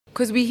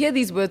because we hear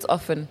these words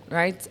often,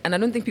 right? And I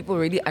don't think people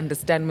really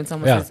understand when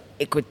someone says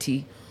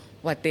equity,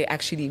 what they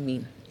actually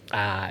mean.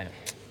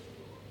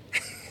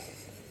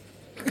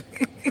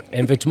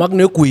 In fact,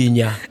 Magna.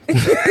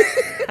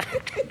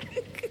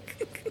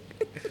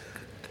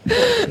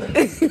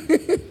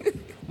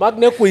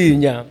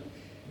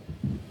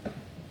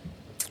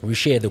 We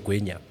share the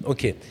Quenya.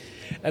 Okay.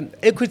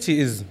 Equity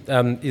is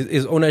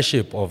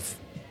ownership of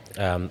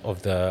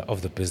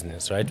the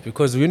business, right?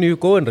 Because when you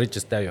go and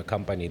register your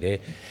company there,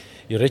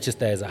 you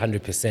register as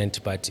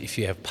 100%, but if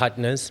you have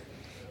partners,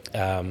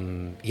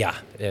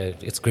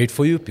 it's great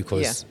for you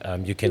because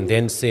you can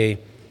then say,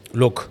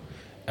 look,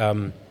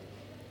 for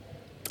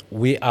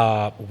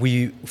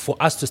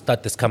us to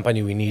start this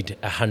company, we need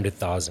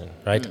 100,000,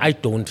 right? I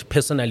don't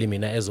personally,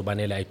 mina as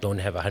Banele, I don't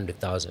have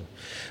 100,000,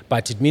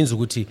 but it means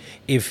Uguti,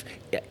 if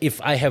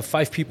I have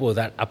 5 people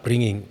that are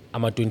bringing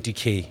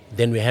 20K,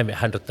 then we have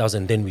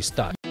 100,000, then we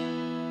start.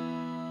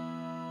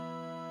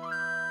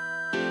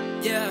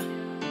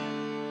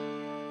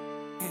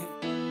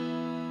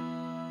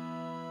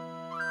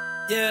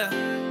 Yeah.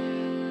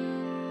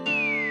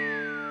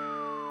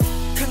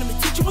 Come let me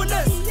teach you a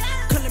lesson.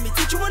 Come let me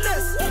teach you a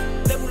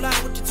lesson. Level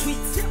line with the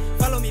tweets.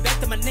 Follow me back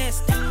to my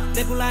nest.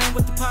 Level line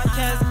with the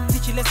podcast.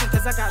 Teach you lesson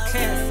cause I got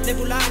class.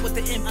 Level line with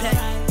the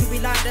impact. You be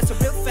lying, that's a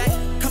real fact.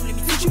 Come let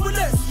me teach you a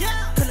lesson.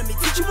 Come let me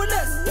teach you a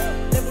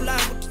lesson. Level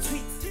line with the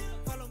tweets.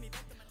 Follow me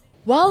back to my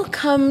nest.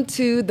 Welcome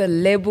to the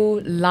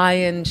Lebu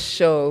Lion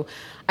Show.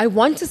 I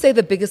want to say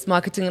the biggest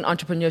marketing and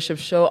entrepreneurship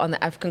show on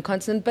the African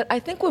continent, but I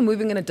think we're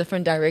moving in a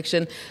different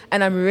direction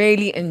and I'm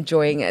really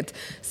enjoying it.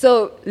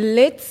 So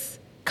let's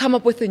come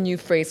up with a new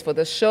phrase for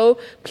the show.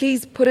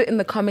 Please put it in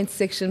the comments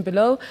section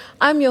below.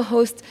 I'm your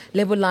host,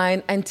 Lebu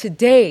Lion, and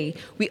today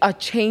we are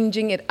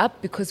changing it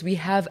up because we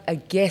have a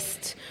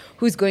guest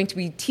who's going to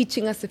be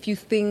teaching us a few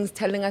things,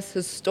 telling us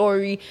his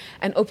story,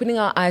 and opening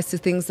our eyes to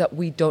things that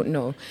we don't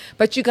know.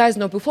 But you guys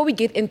know, before we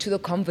get into the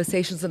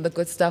conversations and the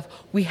good stuff,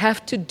 we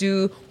have to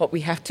do what we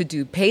have to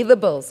do, pay the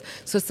bills.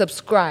 So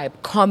subscribe,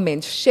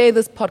 comment, share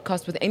this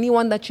podcast with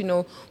anyone that you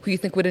know who you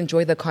think would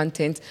enjoy the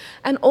content.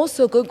 And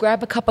also go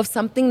grab a cup of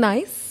something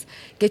nice,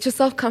 get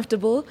yourself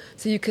comfortable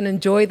so you can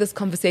enjoy this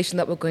conversation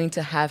that we're going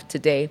to have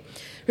today.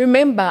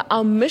 Remember,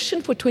 our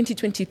mission for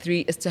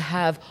 2023 is to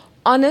have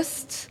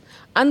honest,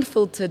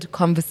 unfiltered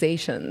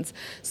conversations.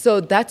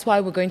 So that's why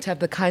we're going to have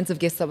the kinds of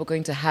guests that we're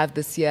going to have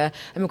this year,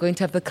 and we're going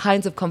to have the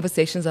kinds of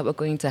conversations that we're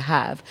going to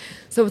have.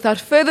 So without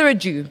further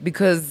ado,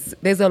 because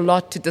there's a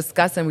lot to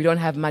discuss and we don't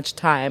have much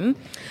time,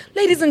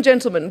 ladies and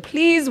gentlemen,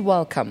 please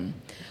welcome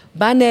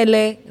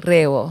Banele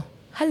Rewo.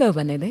 Hello,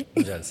 Banele.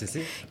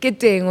 Good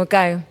day,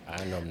 okay?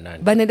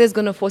 Banele is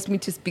going to force me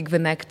to speak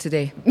Vernac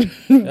today.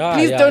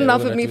 Please don't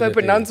laugh at me if I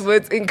pronounce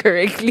words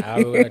incorrectly.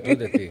 We're going to do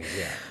the things,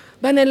 yeah.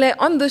 Banele,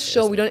 on this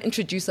show, we don't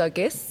introduce our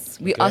guests.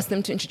 We ask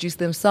them to introduce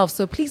themselves.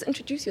 So please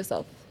introduce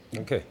yourself.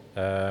 Okay.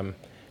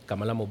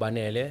 Kamalamo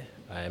Banele.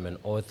 I am an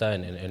author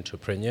and an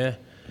entrepreneur.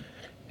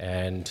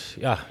 And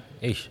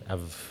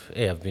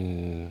I've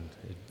been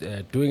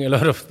doing a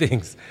lot of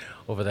things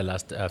over the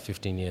last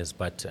 15 years.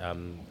 But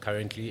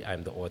currently,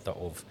 I'm the author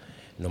of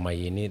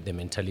Nomayeni, the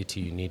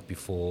mentality you need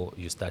before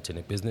you start in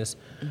a business.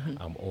 Mm-hmm.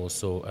 I'm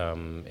also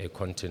a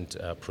content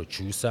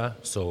producer.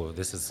 So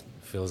this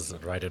feels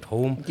right at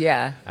home.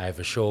 Yeah. I have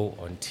a show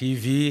on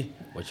TV,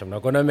 which I'm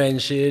not going to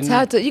mention.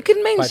 Tato, you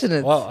can mention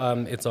it.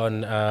 Well, it's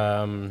on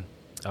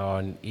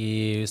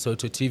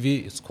Soto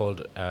TV. It's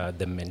called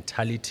The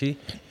Mentality,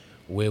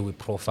 where we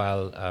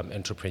profile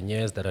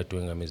entrepreneurs that are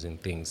doing amazing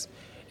things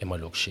in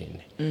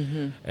Malokshini.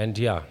 Mm-hmm. And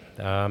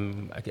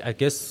I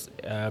guess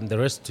the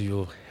rest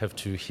you have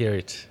to hear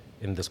it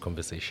in this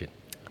conversation.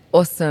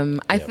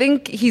 Awesome. I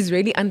think he's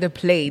really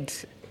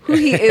underplayed who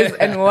he is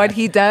and what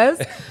he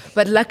does.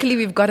 But luckily,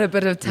 we've got a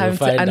bit of time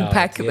to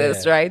unpack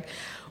this, right?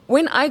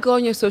 When I go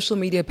on your social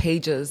media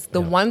pages, the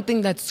one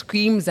thing that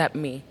screams at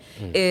me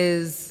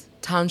is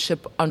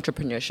township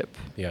entrepreneurship.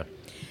 Yeah.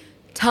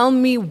 Tell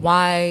me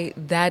why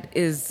that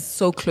is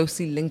so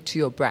closely linked to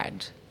your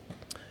brand.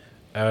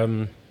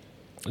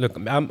 Look,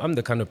 I'm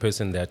the kind of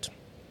person that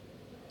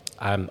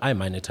I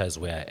monetize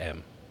where I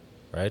am,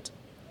 right?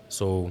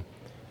 So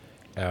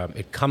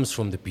it comes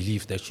from the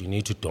belief that you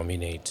need to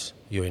dominate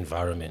your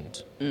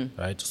environment,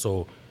 right?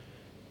 So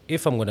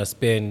if I'm going to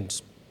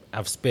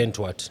I've spent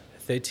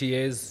 30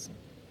 years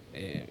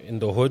in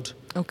the hood,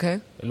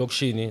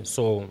 Lokshini,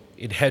 so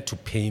it had to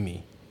pay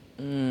me,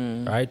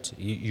 right?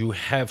 You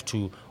have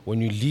to,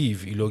 when you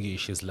leave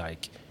Ilogish, is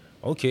like,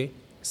 okay,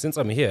 since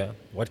I'm here,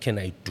 what can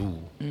I do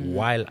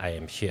while I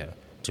am here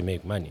to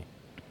make money?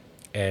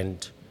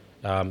 And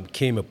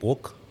came a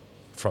book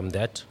from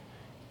that,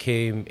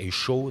 came a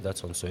show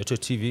that's on Soweto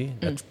TV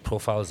that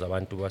profiles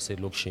Abantu Base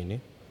Lokshini.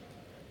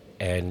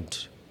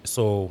 And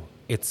so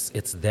it's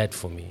that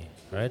for me,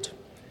 right?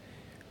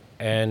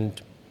 And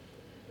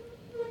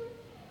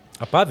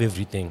above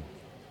everything,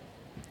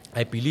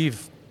 I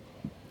believe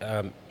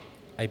in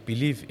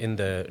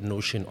the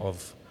notion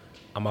of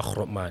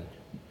Amachrotman.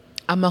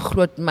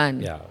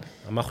 Amachrotman. Yeah,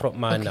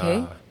 Amachrotman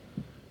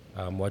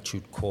are what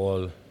you'd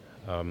call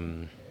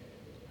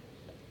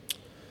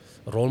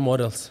Role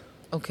models.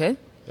 Okay.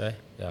 Yeah,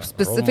 role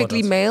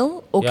Specifically models.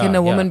 male, or can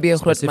a woman be a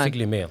groot man?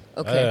 Specifically male.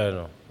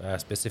 Okay. No,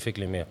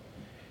 specifically male.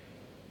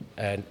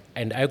 And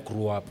I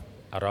grew up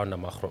around a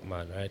groot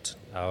man, right?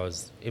 I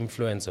was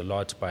influenced a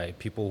lot by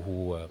people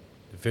who were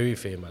very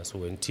famous, who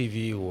were in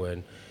TV, who were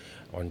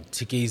on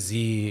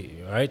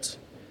TKZ, right?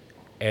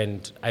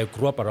 And I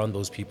grew up around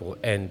those people,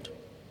 and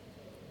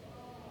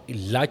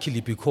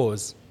luckily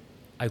because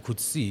I could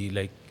see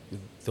like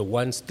the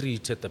one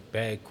street at the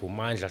back,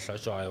 Kumandla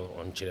Shashwa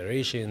on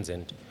Generations,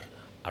 and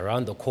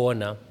around the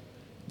corner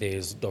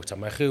there's Dr.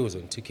 Mahe who's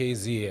on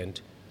TKZ,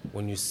 and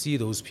when you see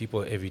those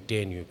people every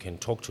day and you can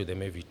talk to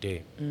them every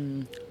day,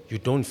 you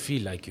don't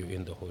feel like you're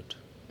in the hood,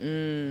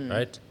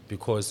 right?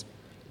 Because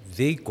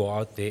they go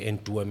out there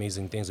and do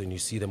amazing things and you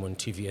see them on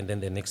TV, and then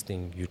the next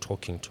thing you're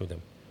talking to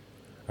them,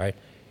 right?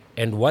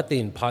 And what they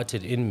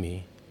imparted in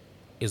me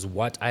is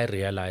what I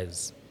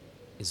realize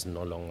is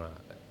no longer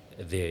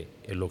there,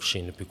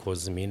 election,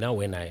 because me now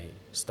when I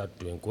start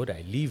doing good,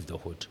 I leave the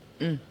hood,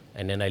 and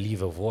then I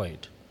leave a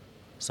void.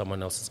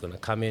 Someone else is going to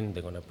come in,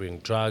 they're going to bring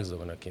drugs, they're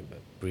going to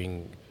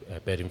bring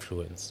bad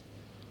influence.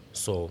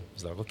 So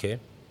it's like, okay,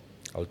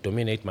 I'll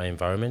dominate my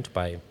environment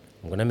I'm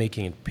going to make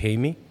it pay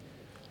me,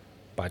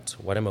 but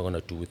what am I going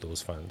to do with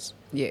those funds?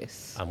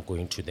 Yes. I'm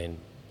going to then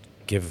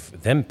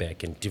give them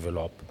back and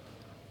develop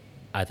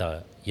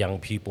other young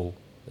people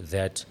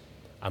that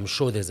I'm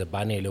sure there's a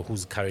Banele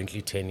who's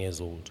currently 10 years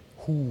old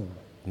who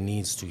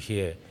needs to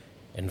hear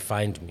and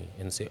find me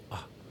and say,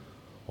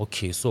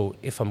 okay, so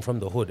if I'm from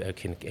the hood, I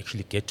can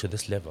actually get to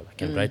this level. I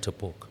can write a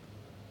book.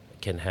 I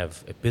can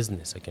have a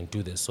business. I can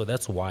do this. So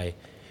that's why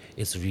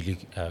it's really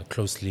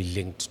closely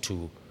linked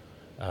to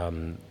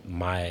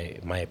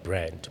my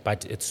brand.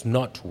 But it's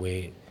not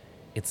where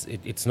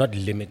it's not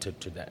limited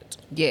to that.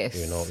 Yes.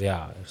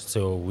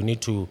 So we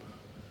need to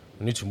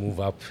move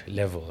up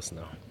levels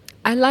now.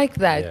 I like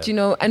that,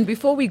 and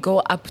before we go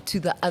up to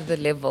the other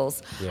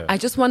levels, I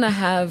just want to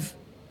have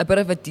a bit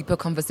of a deeper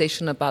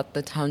conversation about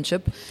the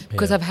township,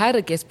 because I've had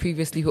a guest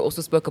previously who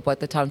also spoke about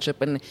the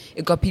township, and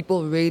it got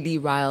people really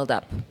riled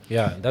up.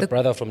 Yeah,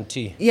 brother from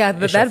T. Yeah,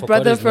 that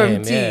brother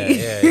from T.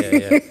 Yeah.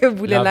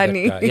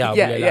 Bulelani.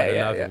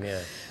 Yeah.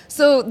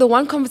 So the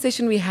one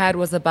conversation we had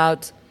was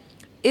about,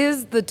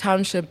 is the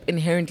township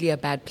inherently a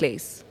bad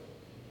place,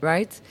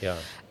 right? Yeah.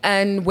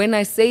 And when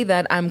I say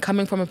that, I'm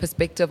coming from a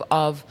perspective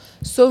of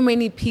so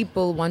many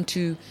people want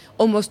to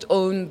almost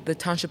own the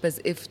township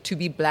as if to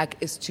be black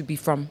is to be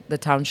from the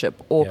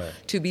township, or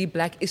to be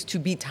black is to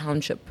be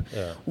township.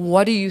 Yeah.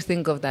 What do you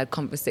think of that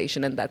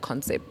conversation and that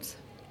concept?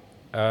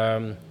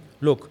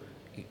 Look,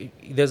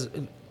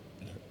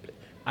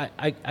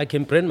 I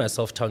can brand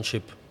myself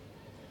township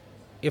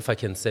if I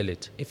can sell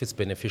it, if it's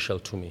beneficial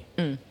to me,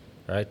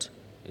 right?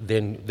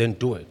 Then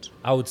do it.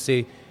 I would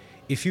say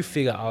if you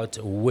figure out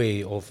a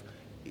way of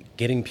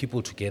getting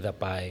people together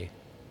by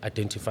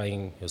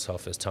identifying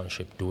yourself as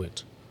township, do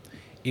it.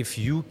 If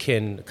you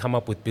can come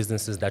up with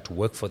businesses that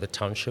work for the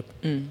township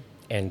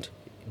and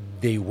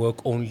they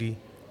work only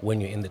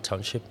when you're in the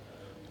township,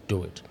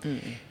 do it.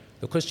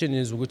 The question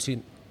is,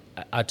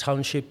 are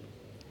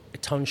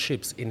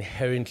townships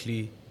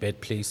inherently bad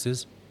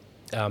places?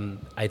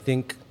 I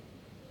think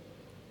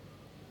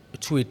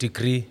to a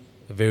degree,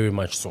 very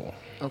much so.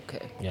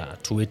 Okay. Yeah,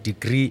 to a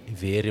degree,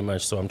 very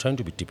much so. I'm trying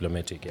to be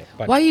diplomatic here.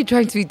 But why are you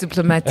trying to be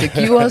diplomatic?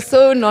 You are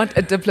so not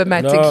a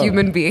diplomatic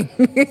human being.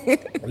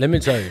 Let me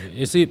tell you.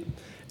 You see,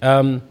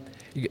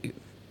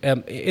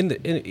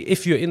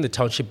 if you're in the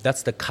township,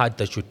 that's the card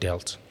that you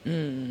dealt,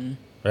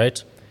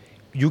 right?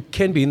 You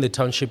can be in the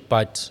township,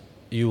 but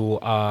you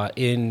are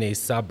in a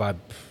suburb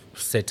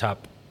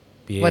setup.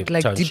 What,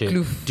 like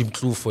Diep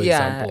Kloof, for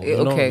example.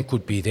 You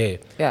could be there.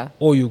 Yeah.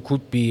 Or you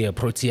could be a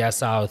Protea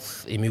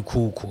South,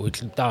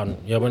 Imikuku, down.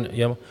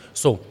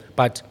 So,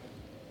 but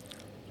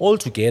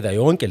altogether,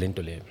 yonke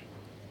lento le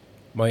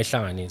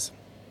mayihlanganisa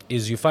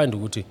is you find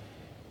ukuthi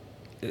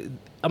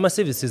ama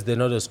services, they're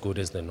not as good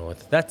as the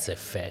north. That's a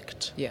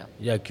fact. Yeah.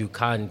 Like you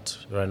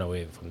can't run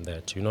away from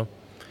that,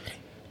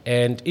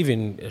 And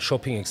even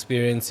shopping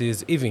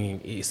experiences,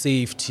 even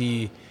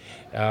safety.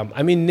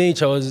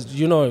 Nature was,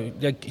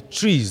 like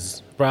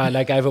trees, bruh.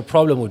 Like I have a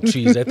problem with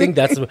trees. I think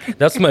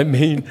that's my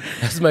main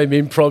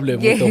problem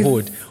with the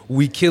hood.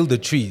 We killed the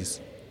trees,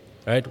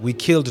 right? We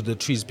killed the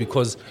trees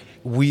because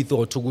we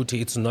thought Tuguti,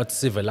 it's not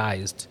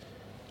civilized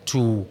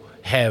to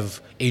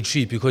have a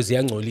tree because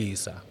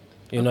yangolisa.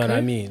 You know what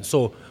I mean?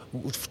 So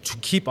to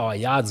keep our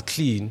yards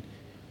clean,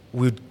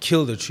 we'd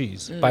kill the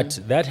trees. But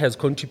that has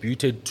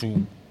contributed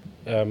to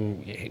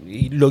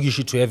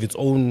Logishi to have its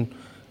own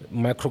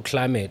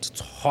microclimate.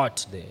 It's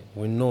hot there.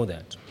 We know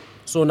that.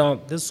 So now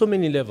there's so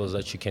many levels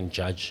that you can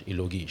judge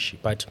Ilogishi,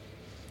 but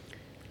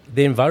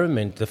the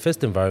environment, the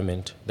first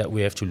environment that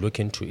we have to look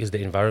into is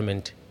the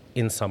environment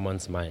in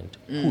someone's mind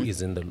who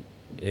is in the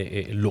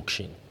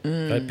Lokshin,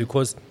 right?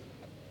 Because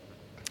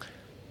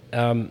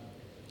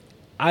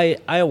I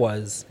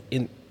was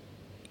in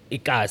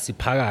Ikasi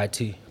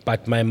Pagati,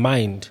 but my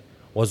mind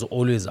was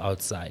always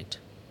outside.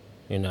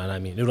 You know what I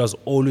mean? It was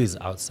always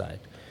outside.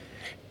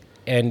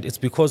 And it's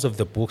because of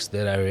the books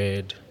that I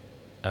read,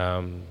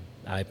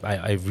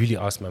 I really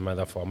asked my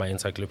mother for my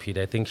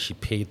encyclopedia. I think she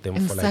paid them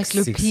for like 6-7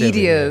 years.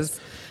 Encyclopedias.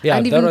 Yeah,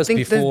 I didn't that even was think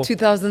before. the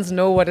 2000s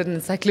know what an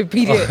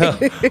encyclopedia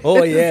is.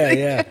 Oh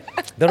yeah.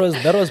 That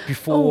was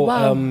before. Oh,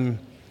 wow.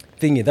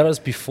 Thingy. That was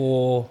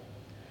before.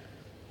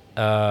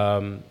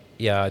 The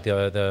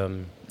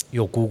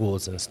your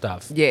Googles and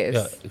stuff. Yes.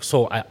 Yeah,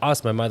 so I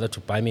asked my mother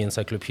to buy me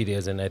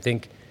encyclopedias, and I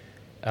think,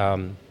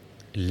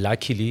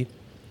 luckily,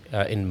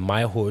 in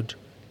my hood,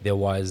 there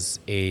was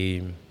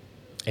an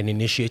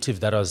initiative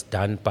that was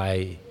done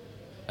by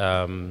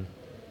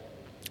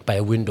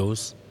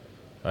Windows,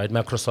 right?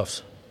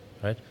 Microsoft,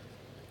 right?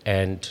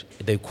 And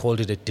they called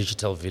it a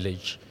digital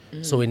village.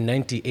 So in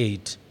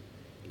 '98,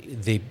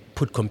 they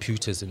put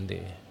computers in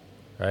there,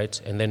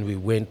 right? And then we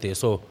went there.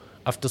 So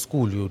after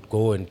school, you would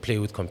go and play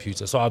with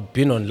computers. So I've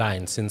been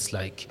online since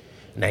like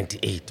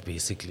 '98,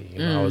 basically. You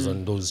know, I was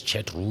on those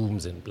chat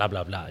rooms and blah,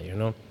 blah, blah, you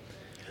know.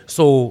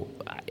 So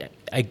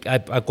I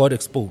got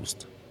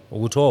exposed.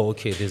 Oh,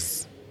 okay,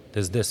 there's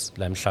this,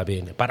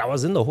 but I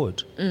was in the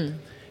hood.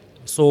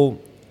 So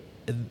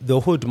the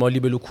hood,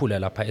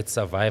 it's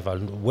survival.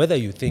 Whether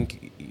you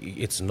think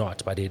it's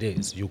not, but it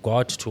is. You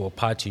got to a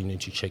party, you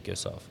need to check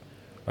yourself,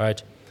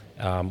 right?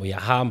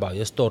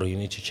 Your story, you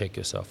need to check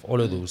yourself. All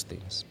of those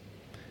things.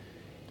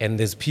 And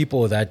there's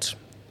people that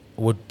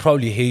would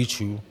probably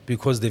hate you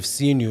because they've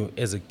seen you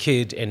as a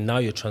kid and now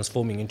you're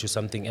transforming into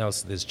something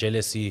else. There's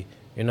jealousy,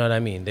 you know what I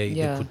mean? They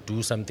could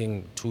do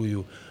something to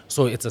you.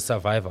 So it's a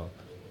survival.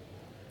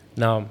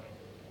 Now,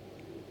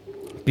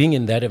 being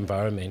in that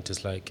environment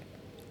is like,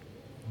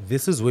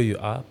 this is where you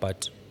are,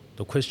 but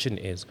the question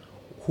is,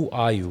 who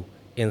are you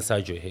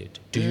inside your head?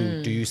 Do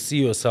you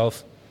see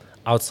yourself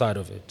outside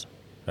of it,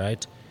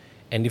 right?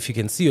 And if you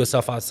can see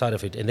yourself outside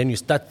of it, and then you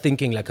start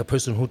thinking like a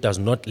person who does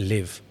not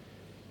live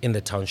in the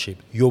township,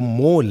 you're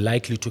more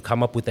likely to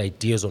come up with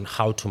ideas on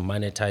how to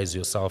monetize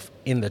yourself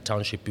in the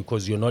township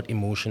because you're not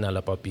emotional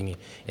about being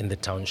in the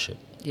township.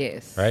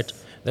 Yes. Right?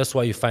 That's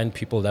why you find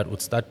people that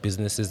would start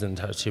businesses in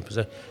the township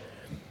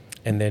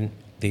and then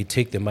they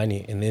take the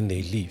money and then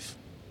they leave.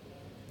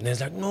 And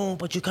it's like, no,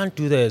 but you can't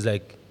do that. It's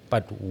like,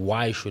 but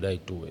why should I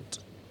do it?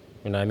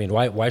 You know what I mean?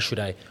 Why should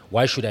I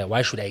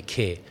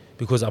care?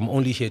 Because I'm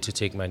only here to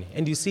take money.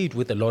 And you see it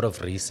with a lot of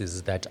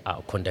races that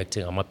are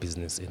conducting a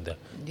business in the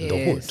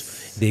hood.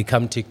 They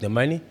come take the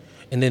money,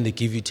 and then they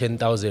give you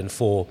 10,000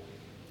 for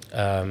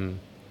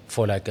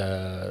like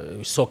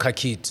a soccer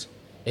kit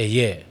a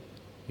year.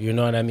 You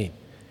know what I mean?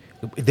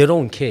 They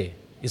don't care.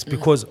 It's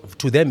because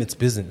to them it's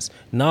business.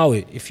 Now,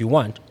 if you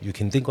want, you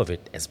can think of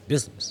it as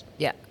business.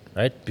 Yeah.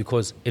 Right?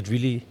 Because it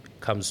really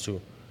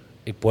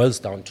boils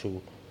down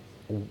to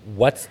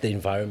what's the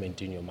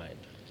environment in your mind.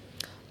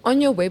 On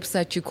your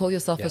website, you call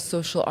yourself a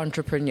social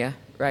entrepreneur,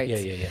 right?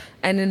 Yeah.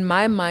 And in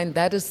my mind,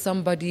 that is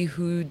somebody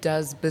who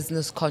does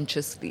business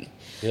consciously.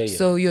 Yeah.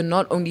 So you're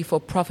not only for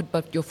profit,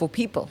 but you're for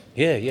people.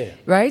 Yeah.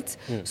 Right?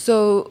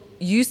 So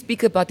you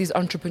speak about these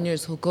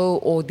entrepreneurs who go,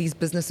 or these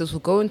businesses who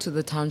go into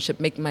the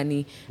township, make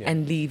money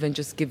and leave and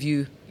just give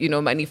you,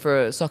 money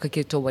for a soccer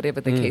kit or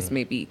whatever the case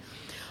may be.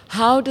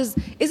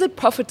 Is it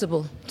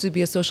profitable to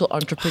be a social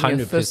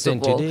entrepreneur, 100% first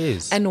of all? it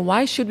is. And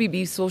why should we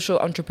be social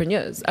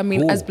entrepreneurs? I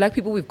mean, as black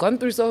people, we've gone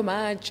through so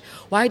much.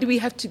 Why do we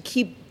have to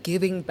keep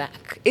giving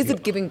back? Is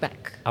it giving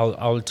back?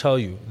 I'll tell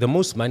you, the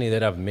most money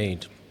that I've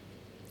made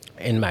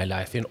in my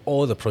life, in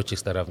all the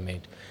projects that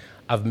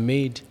I've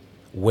made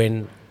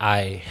when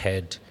I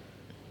had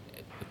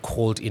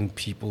called in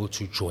people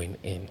to join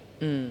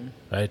in,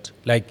 right?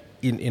 Like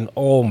in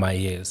all my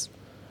years,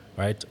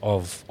 right,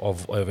 of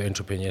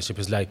entrepreneurship,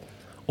 it's like,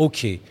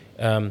 okay,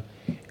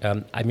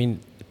 I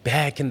mean,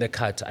 back in the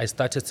cut, I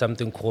started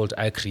something called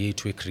I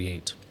Create, We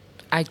Create.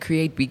 I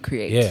create, we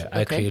create. Yeah,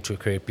 I Create, We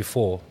Create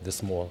before the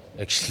small,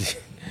 actually.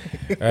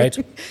 Right?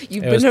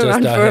 You've been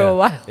around for a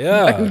while.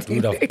 Yeah,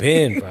 dude, I've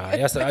been, bro.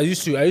 Yes, I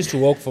used to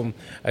walk from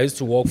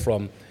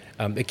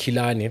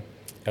Ekilani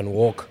and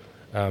walk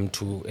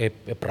to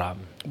Ebram.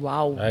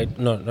 Wow. Right?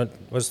 No, not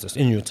what's this?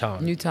 In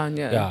Newtown. Newtown,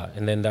 yeah. Yeah,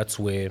 and then that's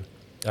where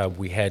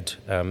we had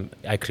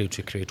I Create,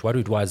 We Create. What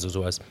it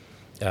was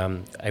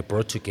I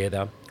brought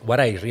together what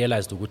I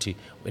realized, Uguti,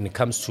 when it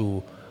comes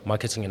to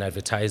marketing and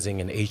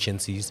advertising and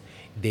agencies,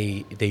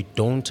 they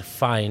don't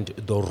find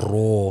the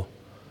raw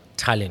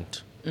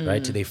talent,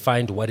 right? They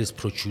find what is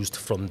produced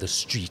from the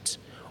street,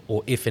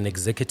 or if an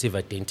executive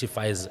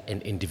identifies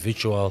an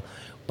individual,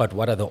 but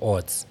what are the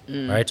odds,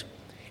 right?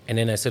 And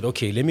then I said,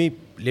 okay, let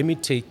me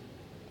take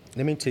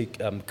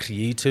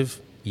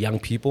creative young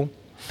people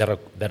that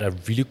are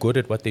really good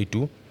at what they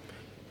do,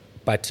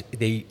 but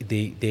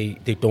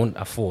they don't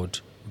afford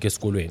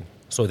Geskolweni.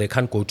 So they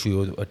can't go to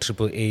your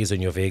triple A's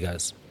and your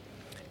Vegas.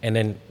 And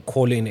then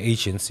call in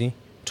agency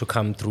to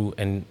come through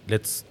and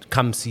let's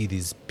come see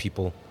these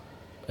people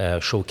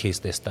showcase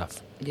their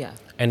stuff. Yeah.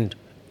 And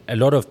a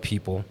lot of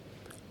people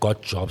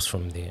got jobs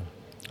from there.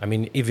 I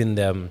mean, even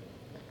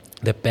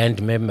the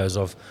band members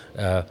of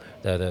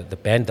the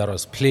band that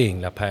was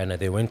playing La Payana,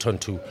 they went on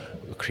to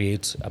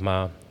create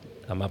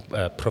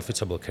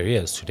profitable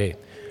careers today.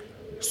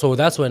 So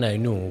that's when I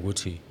knew,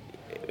 Guti,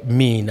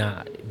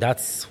 Mina,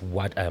 that's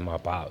what I'm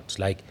about.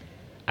 Like,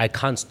 I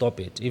can't stop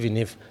it. Even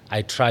if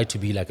I try to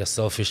be like a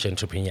selfish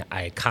entrepreneur,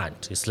 I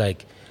can't. It's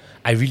like,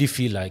 I really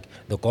feel like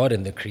the God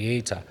and the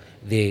Creator,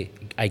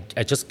 I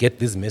just get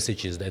these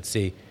messages that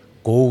say,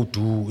 go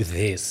do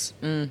this.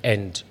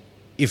 And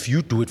if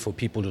you do it for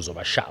people who's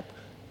over sharp,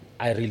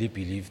 I really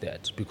believe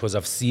that because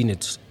I've seen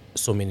it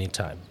so many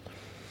times.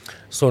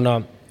 So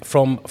now,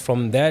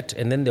 from that,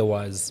 and then there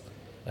was,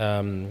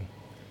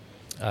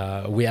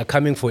 we are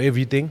coming for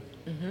everything.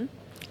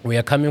 We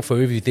are coming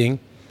for everything.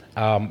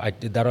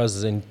 That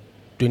was in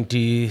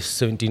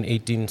 2017,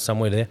 18,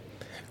 somewhere there,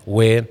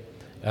 where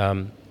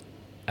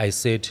I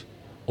said,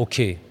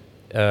 okay,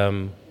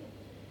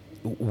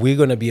 we're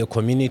going to be a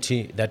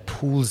community that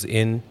pulls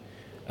in.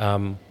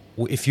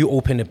 If you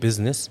open a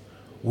business,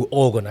 we're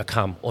all going to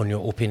come on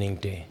your opening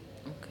day,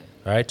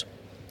 right?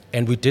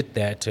 And we did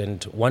that,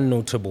 and one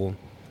notable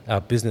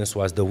business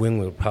was the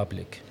Wing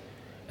Republic.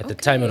 At the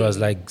time, it was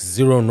like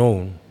zero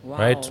known,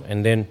 right?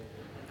 And then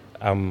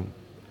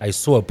I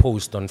saw a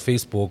post on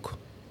Facebook,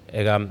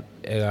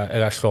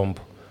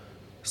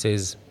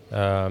 says,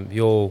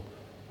 yo,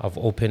 I've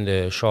opened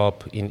a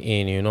shop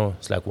in, you know,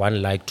 it's like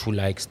 1 like, 2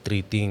 likes,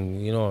 3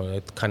 thing, you know,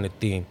 that kind of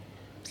thing.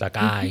 It's like,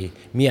 I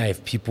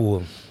have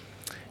people.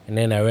 And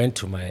then I went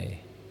to my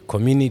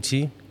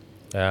community,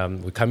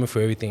 we're coming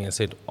for everything, and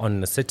said,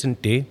 on a certain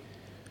day,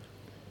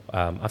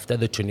 after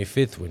the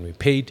 25th, when we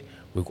paid,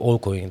 we're all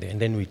going there. And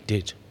then we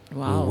did.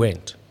 Wow. We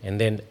went.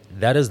 And then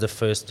that is the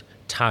first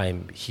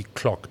time he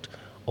clocked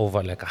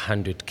over like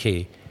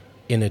 100K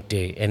in a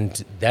day.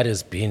 And that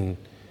has been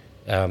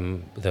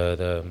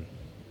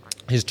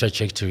his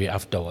trajectory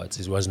afterwards.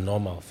 It was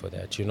normal for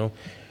that, you know.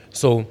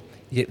 So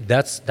yeah,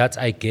 that's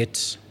I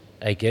get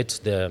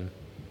the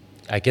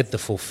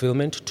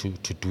fulfillment to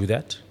do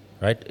that,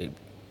 right?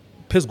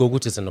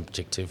 Pesgogut is an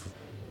objective.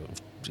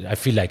 I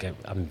feel like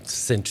I'm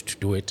sent to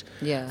do it.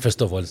 Yeah.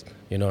 First of all,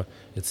 you know,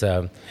 it's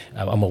I'm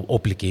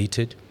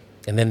obligated,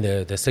 and then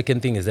the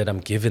second thing is that I'm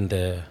given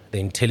the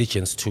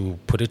intelligence to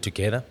put it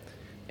together,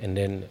 and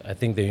then I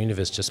think the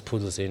universe just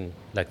pulls in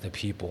like the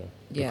people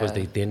because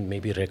they then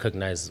maybe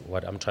recognize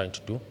what I'm trying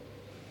to do,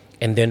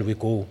 and then we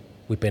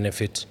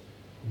benefit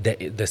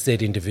the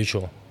said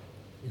individual.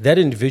 That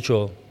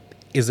individual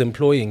is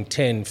employing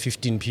 10,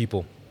 15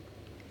 people,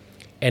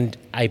 and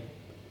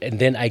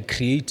then I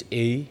create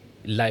a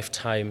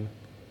lifetime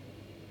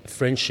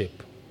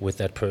friendship with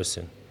that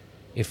person.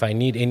 If I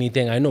need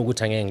anything, I know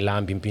what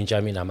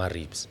I'm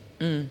ribs.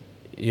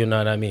 You know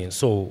what I mean?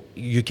 So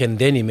you can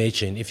then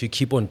imagine if you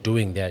keep on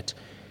doing that,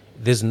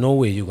 there's no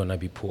way you're gonna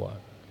be poor.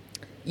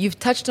 You've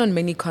touched on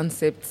many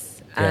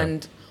concepts,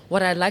 and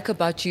what I like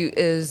about you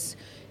is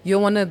you're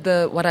one of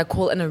the, what I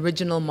call an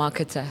original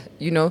marketer,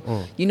 you know?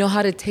 You know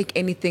how to take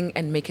anything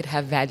and make it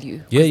have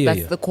value.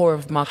 That's the core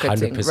of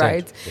marketing, 100%.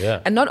 right? Yeah.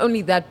 And not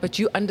only that, but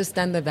you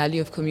understand the value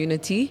of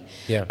community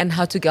and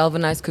how to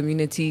galvanize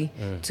community,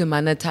 to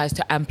monetize,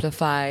 to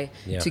amplify,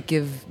 to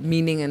give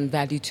meaning and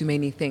value to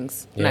many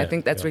things. And I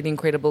think that's really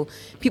incredible.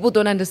 People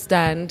don't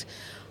understand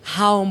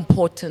how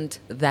important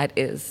that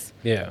is.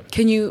 Yeah.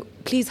 Can you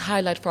please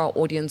highlight for our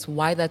audience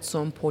why that's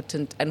so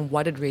important and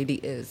what it really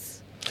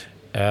is?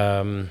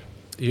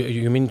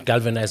 You mean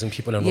galvanizing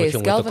people and working with the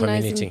community? Yes,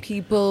 galvanizing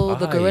people,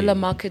 the guerrilla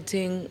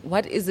marketing.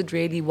 What is it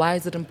really? Why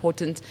is it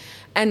important?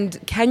 And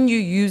can you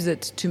use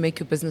it to make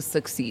your business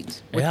succeed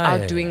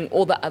without doing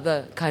all the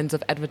other kinds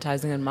of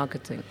advertising and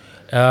marketing?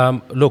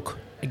 Look,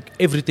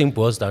 everything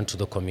boils down to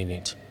the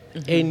community.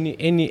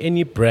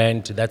 Any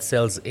brand that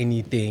sells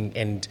anything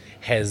and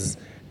has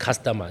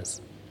customers,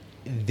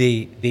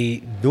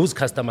 those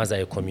customers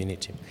are a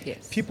community.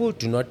 Yes. People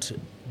do not.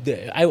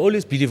 I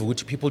always believe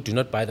which people do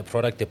not buy the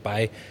product, they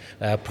buy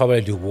probably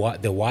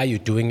the why you're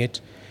doing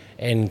it.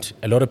 And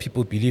a lot of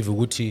people believe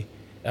you'll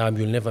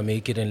never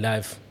make it in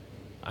life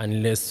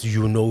unless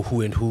you know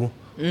who and who.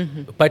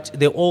 But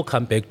they all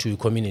come back to your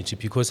community,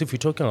 because if we're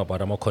talking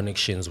about our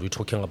connections, we're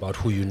talking about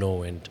who you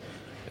know, and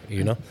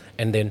you know.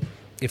 And then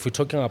if we're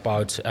talking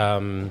about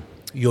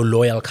your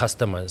loyal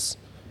customers,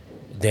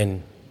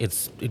 then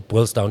it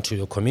boils down to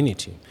your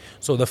community.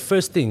 So the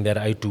first thing that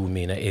I do,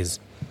 Mina, is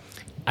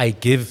I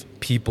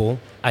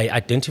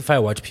identify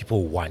what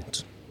people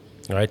want,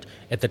 right?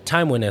 At the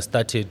time when I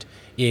started,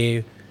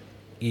 we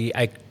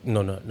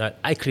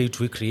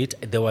create.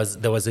 There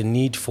was a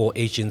need for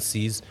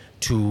agencies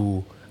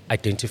to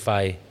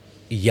identify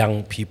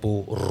young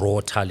people, raw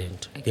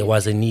talent. Okay. There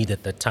was a need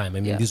at the time. I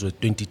mean, these were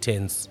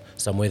 2010s,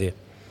 somewhere there.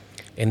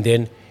 And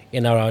then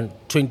in around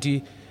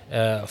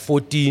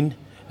 2014,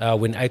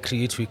 when we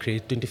create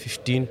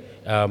 2015,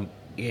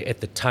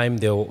 at the time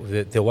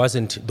there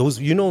wasn't those,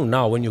 you know.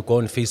 Now when you go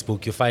on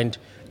Facebook, you find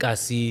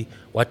Kasi,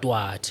 what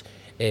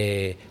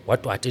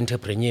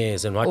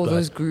entrepreneurs and all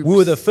those groups. We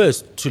were the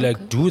first to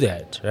do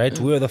that, right?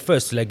 We were the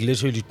first to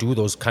literally do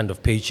those kind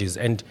of pages,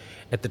 and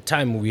at the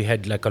time we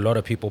had a lot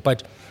of people.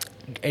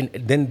 And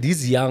then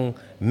these young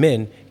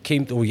men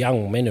came to,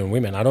 young men and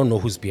women, I don't know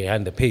who's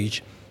behind the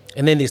page,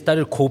 and then they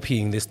started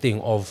copying this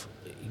thing of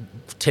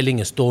telling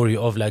a story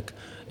of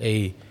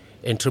a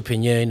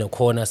entrepreneur in a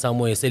corner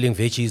somewhere selling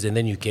veggies, and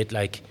then you get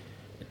like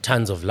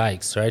tons of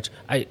likes, right?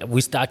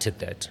 We started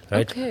that,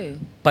 right? Okay.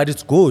 But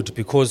it's good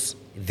because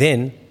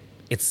then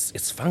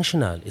it's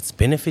functional. It's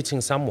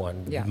benefiting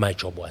someone. Yeah. My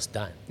job was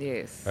done.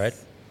 Yes. Right?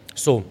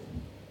 So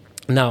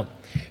now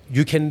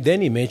you can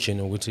then imagine,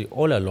 Uguti,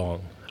 all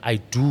along, I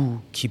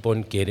do keep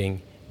on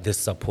getting this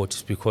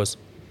support because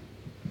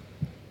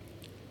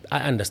I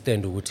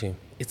understand, Uguti,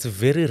 it's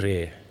very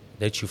rare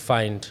that you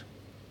find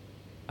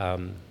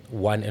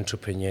one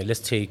entrepreneur. Let's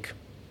take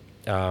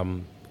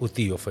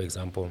Uthio, for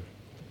example,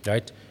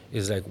 right?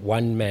 Is like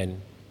one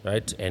man,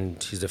 right?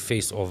 And he's the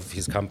face of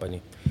his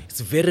company. It's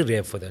very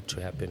rare for that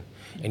to happen.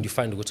 And you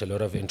find a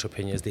lot of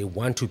entrepreneurs, they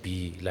want to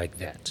be like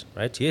that,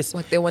 right? Yes.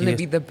 What they want to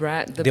be the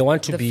brand, they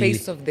want to the be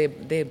face of their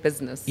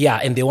business. Yeah,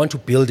 and they want to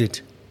build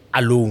it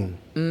alone,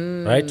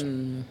 right?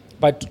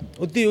 But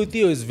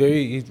Uthio is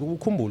very,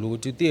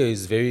 Uthio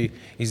is very,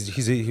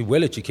 he's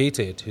well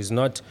educated.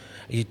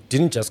 He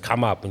didn't just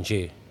come up and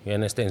you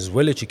understand? He's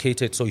well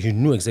educated, so he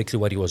knew exactly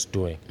what he was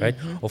doing, right?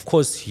 Of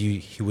course,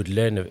 he would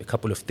learn a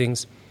couple of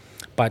things,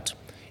 but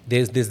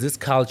there's this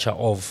culture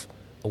of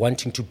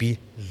wanting to be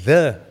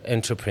the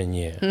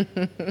entrepreneur.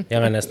 You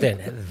understand?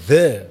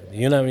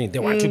 You know what I mean? They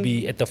want to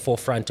be at the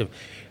forefront of.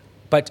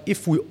 But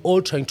if we're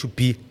all trying to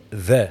be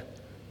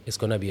it's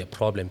going to be a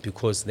problem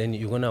because then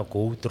you're going to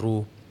go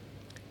through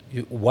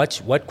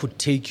what could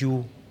take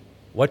you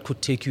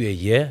a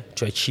year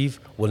to achieve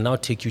will now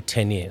take you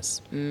 10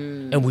 years.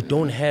 And we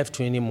don't have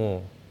to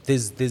anymore.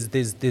 There's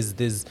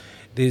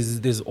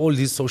all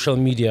these social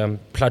media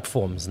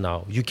platforms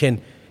now. You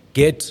can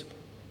get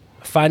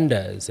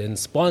funders and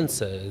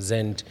sponsors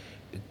and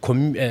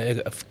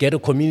get a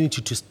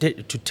community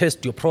to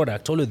test your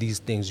product. All of these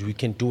things, we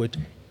can do it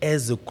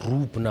as a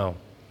group now.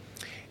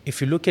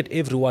 If you look at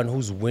everyone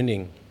who's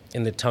winning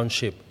in the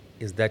township,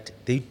 is that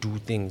they do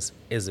things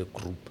as a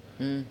group.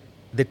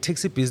 The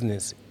taxi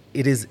business,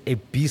 it is a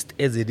beast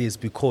as it is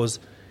because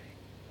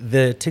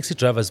the taxi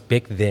drivers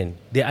back then,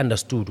 they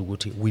understood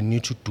Uguti, we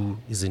need to do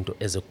Izinto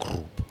as a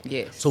group.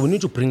 Yes. So we need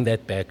to bring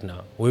that back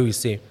now, where we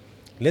say,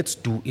 let's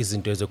do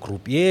Izinto as a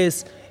group.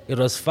 Yes, it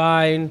was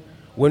fine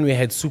when we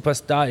had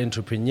superstar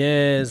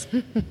entrepreneurs.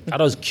 That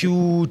was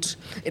cute.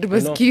 It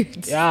was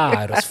cute.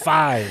 Yeah, it was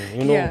fine,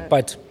 Yeah.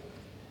 But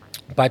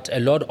a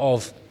lot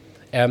of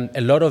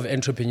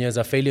entrepreneurs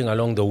are failing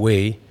along the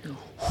way.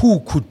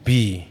 Who could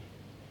be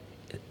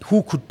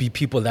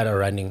people that are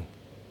running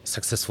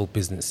successful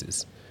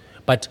businesses?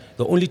 But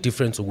the only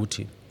difference,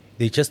 Uguti,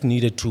 they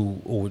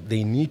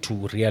need to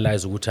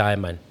realize, Uguti,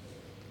 man,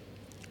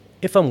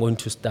 if I'm going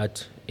to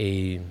start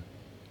a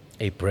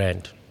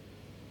brand,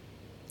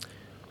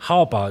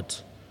 how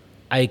about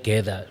I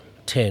gather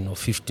 10 or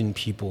 15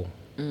 people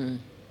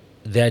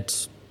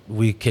that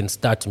we can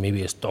start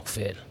maybe a stock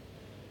fair,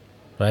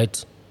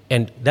 right?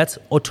 And that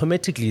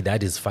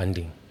is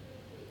funding.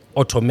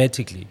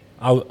 Automatically.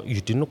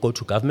 You do not go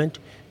to government,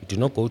 you do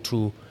not go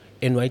to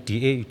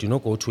NYDA, you do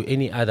not go to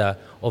any other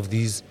of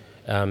these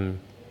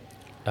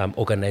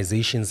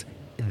organizations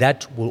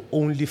that will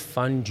only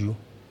fund you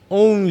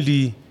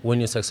only when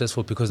you're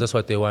successful because that's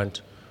what they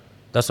want.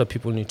 That's what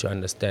people need to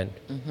understand.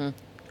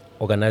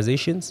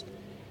 Organizations,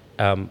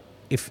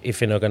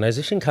 if an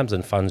organization comes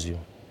and funds you,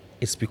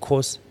 it's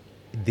because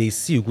they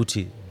see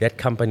Uguti, that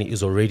company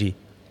is already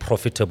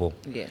profitable.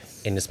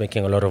 Yes. And it's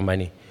making a lot of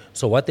money.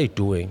 So what they're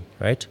doing,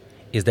 right,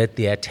 is that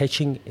they're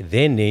attaching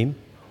their name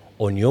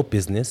on your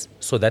business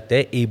so that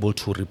they're able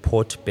to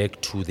report back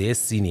to their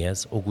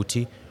seniors,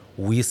 Uguti,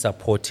 we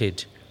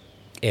supported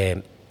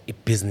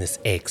business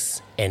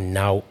X and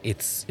now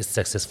it's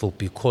successful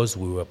because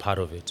we were part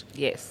of it.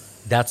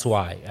 Yes. That's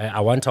why I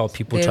want our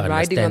people They're to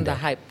understand riding on that. the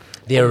hype.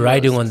 They're almost.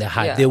 riding on the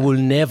hype. Yeah.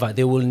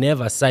 They will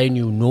never sign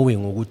you knowing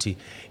Uguti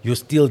you're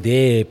still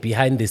there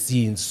behind the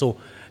scenes. So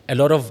a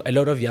lot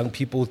of young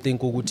people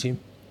think Uguti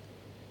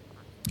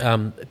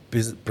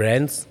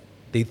brands,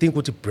 they think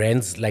Uguti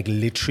brands like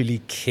literally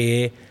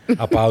care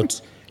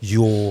about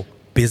your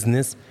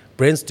business.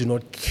 Brands do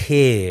not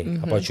care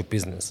about your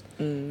business,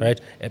 right?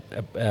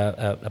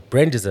 A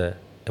brand is a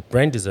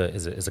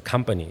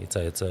company.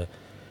 It's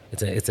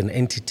an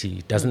entity.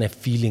 It doesn't have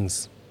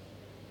feelings,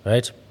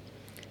 right?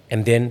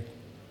 And then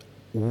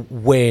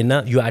when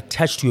you are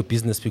attached to your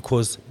business,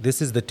 because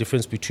this is the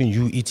difference between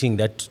you eating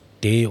that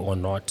day or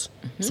not.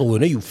 So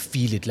when you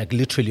feel it, like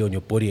literally on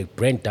your body, a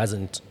brand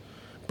doesn't.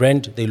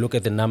 Brand, they look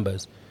at the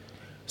numbers.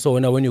 So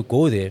when you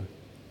go there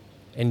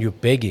and you're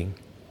begging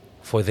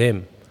for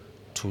them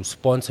to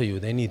sponsor you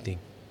with anything,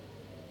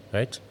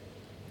 right?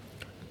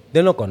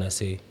 They're not gonna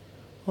say,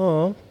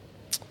 "Oh,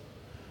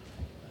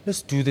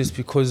 let's do this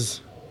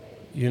because,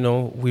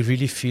 we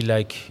really feel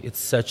like it's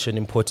such an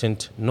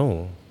important."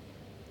 No.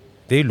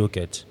 They look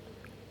at,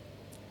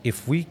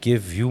 if we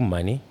give you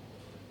money,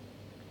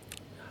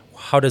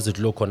 how does it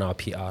look on our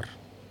PR?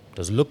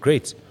 Does it look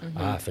great?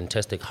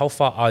 Fantastic. How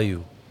far are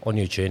you on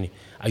your journey?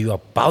 Are you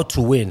about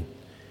to win?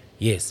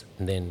 Yes.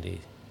 And then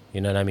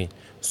you know what I mean?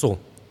 So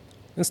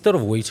instead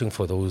of waiting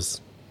for those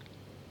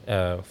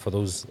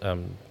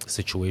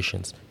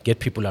situations, get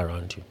people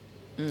around you.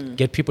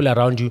 Get people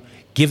around you,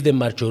 give them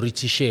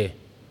majority share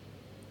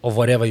of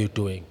whatever you're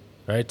doing,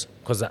 right?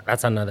 Because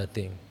that's another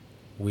thing.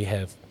 We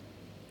have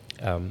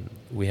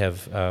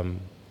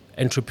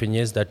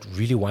entrepreneurs that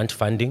really want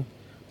funding,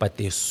 but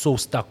they're so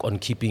stuck on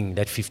keeping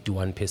that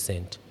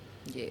 51%.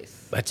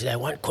 Yes. But I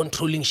want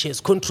controlling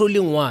shares.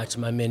 Controlling what,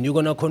 my man? You're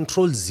going to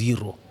control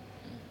zero.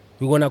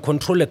 You're going to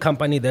control a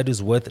company that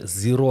is worth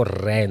 0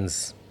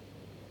 rands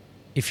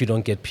if you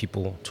don't get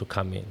people to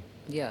come in.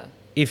 Yeah.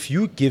 If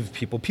you give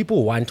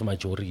people want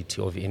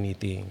majority of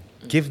anything.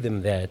 Give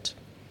them that.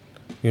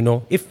 You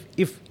know,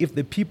 if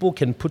the people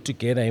can put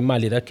together a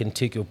money that can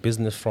take your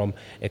business from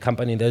a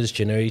company that is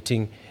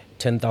generating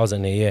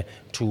 10,000 a year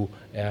to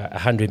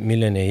 100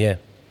 million a year,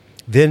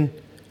 then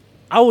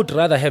I would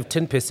rather have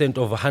 10%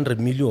 of 100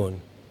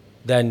 million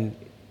than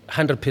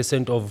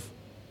 100% of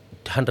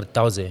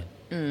 100,000.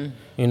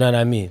 You know what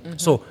I mean? Mm-hmm.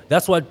 So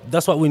that's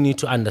what we need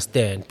to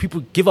understand.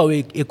 People give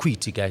away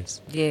equity,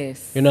 guys.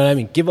 Yes. You know what I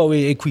mean? Give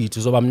away equity.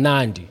 So I'm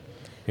Nandi.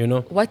 You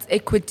know? What's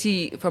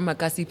equity from a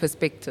Kasi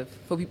perspective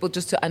for people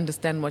just to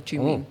understand what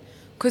you mean?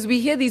 Because we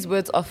hear these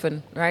words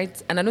often,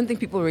 right? And I don't think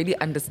people really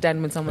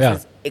understand when someone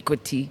says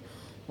equity,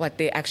 what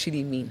they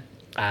actually mean.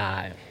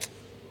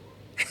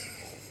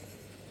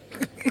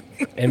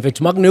 In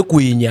fact, magne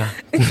kuinya.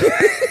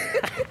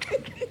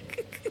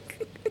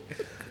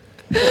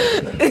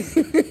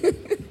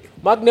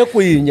 Magne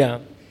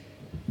kuinya.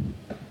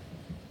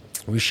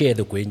 We share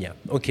the kuinya.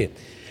 Okay.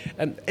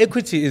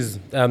 Equity is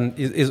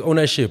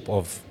ownership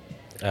of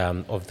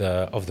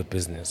the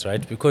business,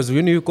 right? Because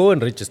when you go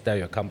and register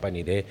your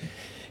company there,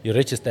 you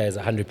register as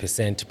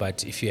 100%,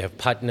 but if you have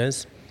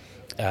partners,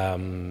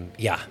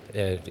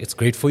 it's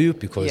great for you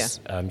because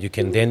you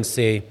can then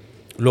say,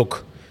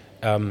 look,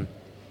 for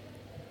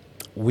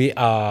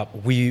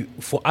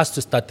us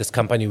to start this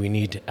company, we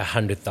need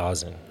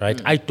 100,000,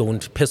 right? I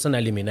don't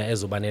personally, mina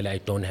as Banele, I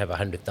don't have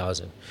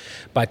 100,000,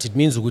 but it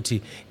means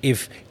Uguti,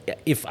 if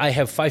I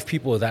have 5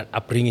 people that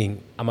are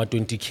bringing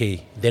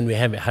 20K, then we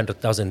have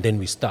 100,000, then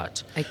we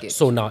start.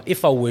 So now,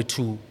 if I were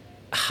to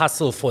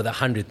hustle for the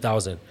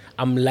 100,000,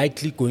 I'm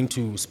likely going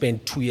to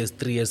spend 2 years,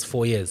 3 years,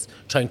 4 years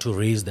trying to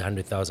raise the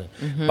 100,000.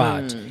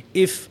 But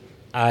if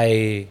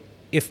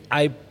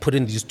I put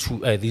in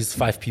these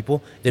 5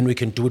 people, then we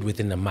can do it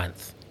within a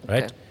month,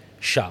 right? Okay.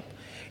 Sharp.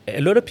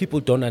 A lot of people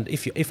don't. And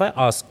if I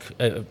ask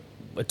a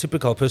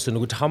typical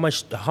person, how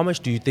much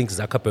do you think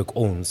Zuckerberg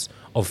owns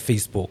of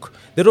Facebook?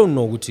 They don't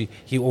know what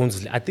he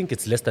owns. I think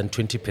it's less than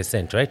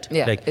 20%, right?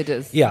 Yeah, it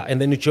is. Yeah, and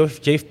then Jeff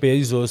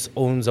Bezos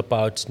owns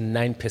about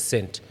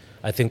 9%,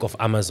 I think, of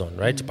Amazon,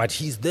 right? But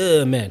he's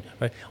the man,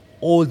 right?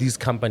 All these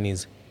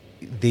companies,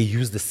 they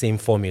use the same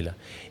formula.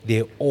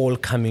 They're all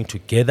coming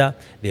together.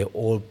 They're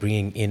all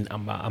bringing in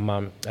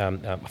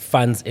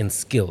funds and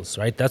skills,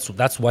 right?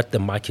 That's what the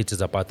market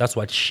is about. That's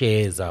what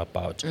shares are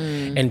about.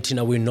 And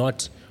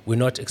we're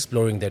not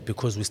exploring that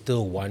because we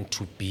still want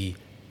to be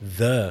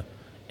the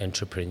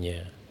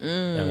entrepreneur.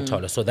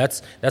 So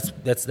that's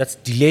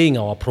delaying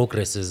our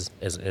progress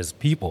as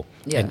people,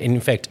 and in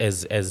fact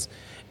as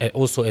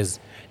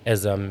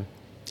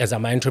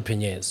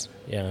entrepreneurs.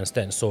 You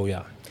understand? So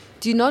yeah.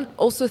 Do you not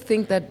also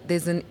think that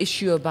there's an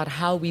issue about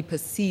how we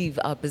perceive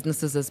our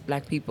businesses as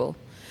black people,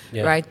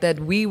 right? That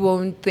we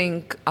won't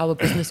think our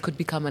business could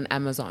become an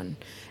Amazon.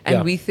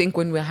 And we think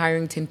when we're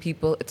hiring 10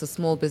 people, it's a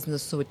small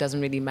business, so it doesn't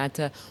really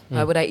matter.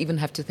 Why would I even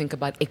have to think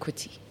about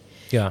equity?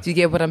 Yeah. Do you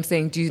get what I'm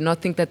saying? Do you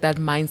not think that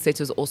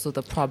mindset is also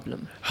the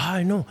problem?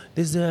 I know.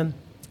 There's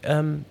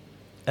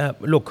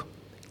look,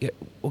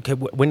 okay,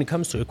 when it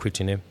comes to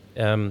equity,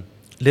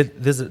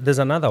 there's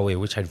another way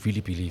which I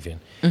really believe in.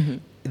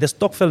 The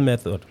Stockfell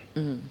method.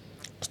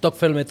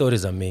 Stockfell method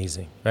is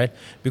amazing, right?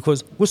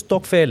 Because with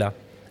Stockfell,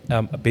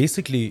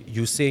 basically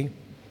you say,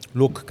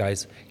 look,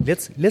 guys,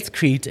 let's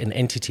create an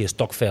entity, a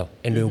Stockfell,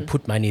 and we'll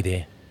put money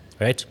there,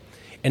 right?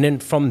 And then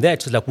from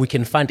that, it's like we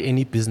can fund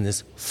any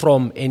business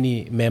from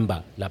any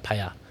member,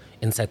 Lapaya,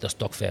 inside the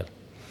Stockfell.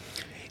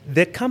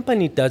 The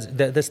company does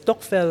the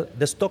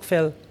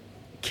Stockfell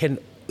can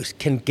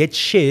get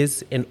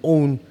shares and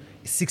own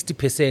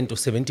 60% or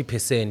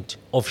 70%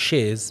 of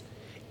shares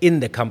in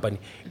the company,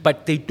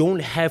 but they don't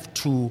have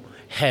to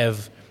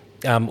have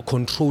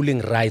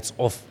controlling rights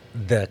of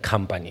the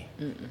company,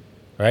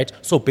 right?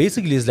 So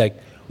basically it's like,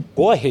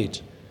 go ahead,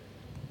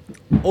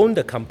 own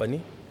the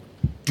company,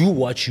 do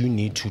what you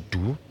need to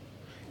do,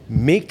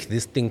 make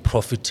this thing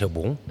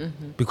profitable,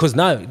 because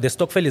now the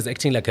Stockfell is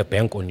acting like a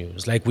bank on you.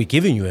 It's like we're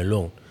giving you a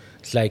loan.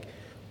 It's like,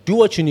 do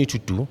what you need to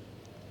do,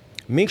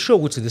 make sure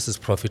this is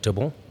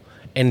profitable,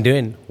 and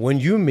then when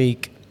you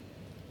make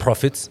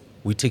profits,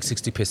 we take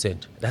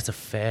 60%. That's a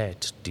fair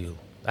deal.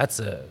 It's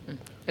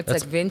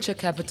like venture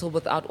capital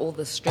without all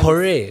the strings.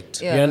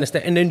 Correct. Yeah. You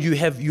understand? And then we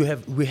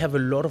have a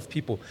lot of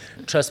people.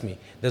 Trust me,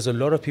 there's a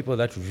lot of people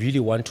that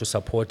really want to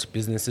support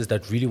businesses,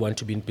 that really want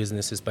to be in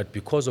businesses, but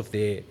because of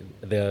the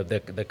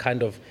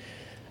kind of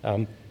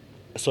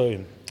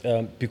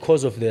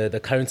because of the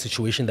current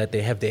situation that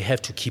they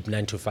have to keep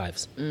 9 to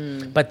 5s.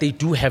 But they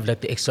do have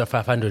like the extra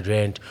 500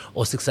 rand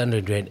or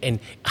 600 rand and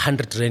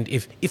 100 rand.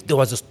 If there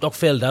was a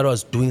stokvel that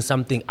was doing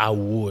something, I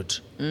would.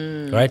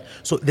 Right?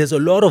 So there's a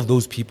lot of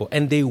those people,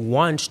 and they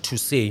want to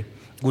say,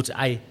 "Good,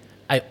 I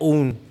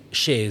own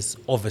shares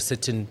of a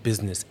certain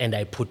business and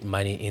I put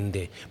money in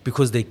there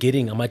because they're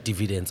getting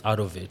dividends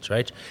out of it."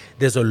 Right?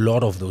 There's a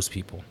lot of those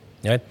people,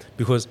 right?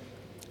 Because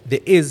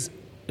there is,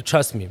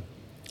 trust me,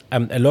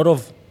 a lot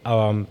of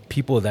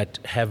people that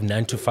have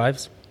 9 to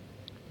 5s,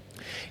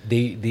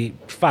 they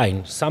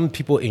fine. Some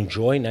people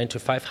enjoy 9 to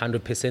 5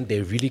 100%.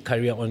 They really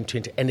carry on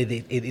 20, and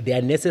they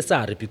are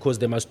necessary because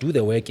they must do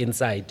the work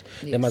inside.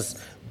 Yes. They must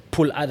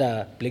pull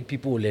other black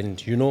people and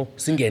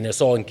sing in a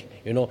song.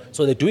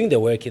 So they're doing the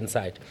work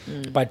inside.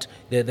 But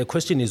the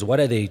question is, what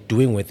are they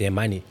doing with their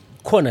money?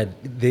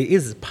 There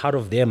is part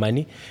of their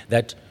money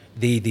that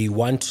they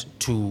want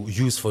to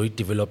use for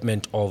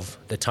development of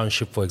the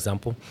township, for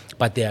example,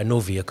 but there are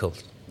no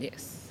vehicles.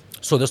 Yes.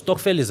 So the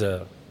stokvel is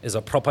a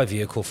proper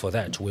vehicle for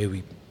that, where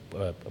we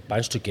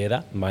bunch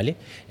together Mali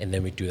and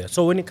then we do that.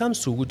 So when it comes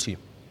to Uguti,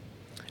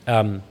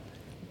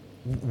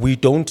 we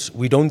don't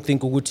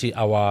think Uguti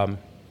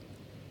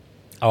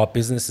our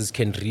businesses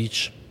can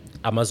reach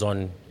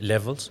Amazon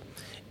levels.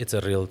 It's a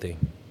real thing.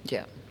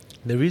 Yeah.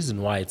 The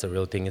reason why it's a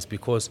real thing is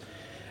because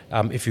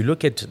if you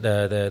look at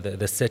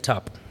the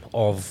setup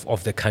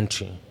of the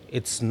country,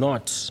 it's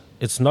not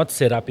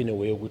set up in a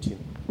way Uguti.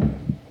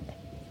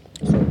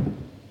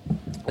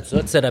 It's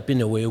not set up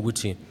in a way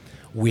which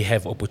we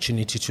have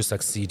opportunity to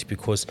succeed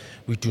because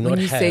we do not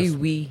have... When you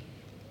say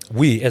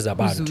we as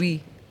Abantu. Who's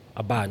we?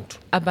 Abantu.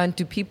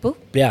 Abantu people?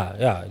 Yeah.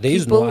 There people,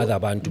 is no other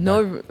Abantu.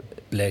 No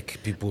black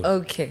people.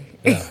 Okay.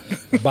 Yeah.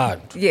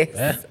 Abantu.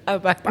 Yes.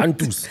 Abantu.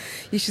 Bantus.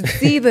 You should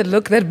see the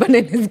look that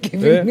Banele is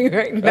giving me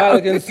right now. Yeah,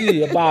 I can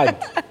see Abantu.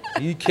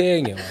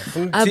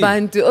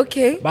 Abantu.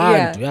 Okay.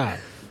 Bantu, yeah.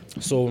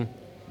 So,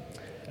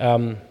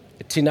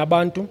 Tina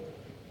Bantu.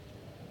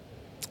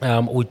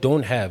 We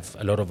don't have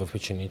a lot of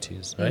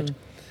opportunities, right?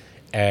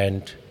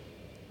 And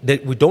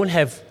we don't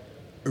have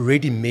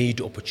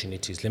ready-made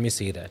opportunities. Let me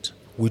say that.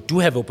 We do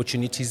have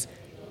opportunities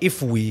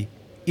if we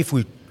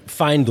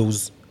find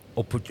those,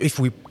 if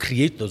we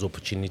create those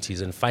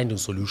opportunities and find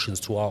those solutions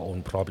to our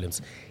own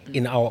problems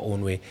in our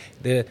own way.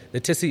 The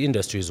taxi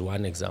industry is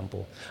one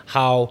example.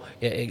 How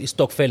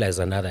Stokfella is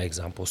another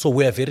example. So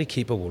we are very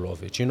capable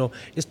of it.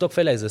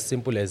 Stokfella is as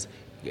simple as,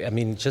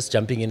 just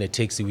jumping in a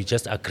taxi, we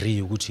just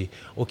agree, okay,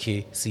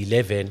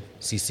 C11,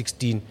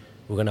 C16,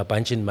 we're going to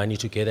bunch in money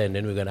together and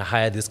then we're going to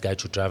hire this guy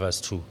to drive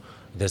us to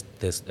this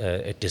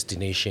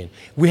destination.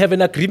 We have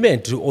an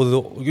agreement,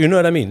 although, you know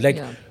what I mean?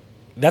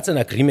 That's an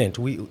agreement.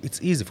 It's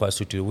easy for us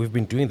to do. We've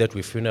been doing that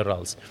with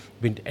funerals.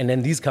 And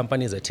then these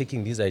companies are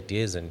taking these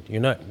ideas and,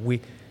 we're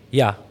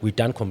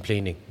done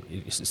complaining.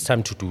 It's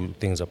time to do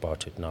things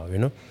about it now,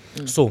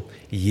 So,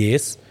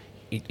 yes,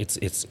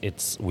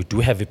 we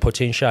do have a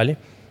potential.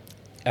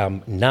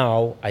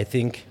 Now, I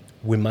think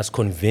we must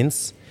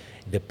convince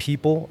the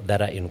people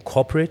that are in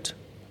corporate,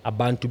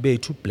 Abantu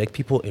Betu, black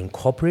people in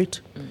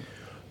corporate,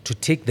 to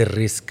take the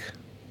risk,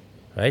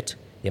 right?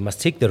 They must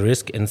take the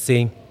risk and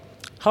say,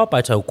 how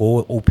about I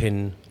go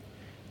open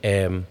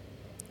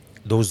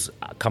those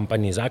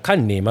companies? I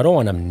can't name, I don't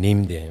want to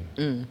name them.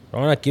 I don't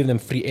want to give them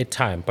free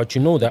airtime, but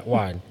you know that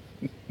one.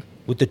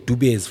 With the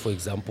Dubes, for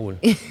example, on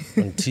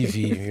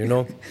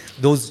TV,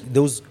 those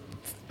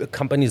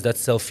companies that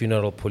sell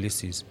funeral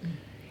policies.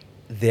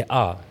 There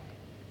are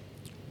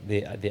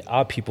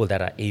people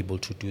that are able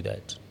to do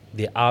that.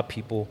 There are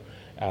people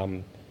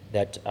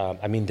that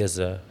there's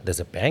a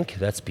bank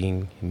that's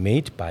being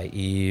made by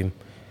Ujafta,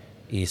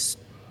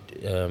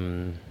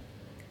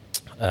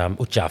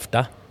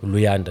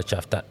 Luyanda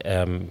Jafta.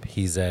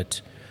 He's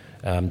at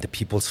the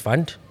People's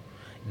Fund.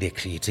 They're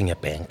creating a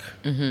bank,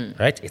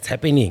 right? It's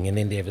happening, and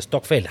then they have a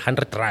stokvel,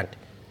 100 rand,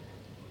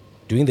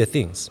 doing the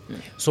things.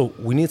 So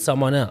we need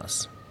someone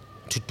else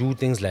to do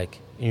things like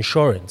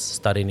insurance,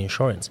 starting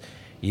insurance.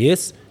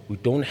 Yes, we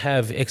don't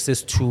have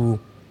access to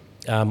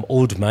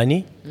old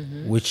money,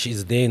 which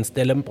is there in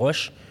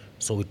Stellenbosch.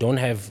 So we don't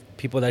have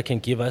people that can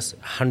give us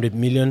 100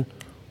 million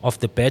off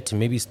the bat.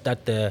 Maybe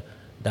start that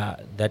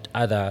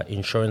other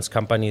insurance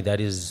company that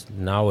is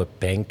now a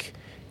bank.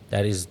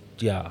 That is,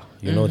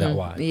 know that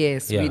one.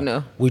 Yes, we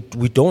know.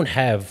 We don't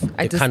have.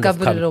 I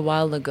discovered it a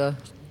while ago.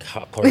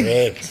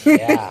 Correct.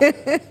 Yeah.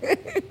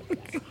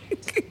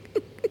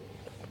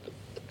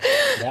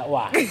 That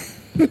one.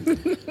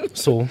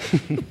 So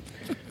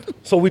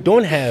we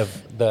don't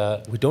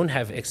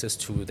have access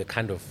to the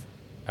kind of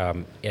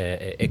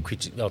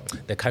equity,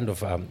 the kind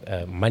of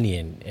money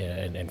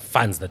and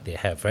funds that they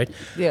have, right?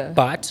 Yeah.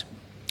 But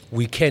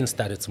we can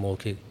start at small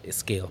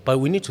scale, but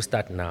we need to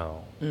start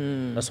now.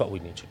 That's what we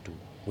need to do.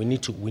 We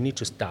need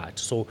to start.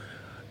 So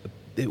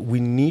we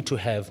need to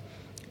have.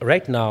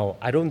 Right now,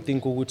 I don't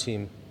think we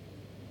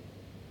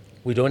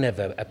don't have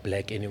a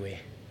black anyway.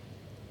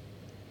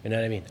 You know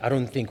what I mean? I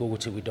don't think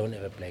we don't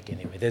have a black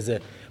anyway. There's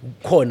a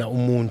corner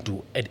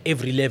umuntu at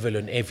every level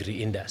in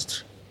every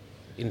industry.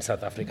 in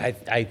South Africa.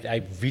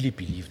 I really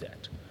believe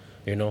that,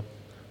 you know.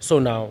 So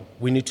now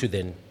we need to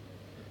then,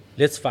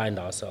 let's find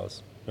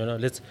ourselves, you know,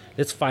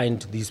 let's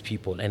find these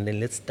people, and then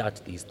let's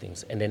start these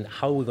things. And then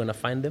how we're going to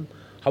find them,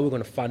 how we're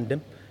going to fund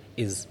them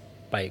is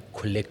by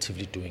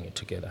collectively doing it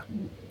together.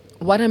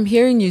 What I'm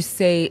hearing you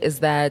say is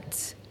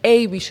that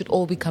A, we should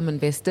all become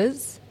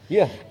investors.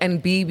 Yeah.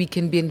 And B, we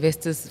can be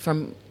investors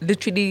from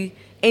literally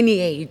any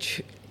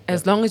age,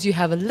 as long as you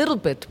have a little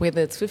bit,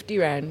 whether it's 50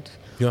 Rand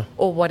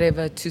or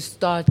whatever, to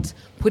start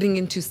putting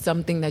into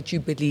something that you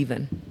believe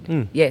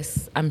in.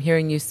 Yes, I'm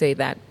hearing you say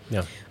that.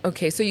 Yeah.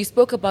 Okay, so you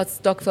spoke about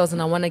Stockfels,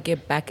 and I want to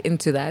get back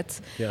into that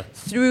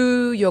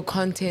through your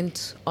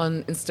content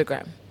on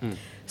Instagram.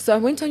 So I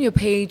went on your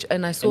page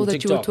and I saw And that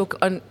TikTok. you were talking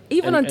on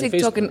on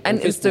TikTok Facebook, and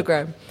Facebook.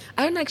 Instagram.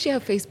 I don't actually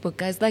have Facebook,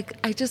 guys. Like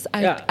I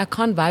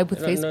can't vibe with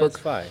Facebook. No, it's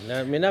fine.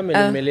 I mean, I'm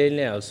a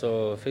millennial,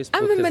 so Facebook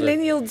I'm a is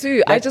millennial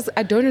too. I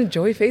don't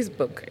enjoy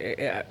Facebook.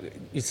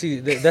 You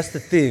see, that's the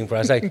thing, bro.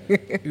 It's like,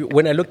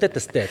 when I looked at the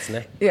stats,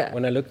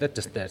 when I looked at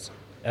the stats,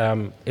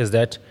 is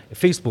that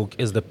Facebook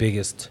is the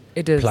biggest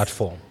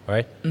platform,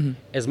 right?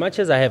 As much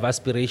as I have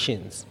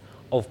aspirations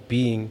of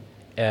being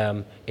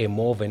a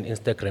more of an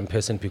Instagram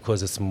person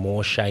because it's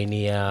more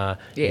shinier,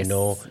 you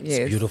know,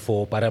 it's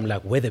beautiful, but I'm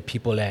like, where the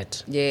people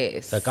at?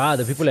 Yes. Like,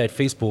 the people at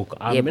Facebook,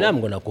 I'm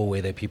going to go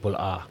where the people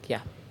are.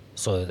 Yeah.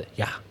 So,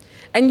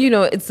 And, you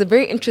know, it's a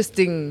very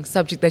interesting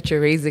subject that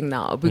you're raising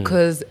now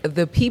because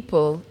the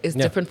people is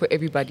different for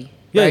everybody.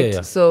 Right?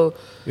 Yeah. So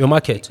your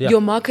market,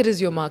 your market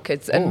is your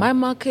market. And my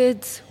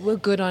market, we're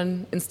good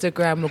on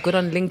Instagram, we're good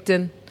on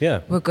LinkedIn,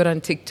 we're good on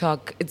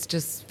TikTok. It's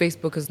just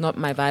Facebook is not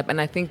my vibe.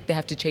 And I think they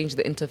have to change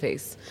the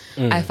interface.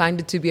 I find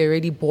it to be a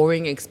really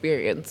boring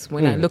experience.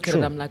 When I look at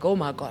it, I'm like, oh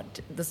my God,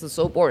 this is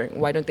so boring.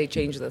 Why don't they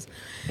change this?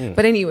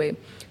 But anyway,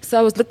 so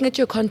I was looking at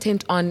your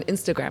content on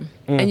Instagram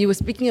and you were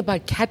speaking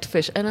about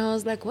catfish. And I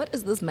was like, what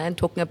is this man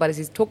talking about? Is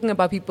he talking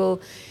about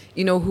people,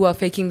 you know, who are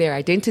faking their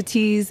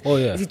identities?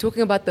 Is he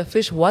talking about the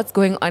fish? What's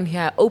going on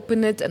here? I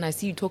open it and I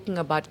see you talking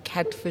about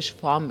catfish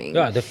farming.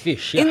 Yeah, the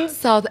fish. In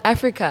South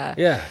Africa.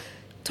 Yeah.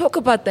 Talk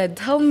about that.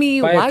 Tell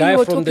me why you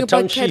were talking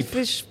about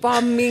catfish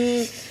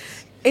farming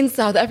in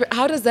South Africa.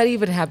 How does that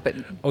even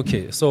happen?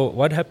 Okay, so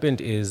what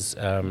happened is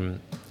on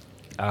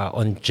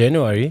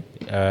January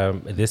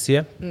this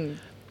year,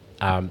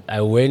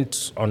 I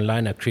went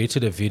online, I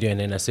created a video, and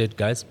then I said,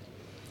 guys,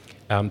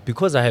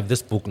 because I have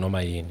this book,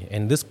 Nomayini,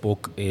 and this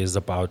book is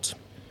about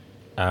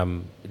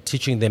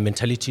teaching the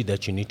mentality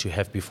that you need to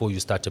have before you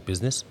start a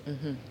business.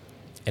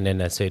 And then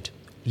I said,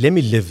 let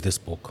me live this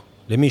book.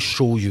 Let me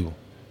show you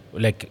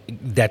like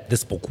that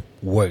this book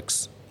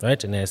works,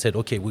 right? And then I said,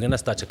 okay, we're going to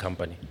start a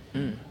company,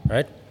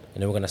 right?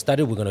 And then we're going to start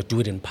it, we're going to do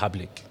it in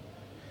public.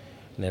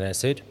 And then I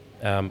said,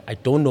 I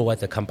don't know what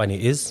the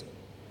company is.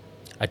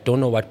 I don't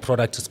know what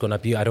product it's going to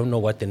be. I don't know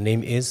what the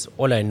name is.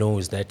 All I know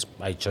is that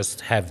I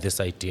just have this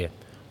idea.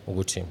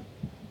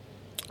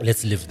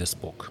 Let's live this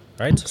book,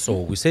 right?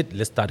 So we said,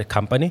 let's start a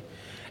company,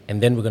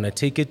 and then we're going to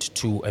take it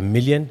to 1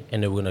 million,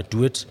 and then we're going to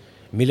do it,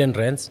 1 million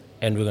rands,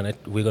 and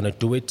we're gonna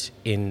do it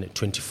in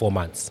 24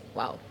 months.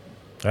 Wow.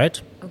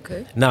 Right?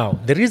 Okay. Now,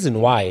 the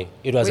reason why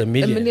it was 1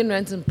 million... 1 million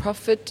rands in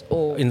profit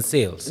or... In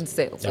sales. In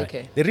sales, Right.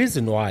 okay. The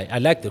reason why... I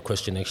like the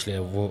question, actually.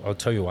 I'll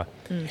tell you why.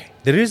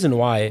 The reason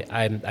why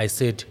I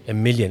said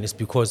 1 million is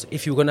because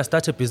if you're going to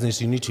start a business,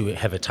 you need to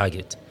have a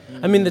target.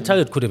 I mean, the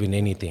target could have been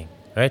anything,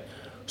 right?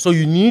 So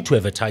you need to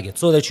have a target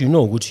so that you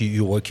know what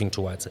you're working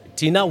towards.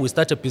 Tina, we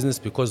start a business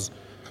because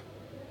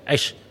I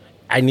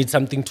need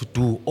something to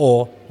do,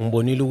 or my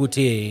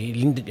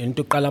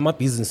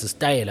business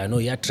style, I know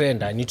your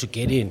trend, I need to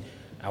get in.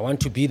 I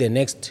want to be the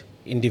next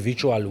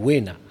individual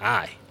winner.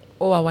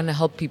 Or I want to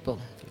help people.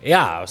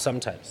 Yeah,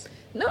 sometimes.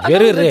 No,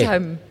 very all the rare.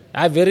 time.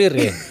 Very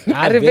rare.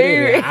 Very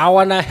rare. I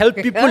want to help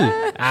people.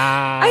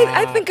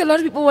 I think a lot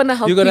of people want to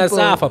help people. You're gonna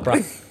suffer, bro.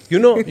 You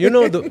know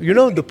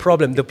the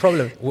problem.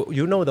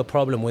 You know the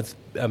problem with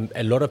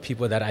a lot of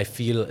people that I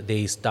feel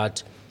they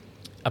start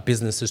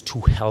businesses to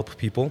help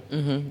people.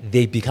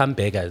 They become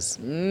beggars,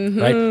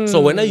 right?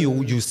 So when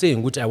you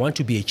saying, "Which I want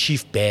to be a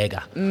chief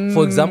beggar,"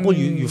 for example,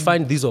 you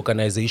find these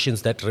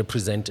organizations that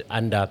represent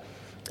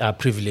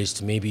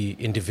privileged maybe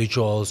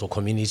individuals or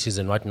communities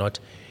and whatnot.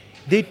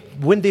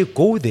 When they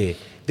go there,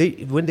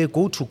 when they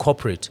go to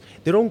corporate,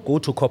 they don't go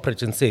to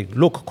corporate and say,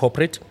 "Look,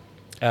 corporate,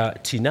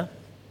 Tina,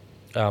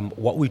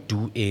 what we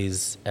do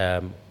is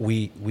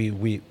we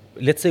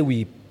let's say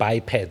we buy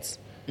pads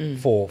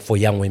for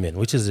young women,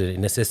 which is a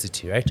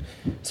necessity, right?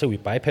 So we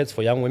buy pads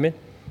for young women,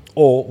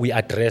 or we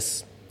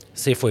address,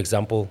 say for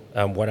example,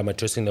 what I'm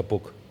addressing in the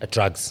book,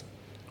 drugs.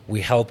 We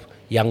help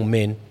young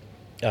men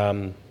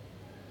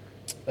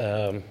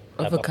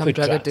overcome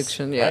drug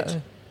addiction, yeah.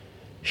 Right?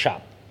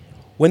 Sharp.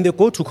 When they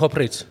go to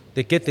corporate,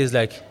 they get this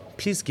like,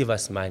 please give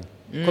us money.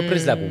 Corporate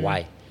is like,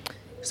 why?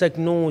 It's like,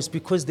 no, it's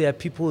because there are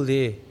people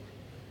there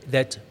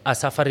that are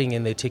suffering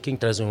and they're taking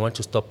drugs and we want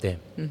to stop them.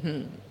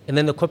 And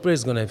then the corporate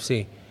is going to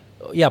say,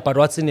 yeah, but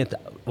what's in it?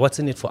 What's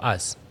in it for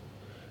us?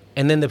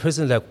 And then the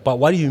person is like, but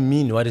what do you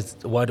mean?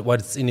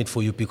 What's in it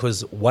for you?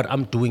 Because what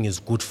I'm doing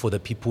is good for the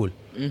people.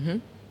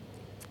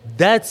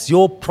 That's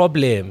your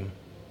problem.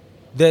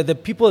 The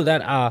people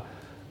that are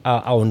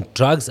on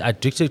drugs,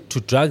 addicted to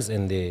drugs,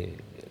 and the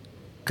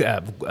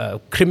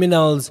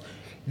criminals,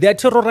 they're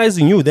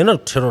terrorizing you. They're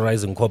not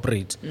terrorizing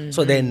corporate.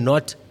 So they're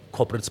not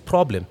corporate's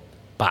problem.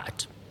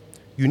 But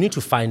you need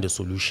to find a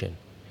solution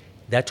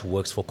that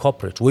works for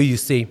corporate, where you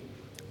say,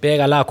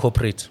 "Bega la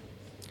corporate.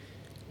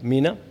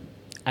 Mina,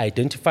 I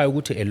identify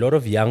with a lot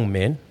of young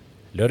men,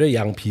 a lot of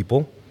young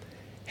people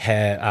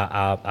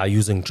are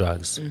using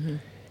drugs.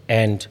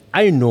 And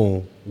I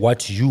know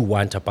what you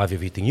want above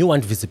everything. You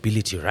want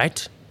visibility,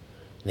 right?"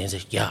 And then you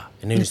say, "Yeah."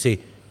 And then you say,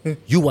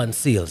 "You want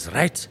sales,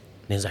 right?"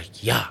 And then it's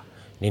like, "Yeah."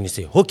 And then you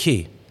say,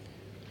 "Okay."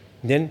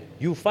 And then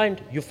you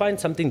find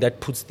something that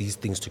puts these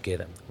things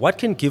together. What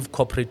can give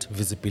corporate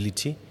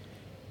visibility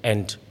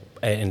and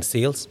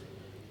sales,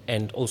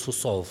 and also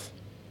solve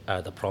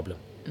the problem?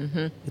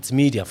 It's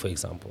media, for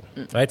example,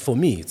 right? For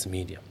me, it's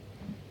media.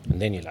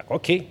 And then you're like,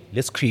 okay,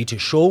 let's create a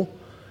show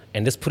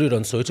and let's put it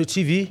on Soweto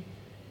TV.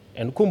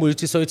 And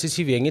Kumbuliti Soweto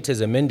TV, and it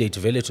has a mandate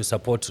really to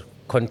support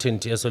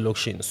content as a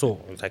location. So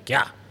it's like,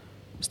 yeah,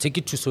 let's take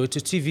it to Soweto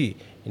TV.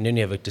 And then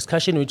you have a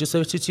discussion with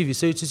Soweto TV.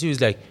 Soweto TV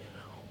is like,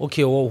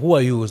 okay, well, who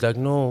are you? It's like,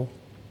 no,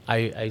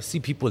 I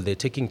see people, they're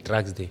taking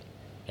drugs there,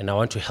 and I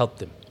want to help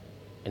them.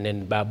 And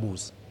then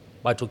baboos.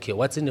 But okay,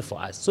 what's in it for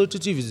us? Soweto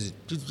TV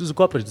is a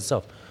corporate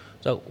itself.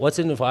 So what's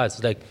in it for us?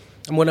 It's like,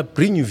 I'm going to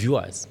bring you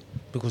viewers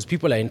because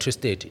people are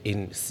interested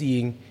in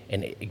seeing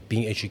and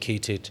being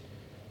educated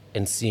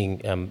and seeing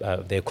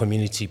their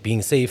community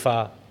being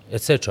safer,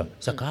 etc.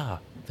 It's like,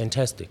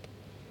 fantastic.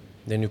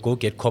 Then you go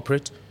get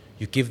corporate,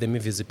 you give them a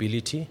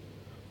visibility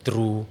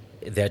through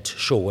that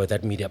show or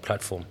that media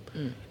platform.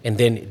 And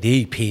then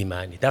they pay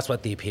money. That's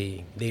what they're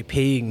paying. They're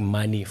paying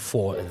money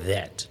for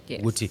that.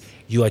 Yes.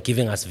 You are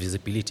giving us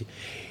visibility.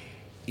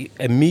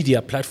 A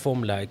media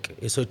platform like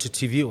Soweto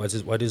TV,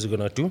 what is it going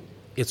to do?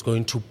 It's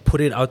going to put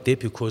it out there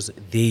because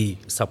they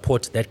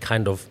support that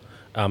kind of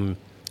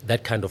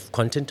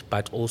content,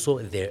 but also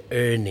they're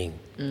earning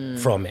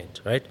from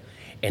it, right?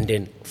 And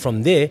then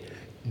from there,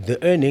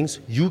 the earnings,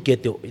 you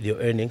get the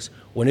earnings.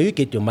 When you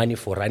get your money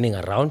for running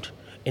around,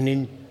 and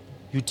then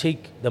you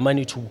take the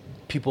money to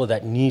people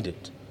that need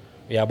it.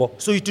 Yeah,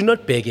 so you do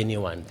not beg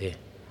anyone there.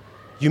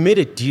 You made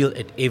a deal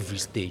at every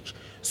stage.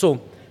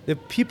 So the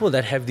people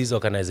that have these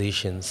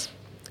organizations,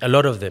 a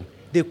lot of them,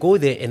 they go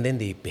there and then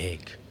they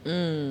beg.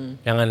 You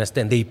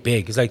understand? They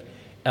beg. It's like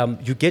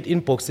you get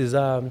inboxes.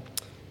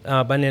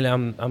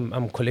 Banele,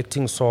 I'm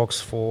collecting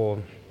socks for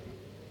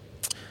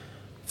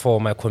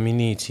my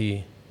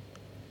community.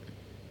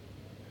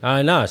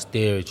 I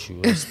stare at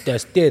you. I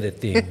stare at the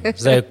thing.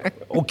 It's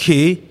like,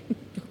 okay,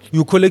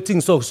 you're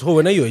collecting socks. So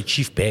when you're a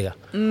chief beggar.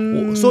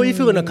 So if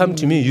you're going to come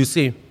to me, you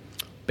say,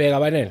 "Beggar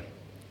Banele,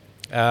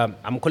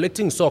 I'm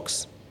collecting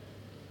socks,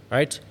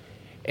 right?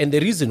 And the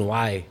reason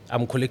why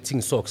I'm collecting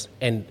socks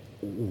and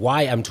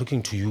why I'm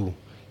talking to you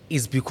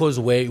is because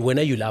when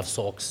you love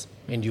socks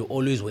and you're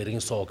always wearing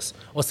socks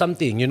or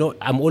something,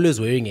 I'm always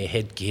wearing a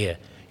headgear.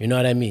 You know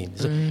what I mean?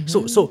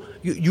 So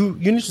you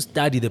need to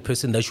study the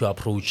person that you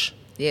approach.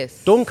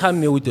 Yes. Don't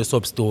come here with a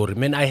sob story.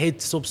 Man, I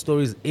hate sob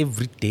stories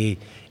every day.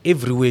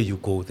 Everywhere you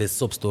go, there's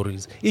sob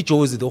stories.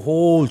 The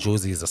whole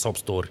Josie is a sob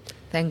story.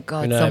 Thank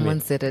God someone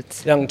said it.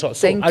 So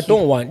Thank I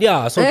don't want,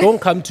 don't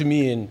come to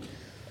me and,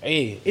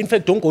 in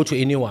fact, don't go to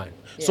anyone.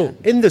 Yeah. So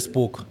in this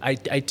book, I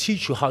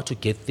teach you how to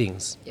get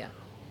things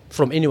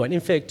from anyone. In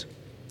fact,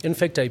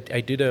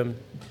 I did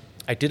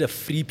a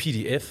free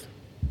PDF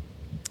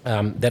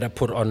that I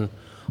put on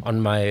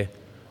my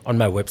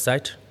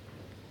website,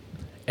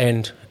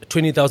 and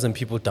 20,000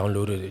 people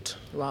downloaded it.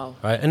 Wow.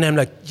 Right? And I'm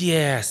like,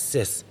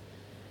 yes.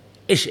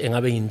 Ish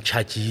engabe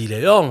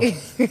ngichargile yong.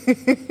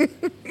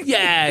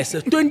 Yes,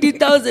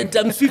 20,000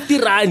 times 50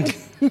 rand.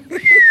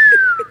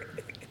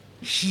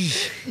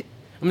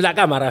 I'm like,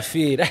 I'm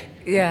afraid.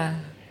 Yeah.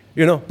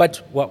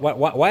 But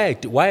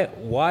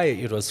why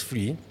it was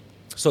free?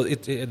 So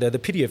the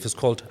PDF is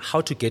called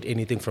 "How to Get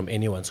Anything from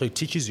Anyone." So it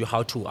teaches you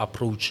how to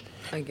approach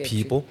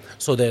people.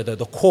 So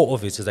the core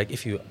of it is like,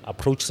 if you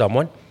approach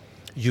someone,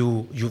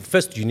 you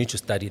first you need to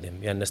study them.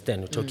 You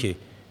understand? It's okay.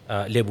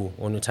 Lebu,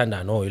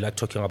 onutanda, no, you like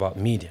talking about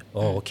media.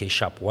 Oh, okay,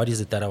 sharp. What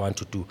is it that I want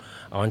to do?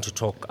 I want to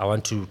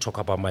talk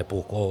about my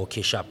book. Oh,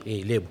 okay, sharp.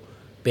 Hey, Lebu,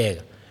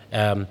 beg.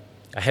 I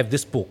have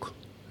this book,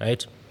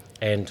 right?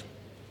 And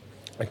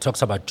it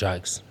talks about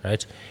drugs,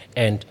 right?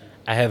 And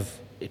I have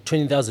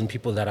 20,000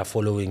 people that are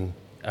following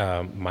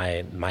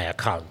my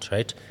account,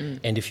 right?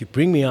 And if you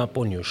bring me up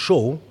on your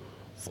show,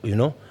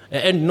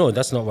 and no,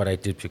 that's not what I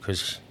did,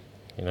 because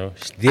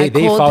they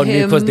found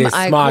me because they're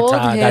smarter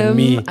than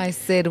me. I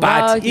said,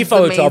 wow, but if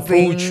I were to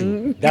approach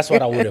you, that's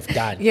what I would have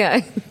done.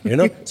 Yeah.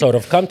 So I would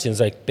have come to you and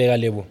like, Pega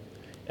Lebu,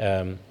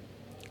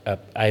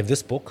 I have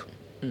this book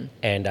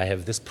and I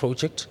have this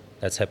project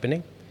that's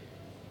happening.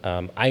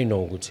 I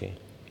know, Guti,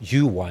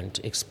 you want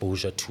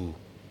exposure to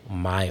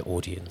my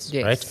audience,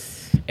 right?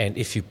 And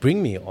if you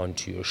bring me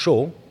onto your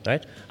show,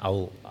 right,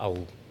 I'll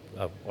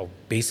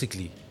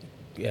basically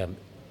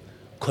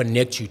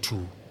connect you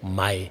to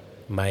my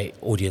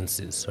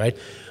audiences, right?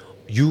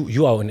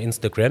 you are on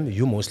Instagram,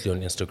 you mostly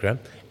on Instagram,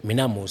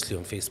 Mina mostly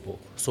on Facebook.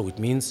 So it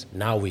means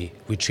now we're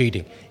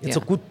trading. It's a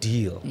good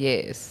deal.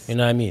 Yes. You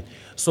know what I mean?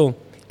 So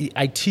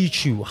I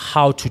teach you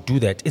how to do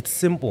that. It's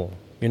simple.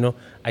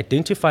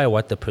 Identify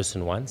what the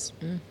person wants,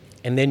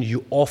 and then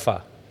you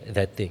offer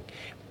that thing.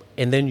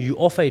 And then you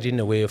offer it in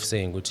a way of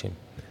saying, good him,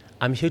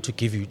 I'm here to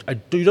give you,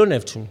 you don't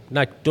have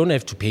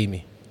to pay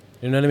me.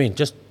 You know what I mean?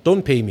 Just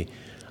don't pay me.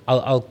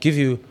 I'll give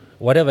you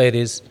whatever it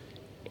is,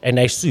 and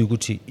I see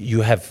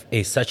you have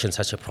a such and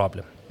such a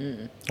problem,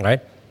 right?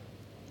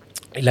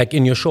 Like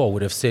in your show, I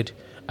would have said,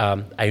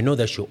 I know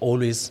that you're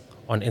always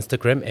on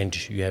Instagram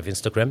and you have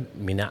Instagram.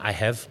 Mina, I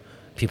have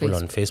people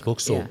on Facebook,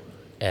 so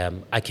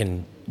I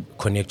can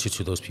connect you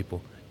to those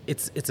people.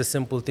 It's a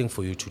simple thing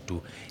for you to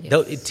do.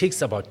 Yes. It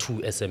takes about 2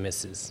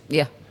 SMSs.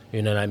 Yeah.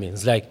 You know what I mean?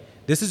 It's like,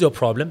 this is your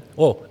problem.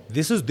 Oh,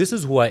 this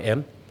is who I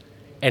am,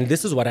 and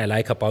this is what I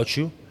like about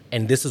you,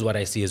 and this is what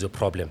I see as your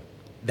problem.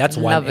 That's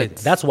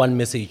That's one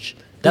message.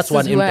 That's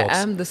one inbox. This is who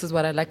I am. This is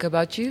what I like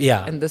about you.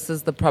 Yeah. And this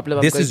is the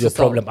problem. This is your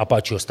problem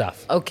about your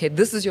stuff. Okay.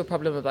 This is your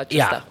problem about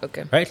your stuff.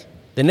 Okay. Right.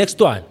 The next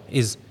one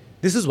is,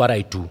 this is what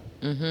I do,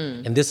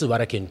 and this is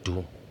what I can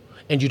do,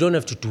 and you don't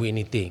have to do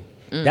anything.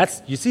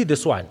 You see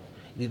this one.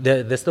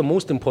 That's the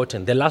most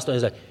important. The last one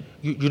is like,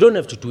 you don't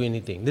have to do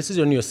anything. This is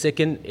on your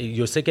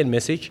second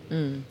message,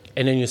 and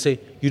then you say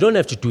you don't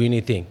have to do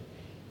anything,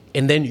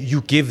 and then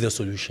you give the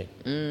solution,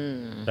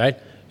 right?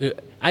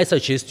 I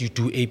suggest you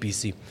do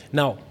ABC.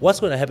 Now,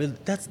 what's going to happen?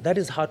 That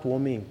is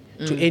heartwarming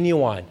to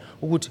anyone.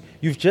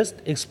 You've just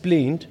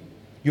explained,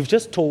 you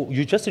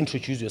just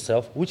introduced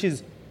yourself, which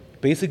is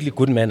basically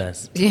good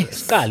manners.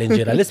 Yes.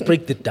 Let's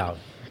break that down.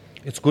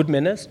 It's good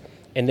manners,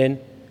 and then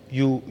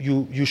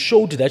you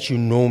showed that you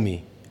know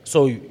me.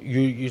 So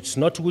it's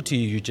not good to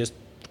you just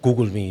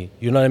Google me.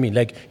 You know what I mean?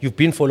 Like, you've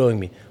been following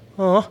me.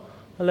 I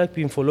like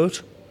being followed.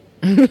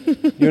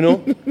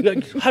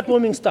 Like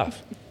heartwarming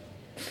stuff.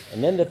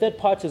 And then the third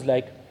part is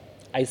like,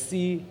 I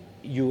see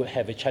you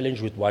have a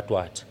challenge with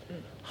what.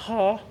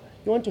 You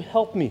want to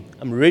help me?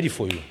 I'm ready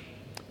for you.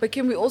 But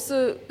can we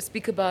also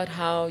speak about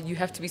how you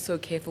have to be so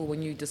careful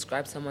when you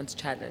describe someone's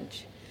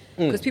challenge?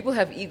 Because people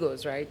have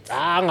egos, right?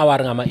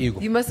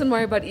 You mustn't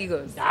worry about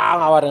egos.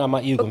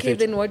 Okay,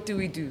 then what do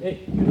we do? Hey,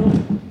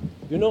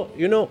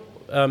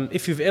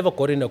 if you've ever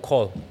gotten a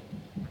call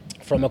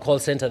from a call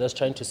center that's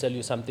trying to sell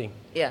you something,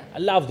 I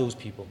love those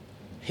people.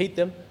 Hate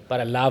them,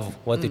 but I love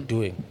what they're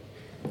doing.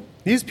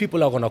 These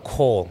people are going to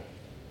call,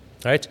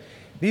 right?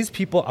 These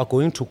people are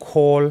going to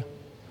call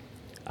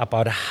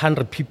about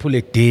 100 people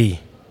a day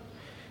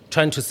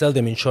trying to sell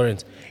them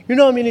insurance. You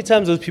know how many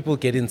times those people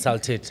get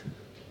insulted?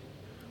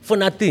 For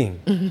nothing.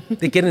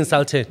 They get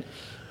insulted.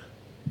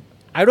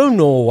 I don't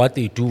know what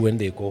they do when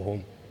they go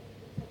home,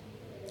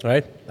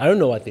 right? I don't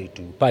know what they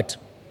do, but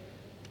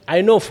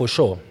I know for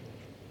sure.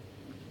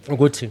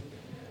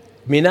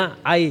 Mina,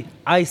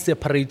 I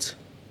separate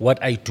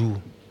what I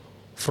do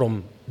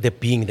from the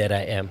being that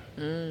I am,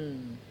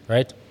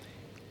 right?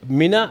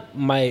 Mina,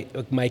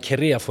 my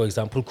career, for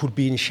example, could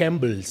be in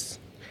shambles,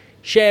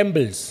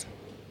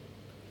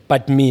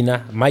 but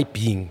Mina, my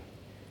being,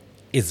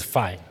 is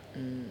fine.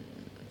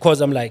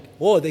 Because I'm like,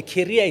 the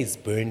career is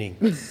burning,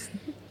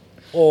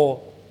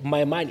 or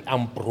my money,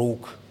 I'm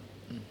broke.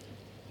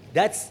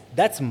 That's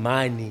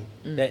money.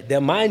 The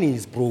money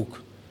is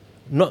broke,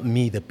 not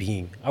me, the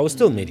being. I will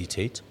still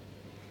meditate.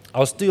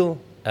 I'll still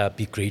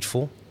be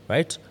grateful.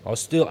 Right? I'll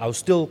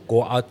still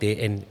go out there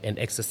and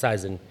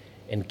exercise and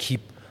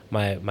keep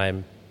my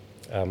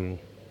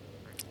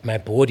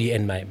body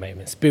and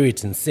my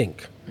spirit in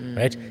sync,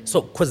 right?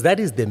 So, because that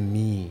is the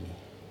me,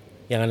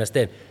 you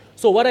understand?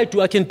 So what I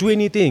do, I can do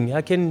anything.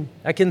 I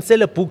can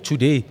sell a book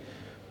today.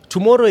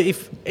 Tomorrow,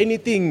 if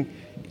anything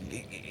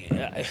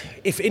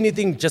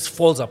just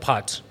falls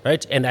apart,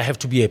 right, and I have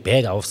to be a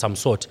beggar of some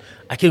sort,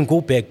 I can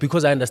go back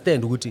because I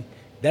understand, Uguti,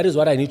 that is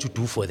what I need to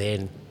do for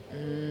then.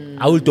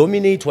 I will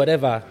dominate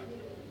whatever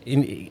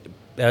in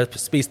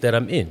space that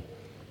I'm in.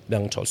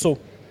 So,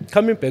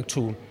 coming back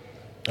to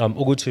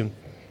Uguti,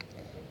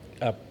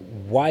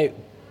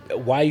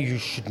 why you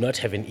should not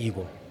have an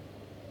ego,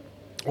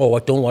 or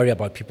don't worry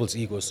about people's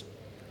egos.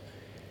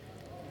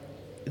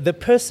 The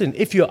person,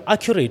 if you're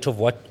accurate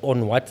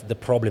on what the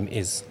problem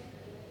is,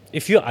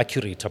 if you're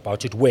accurate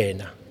about it,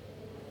 when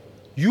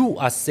you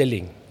are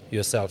selling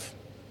yourself,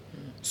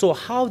 so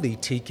how they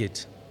take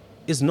it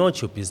is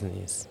not your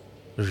business,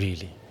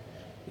 really.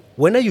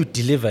 When are you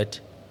delivered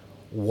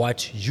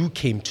what you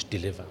came to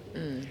deliver?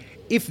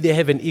 If they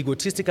have an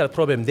egotistical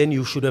problem, then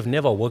you should have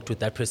never worked with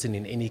that person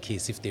in any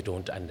case if they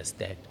don't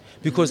understand.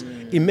 Because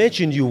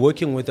imagine you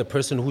working with a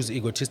person who's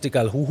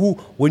egotistical, who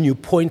when you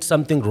point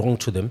something wrong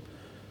to them,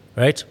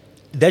 right,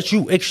 that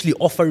you actually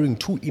offering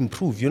to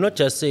improve. You're not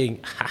just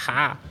saying,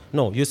 ha.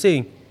 No, you're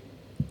saying,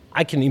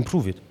 I can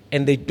improve it.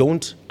 And they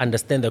don't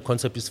understand the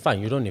concept. It's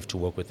fine. You don't have to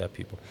work with that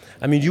people.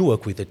 I mean, you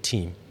work with a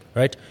team,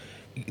 right?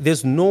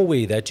 There's no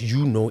way that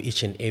you know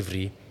each and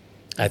every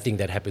thing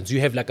that happens.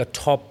 You have like a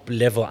top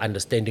level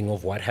understanding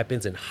of what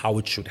happens and how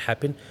it should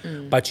happen,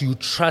 but you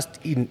trust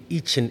in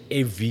each and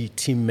every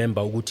team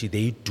member what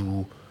they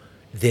do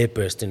their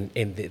best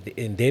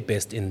in their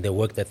best in the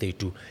work that they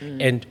do.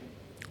 And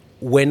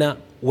when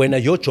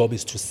your job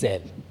is to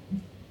sell,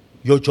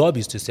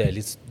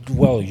 it's,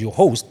 well, you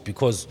host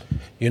because,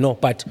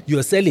 but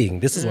you're selling.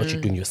 This is what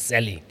you're doing. You're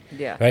selling.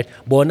 Yeah. Right?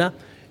 Bona,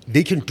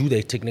 they can do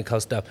their technical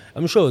stuff.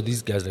 I'm sure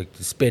these guys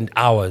spend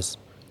hours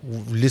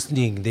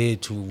listening there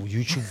to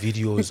YouTube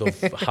videos of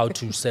how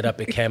to set up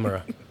a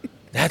camera.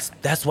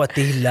 That's what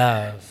they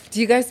love.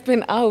 Do you guys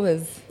spend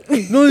hours?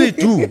 No, they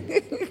do.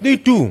 They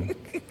do.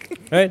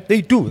 Right?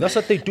 They do. That's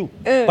what they do.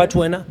 But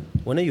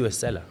when you're a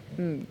seller,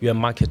 you're a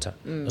marketer.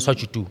 That's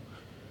what you do.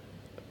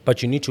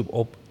 But you need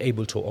to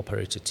able to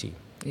operate a team.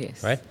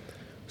 Yes. Right?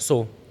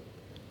 So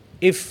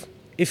if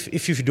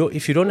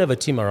you don't have a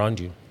team around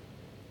you,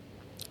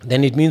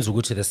 then it means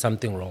there's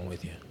something wrong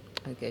with you.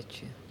 I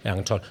get you. Yeah,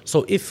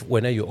 so if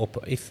when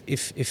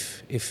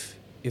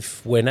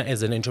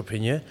as an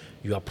entrepreneur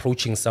you're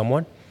approaching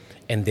someone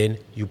and then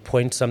you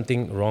point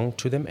something wrong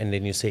to them and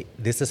then you say,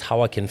 this is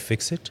how I can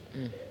fix it,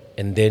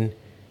 and then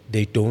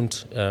they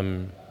don't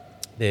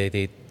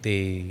they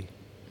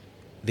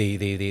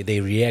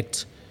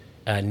react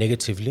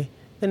negatively,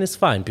 then it's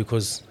fine,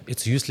 because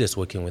it's useless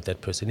working with that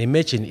person.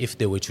 Imagine if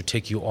they were to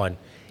take you on,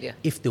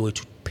 if they were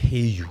to pay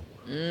you.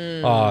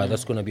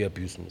 That's going to be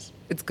abuse.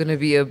 It's going to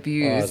be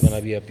abuse. It's going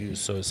to be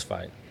abuse, so it's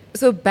fine.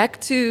 So back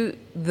to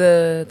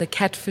the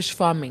catfish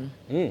farming.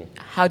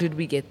 How did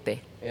we get there?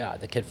 Yeah,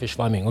 the catfish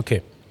farming.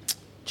 Okay.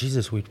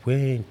 Jesus, we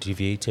went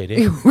deviated.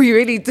 Eh? We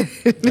really did.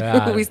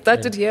 Yeah, we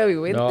started here, we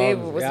went there,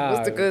 we were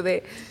supposed to go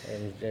there.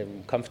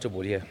 I'm comfortable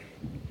here.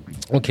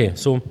 Okay,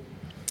 so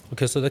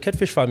the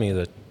catfish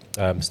farming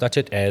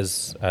started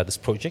as this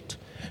project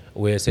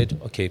where I said,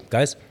 okay,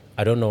 guys,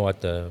 I don't know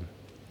what the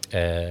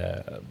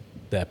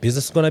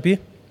business is going to be.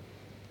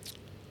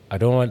 I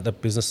don't know what the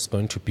business is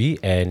going to be,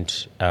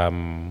 and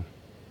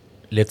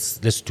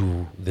let's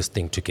do this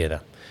thing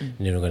together. And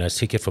then we're going to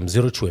take it from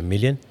 0 to 1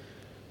 million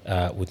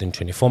within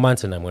 24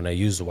 months, and I'm going to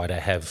use what I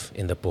have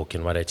in the book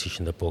and what I teach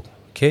in the book.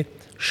 Okay?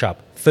 Sharp.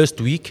 First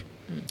week,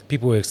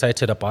 people were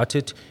excited about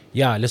it.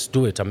 Yeah, let's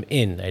do it. I'm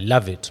in. I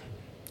love it.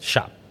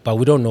 Sharp. But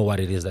we don't know what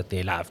it is that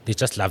they love. They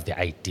just love the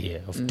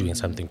idea of doing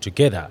something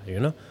together,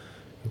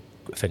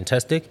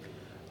 Fantastic.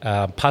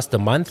 Past the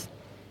month,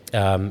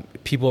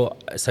 people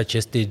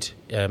suggested,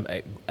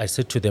 I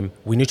said to them,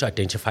 we need to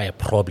identify a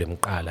problem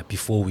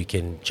before we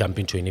can jump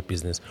into any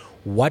business.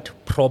 What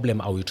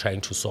problem are we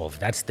trying to solve?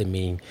 That's the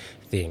main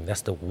thing.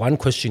 That's the one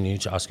question you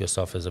need to ask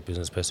yourself as a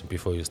business person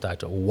before you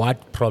start.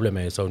 What problem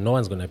are you solving? No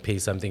one's going to pay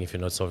something if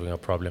you're not solving a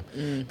problem.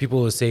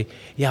 People will say,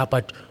 yeah,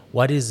 but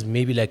what is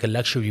maybe like a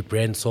luxury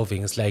brand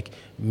solving? It's like,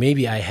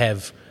 maybe I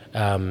have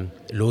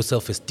low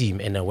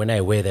self-esteem, and when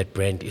I wear that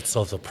brand, it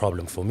solves a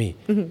problem for me.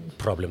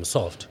 Problem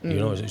solved.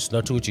 It's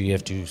not good. You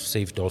have to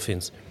save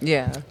dolphins.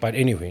 Yeah. But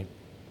anyway,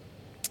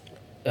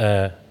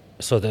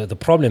 so the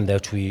problem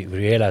that we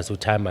realized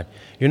with time,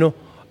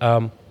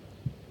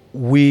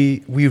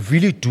 we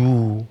really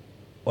do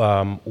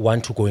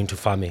want to go into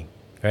farming,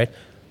 right?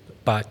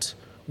 But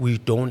we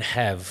don't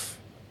have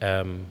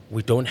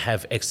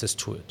access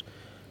to it.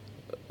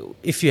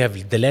 If you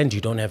have the land,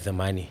 you don't have the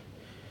money.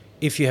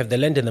 If you have the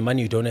land and the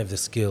money, you don't have the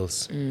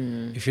skills.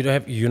 If you don't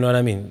have, you know what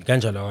I mean?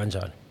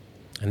 Ganjalo.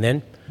 And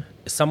then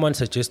someone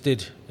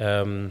suggested,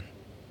 maybe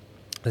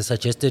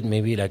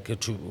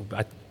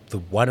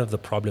one of the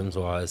problems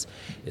was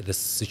the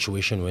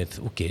situation with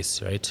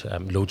ukes, right?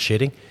 Load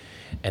shedding.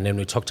 And then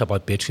we talked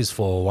about batteries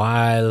for a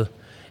while.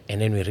 And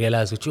then we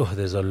realized,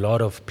 there's a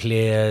lot of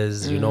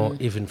players,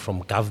 even from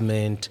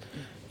government.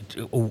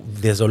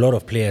 There's a lot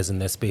of players in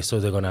that space, so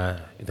they're gonna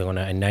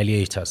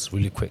annihilate us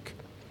really quick.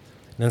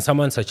 Then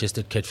someone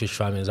suggested catfish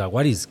farming. It's like,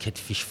 what is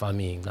catfish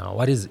farming now?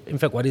 What is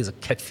a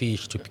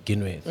catfish to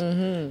begin with?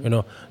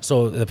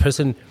 So the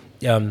person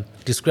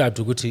described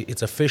Uguti,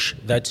 it's a fish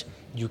that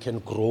you can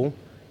grow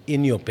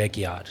in your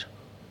backyard.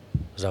 I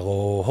was like,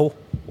 oh,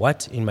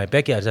 what? In my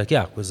backyard? It's like,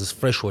 yeah, because it's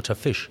freshwater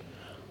fish.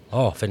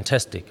 Oh,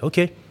 fantastic.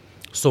 Okay.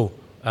 So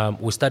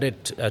we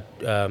started,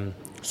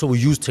 so we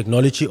used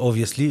technology,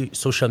 obviously,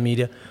 social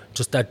media,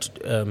 to start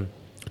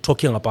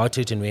talking about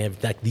it, and we have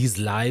these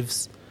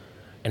lives.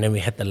 And then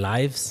we had the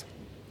lives,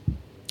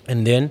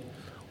 and then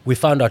we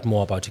found out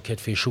more about the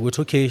catfish. We were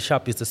okay,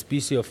 sharp, it's a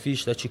species of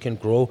fish that you can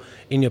grow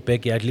in your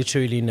backyard,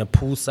 literally in a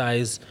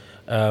pool-size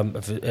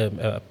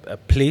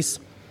place,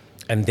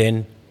 and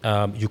then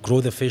you grow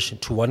the fish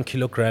to 1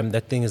 kilogram.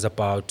 That thing is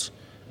about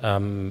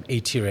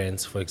 80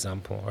 rands, for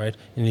example, right?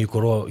 And you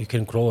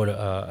can grow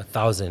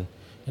 1,000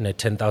 in a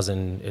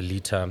 10,000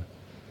 liter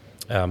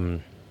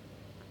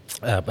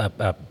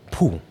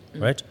pool,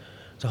 right?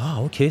 So,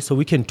 okay, so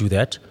we can do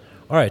that.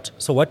 All right,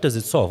 so what does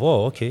it solve?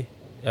 Oh, okay.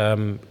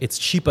 It's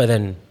cheaper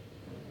than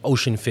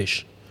ocean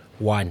fish.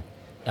 One,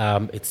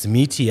 it's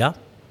meatier.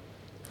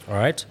 All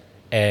right,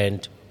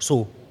 and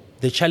so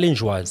the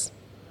challenge was,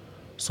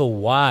 so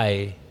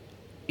why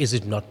is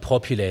it not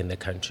popular in the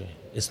country?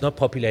 It's not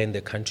popular in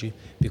the country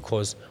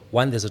because,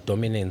 one, there's a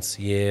dominance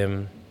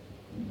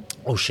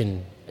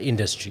ocean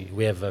industry.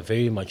 We have a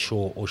very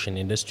mature ocean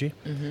industry.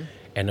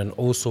 And then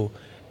also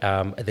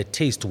the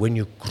taste when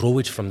you grow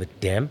it from the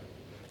dam,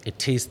 it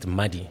tastes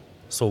muddy.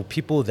 So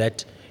people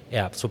that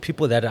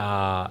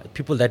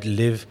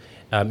live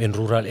in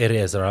rural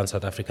areas around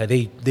South Africa,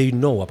 they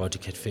know about the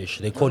catfish.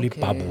 They call it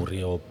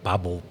baburi or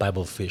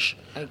Bible fish,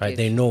 right?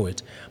 They know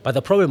it. But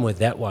the problem with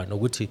that one,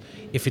 Oguti,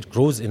 if it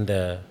grows in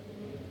the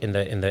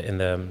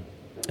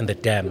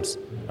dams,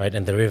 right,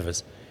 and the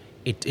rivers,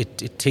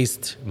 it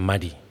tastes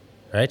muddy,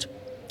 right?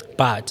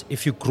 But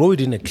if you grow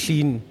it in a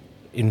clean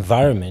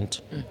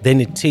environment, then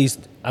it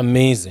tastes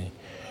amazing.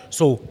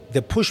 So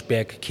the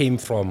pushback came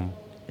from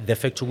the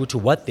fact to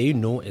what they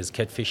know as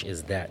catfish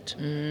is that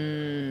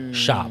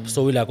sharp.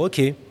 So we're like,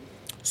 okay,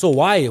 so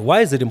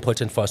why is it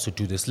important for us to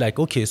do this? Like,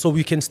 okay, so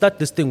we can start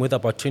this thing with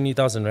about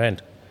 20,000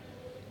 rand.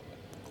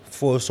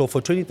 For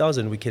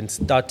 20,000, we can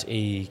start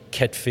a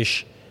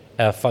catfish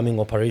farming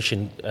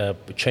operation,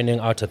 churning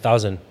out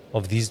 1,000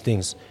 of these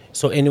things.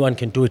 So anyone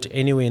can do it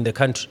anywhere in the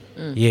country.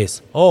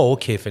 Yes. Oh,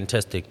 okay,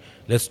 fantastic.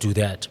 Let's do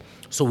that.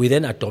 So we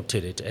then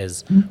adopted it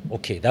as,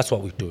 okay, that's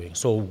what we're doing.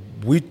 So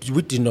we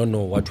did not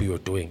know what we were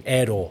doing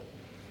at all,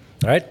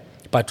 right?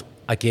 But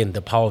again,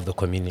 the power of the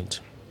community.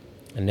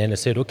 And then I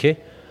said, okay,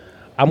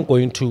 I'm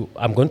going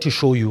to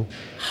show you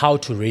how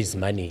to raise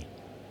money,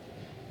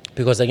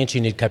 because again,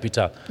 you need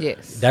capital.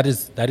 Yes. That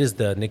is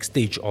the next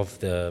stage of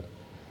the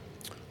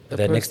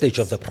next stage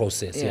of the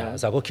process. Yeah.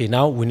 It's like, okay,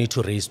 now we need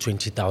to raise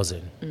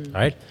 20,000,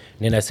 right? And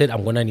then I said,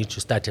 I'm going to need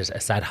to start a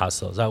side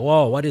hustle. It's like,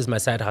 whoa, what is my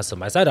side hustle?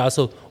 My side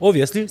hustle,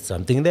 obviously,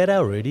 something that I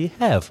already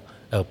have,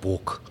 a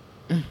book,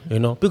 you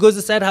know? Because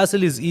the side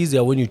hustle is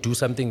easier when you do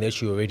something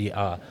that you already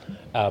are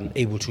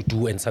able to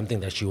do and something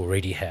that you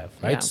already have,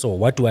 right? Yeah. So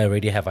what do I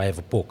already have? I have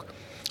a book.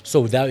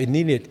 So that it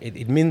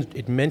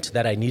meant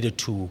that I needed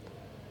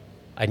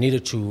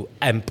to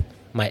amp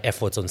my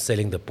efforts on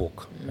selling the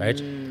book, right?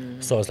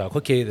 So I was like,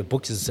 okay, the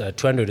book is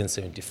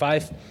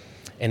 275.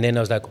 And then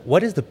I was like,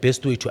 what is the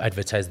best way to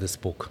advertise this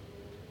book?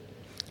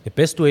 The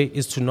best way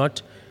is to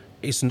not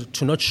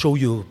show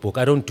you a book.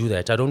 I don't do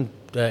that. I don't,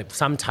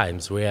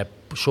 sometimes where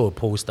I show a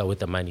poster with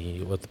the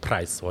money, with the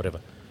price, whatever.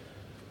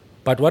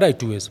 But what I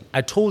do is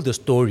I told the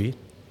story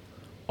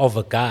of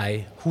a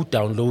guy who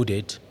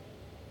downloaded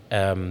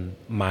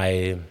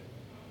my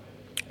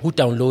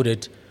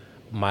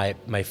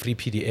free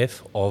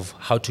PDF of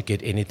how to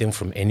get anything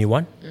from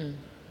anyone.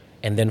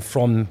 And then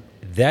from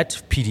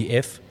that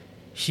PDF,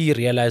 he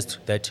realized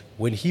that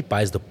when he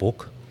buys the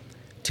book,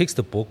 takes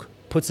the book,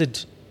 puts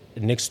it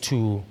next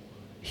to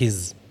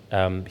his,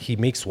 he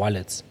makes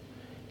wallets,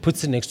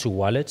 puts it next to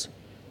wallet,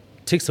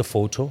 takes a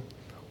photo,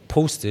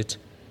 posts it,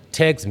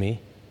 tags me,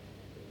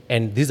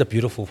 and these are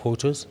beautiful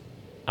photos.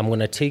 I'm going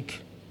to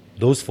take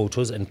those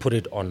photos and put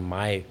it on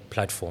my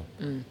platform.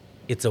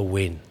 It's a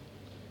win.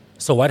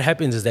 So what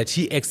happens is that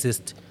he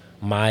accessed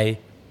my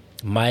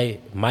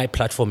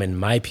platform and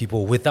my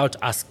people without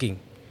asking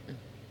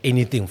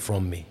anything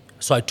from me.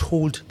 So I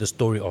told the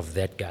story of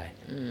that guy.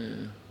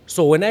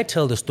 So when I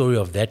tell the story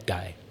of that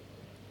guy,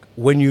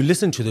 when you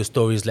listen to the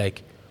story, it's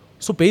like,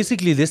 so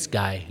basically this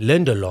guy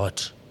learned a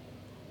lot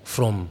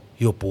from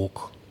your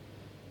book.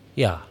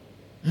 Yeah,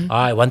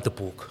 I want the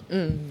book.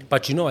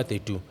 But you know what they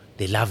do?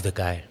 They love the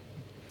guy.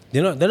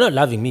 They're not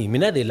loving me.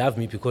 They love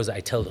me because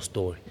I tell the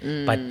story.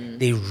 But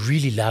they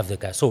really love the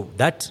guy. So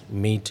that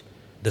made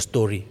the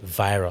story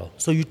viral.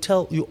 So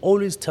you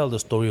always tell the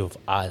story of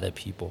other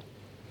people.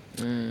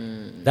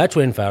 That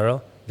went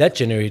viral. That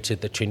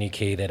generated the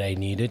 20K that I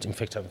needed. In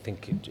fact, I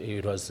think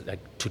it was like,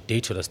 to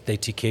date, it was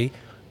 30K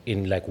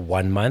in like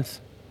 1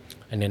 month.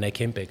 And then I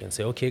came back and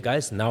said, okay,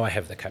 guys, now I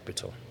have the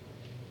capital.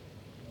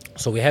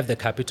 So we have the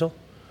capital.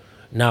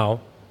 Now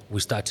we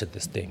started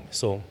this thing.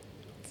 So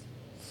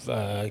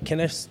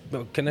can I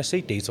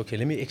say dates? Okay,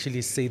 let me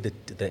actually say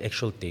the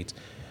actual date.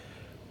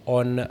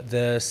 On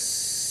the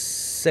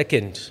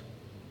 2nd,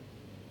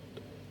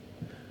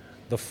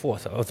 the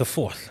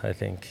 4th, I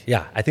think.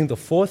 Yeah, I think the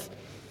 4th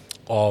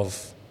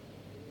of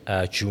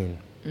June.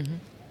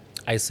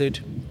 I said,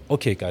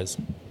 okay, guys,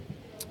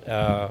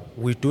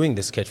 we're doing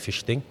this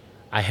catfish thing.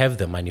 I have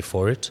the money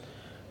for it.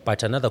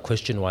 But another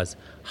question was,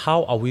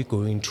 how are we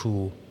going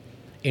to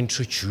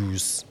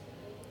introduce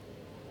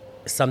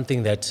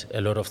something that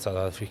a lot of South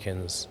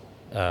Africans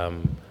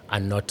are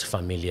not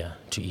familiar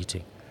to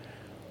eating?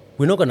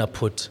 We're not going to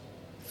put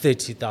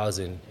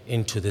 30,000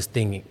 into this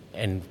thing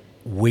and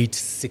wait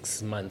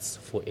 6 months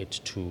for it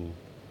to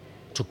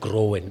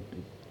grow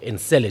and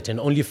sell it, and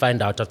only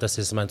find out after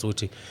 6 months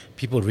if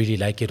people really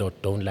like it or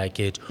don't like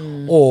it,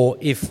 or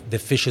if the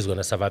fish is going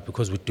to survive,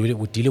 because we're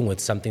dealing with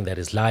something that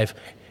is live,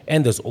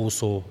 and there's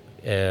also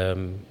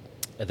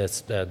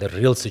the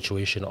real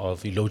situation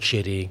of load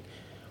shedding,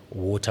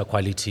 water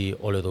quality,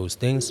 all of those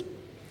things.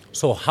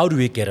 So how do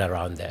we get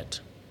around that,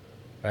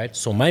 right?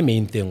 So my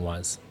main thing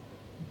was,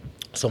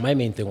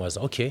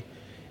 okay,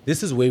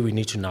 this is where we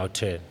need to now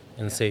turn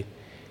and say,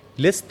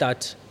 let's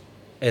start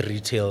a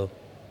retail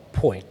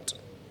point.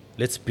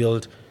 Let's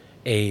build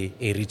a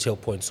retail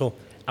point. So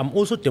I'm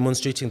also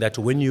demonstrating that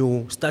when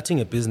you're starting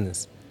a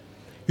business,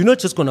 you're not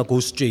just gonna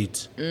go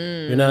straight.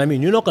 You know what I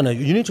mean? You're not gonna.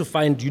 You need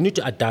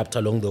to adapt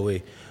along the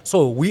way.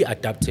 So we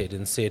adapted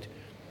and said,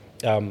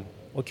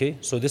 okay,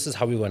 so this is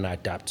how we're gonna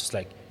adapt. It's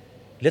like,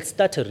 let's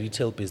start a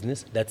retail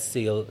business that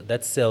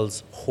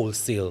sells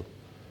wholesale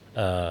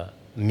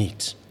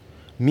meat,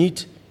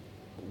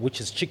 which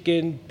is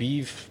chicken,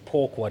 beef,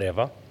 pork,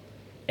 whatever,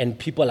 and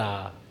people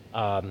are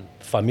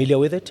familiar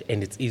with it,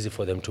 and it's easy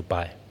for them to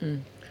buy.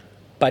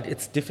 But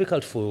it's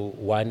difficult for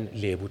one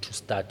label to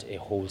start a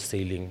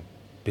wholesaling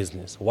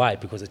business. Why?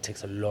 Because it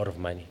takes a lot of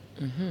money.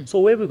 So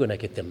where are we going to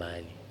get the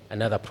money?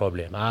 Another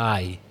problem.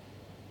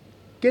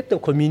 Get the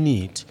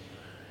community.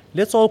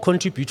 Let's all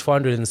contribute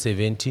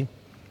 470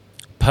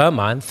 per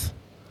month,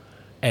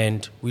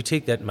 and we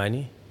take that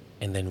money,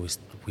 and then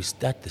we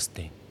start this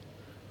thing.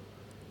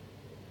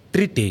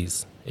 3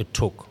 days it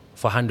took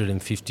for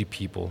 150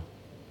 people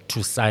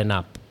to sign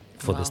up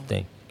for this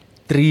thing.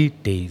 3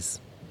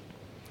 days.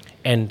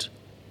 And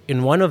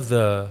in one of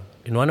the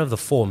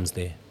forms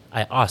there,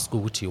 I asked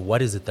Uguti,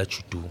 what is it that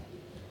you do?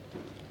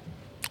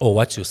 Or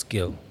what's your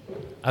skill?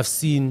 I've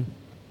seen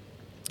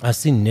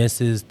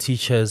nurses,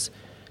 teachers,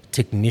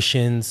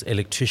 technicians,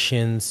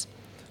 electricians,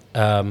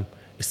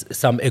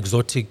 some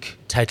exotic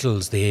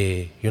titles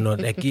there,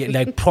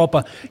 like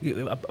proper.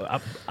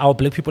 Our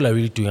black people are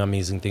really doing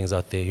amazing things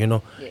out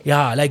there,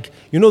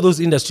 those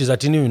industries I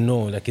didn't even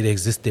know like it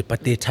existed,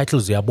 but their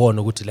titles they are born.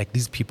 Like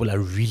these people are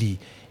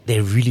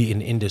they're really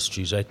in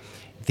industries, right?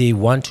 They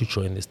want to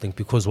join this thing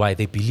because why?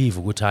 They believe,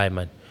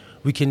 man,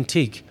 we can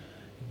take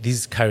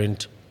these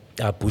current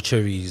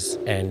butcheries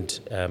and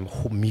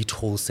meat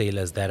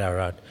wholesalers that are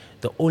around.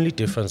 The only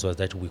difference was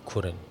that we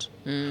couldn't.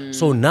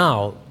 So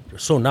now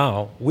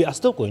we are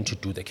still going to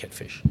do the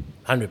catfish,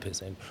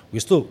 100%.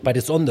 But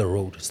it's on the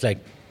road. It's like,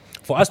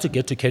 for us to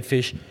get to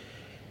catfish,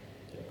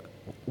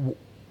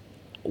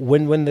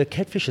 when the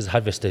catfish is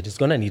harvested, it's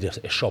gonna need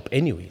a shop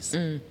anyways.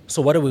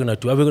 So what are we gonna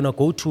do? Are we gonna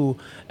go to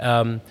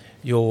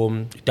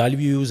your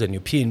W's and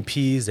your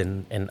P&P's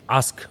and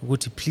ask,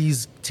 would you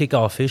please take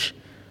our fish?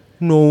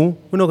 No,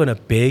 we're not gonna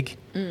beg.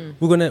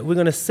 We're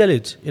gonna sell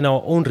it in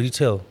our own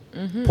retail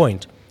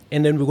point.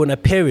 And then we're going to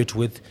pair it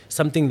with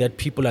something that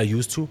people are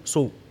used to.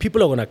 So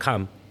people are going to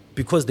come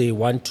because they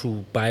want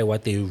to buy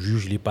what they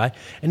usually buy.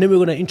 And then we're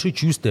going to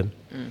introduce them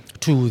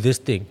to this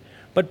thing.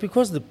 But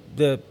because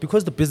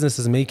the business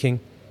is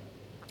making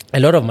a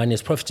lot of money,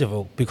 is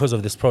profitable because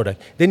of this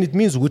product, then it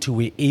means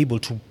we're able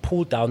to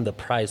pull down the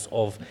price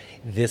of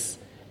this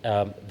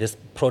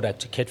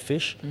product,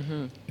 catfish,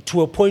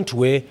 to a point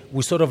where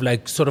we're sort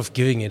of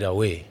giving it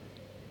away.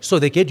 So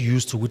they get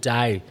used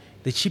to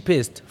the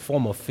cheapest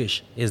form of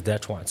fish is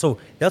that one. So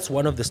that's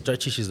one of the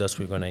strategies that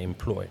we're going to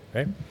employ,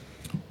 right?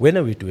 When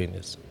are we doing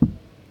this?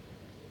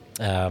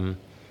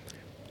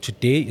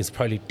 Today is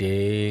probably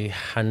day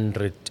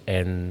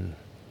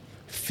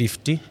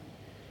 150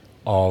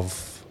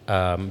 of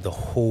the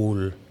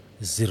whole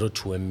 0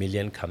 to 1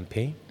 million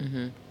campaign,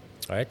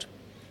 right?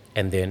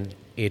 And then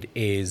it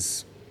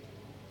is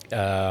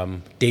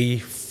day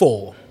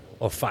 4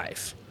 or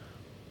 5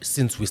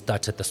 since we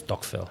started the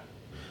stock fill.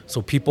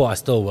 So people are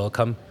still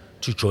welcome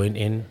to join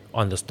in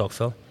on the stock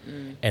fill.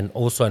 And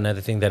also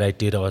another thing that I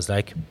did, I was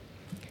like,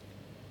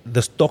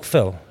 the stock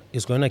fill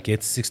is going to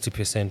get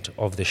 60%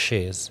 of the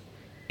shares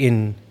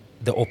in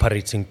the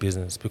operating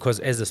business,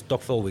 because as a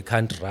stock fill, we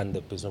can't run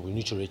the business. We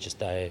need to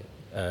register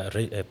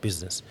a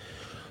business.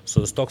 So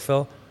the stock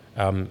fill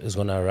is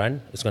going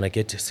to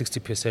get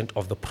 60%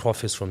 of the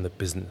profits from the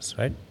business,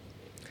 right?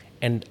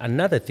 And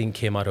another thing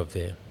came out of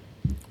there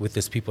with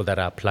these people that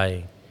are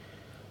applying.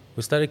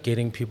 We started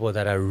getting people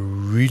that are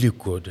really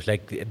good,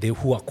 like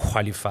who are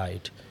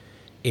qualified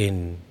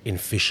in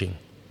fishing,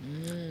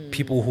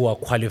 people who are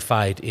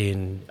qualified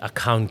in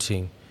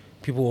accounting,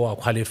 people who are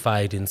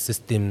qualified in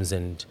systems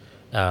and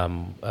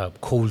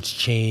cold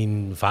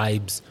chain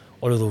vibes,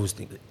 all of those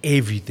things,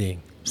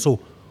 everything. So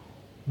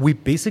we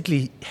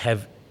basically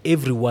have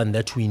everyone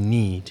that we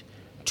need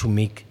to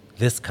make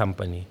this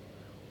company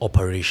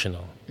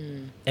operational.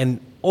 And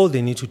all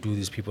they need to do,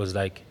 these people, is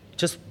like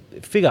just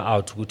figure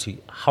out, Guti,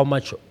 how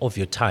much of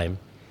your time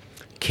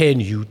can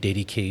you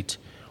dedicate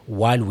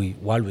while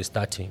we're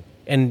starting,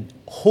 and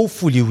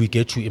hopefully we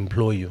get to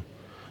employ you.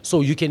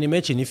 So you can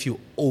imagine if you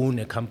own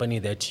a company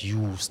that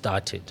you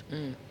started,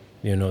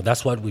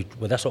 that's what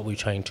we're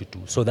trying to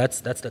do. So that's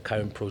the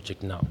current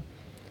project now.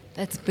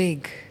 That's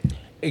big.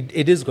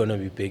 It is going to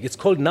be big. It's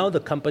called, now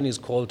the company is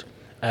called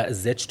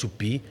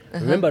Z2B.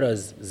 Remember, it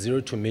was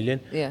 0 to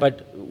million,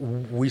 but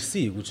we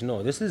see,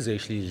 this is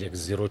actually like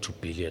 0 to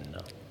billion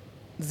now.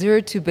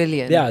 0 to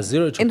billion? Yeah,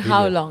 0 to billion. In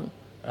how long?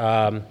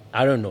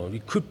 I don't know.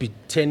 It could be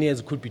 10 years,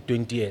 it could be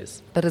 20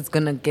 years. But it's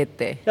going to get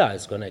there. Yeah,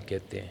 it's going to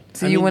get there.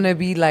 So you want to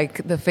be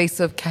like the face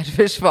of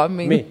catfish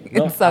farming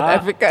in South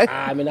Africa?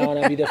 I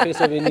want to be the face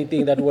of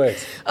anything that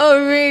works.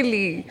 Oh,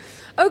 really?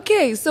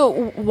 Okay,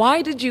 so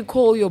why did you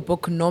call your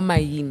book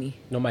Nomayini?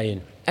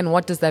 Nomayini. And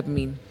what does that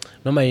mean?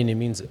 Nomayini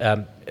means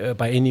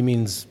by any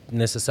means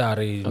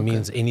necessary, it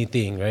means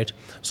anything, right?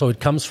 So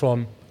it comes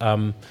from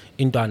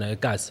Intwana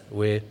Gas,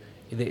 where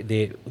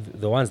the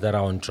ones that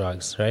are on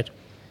drugs, right?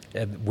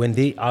 when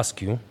they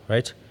ask you,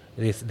 right,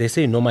 they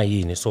say noma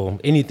yini. So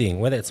anything,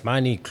 whether it's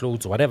money,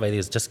 clothes, whatever it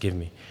is, just give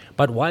me.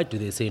 But why do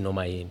they say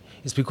noma yini?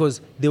 It's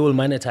because they will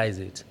monetize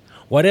it.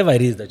 Whatever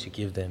it is that you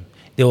give them,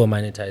 they will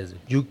monetize it.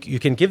 You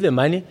can give them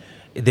money,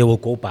 they will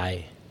go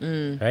buy,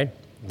 right,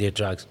 their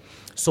drugs.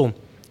 So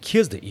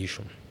here's the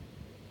issue.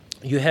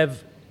 You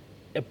have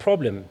a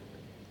problem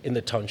in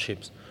the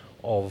townships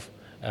of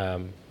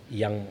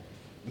young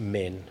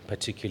men,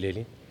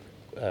 particularly,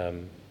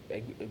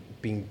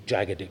 being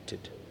drug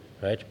addicted,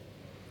 right?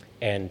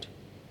 And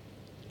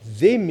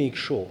they make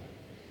sure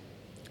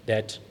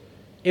that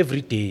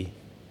every day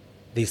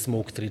they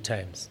smoke 3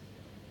 times.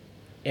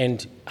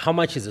 And how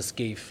much is a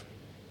scaife,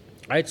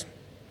 right?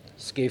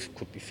 Scaife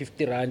could be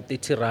 50 rand,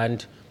 30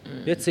 rand.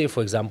 Let's say,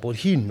 for example,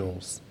 he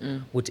knows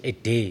with a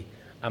day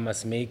I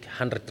must make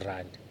 100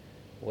 rand.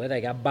 Whether I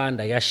got banned,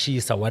 I got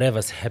shisa,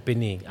 whatever's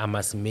happening, I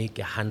must make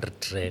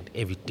 100 rand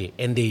every day.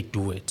 And they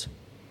do it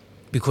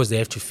because they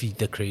have to feed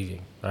the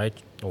craving, right?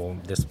 Or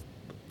this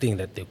thing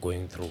that they're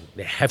going through.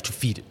 They have to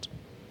feed it.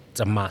 It's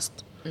a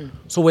must.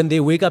 So when they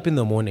wake up in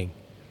the morning,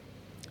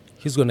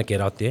 he's going to get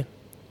out there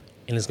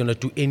and he's going to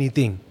do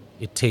anything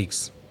it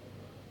takes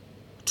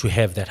to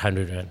have that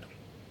 100 rand.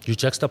 You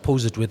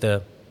juxtapose it with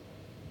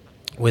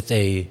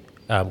a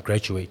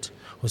graduate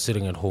who's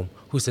sitting at home,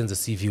 who sends a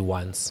CV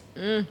once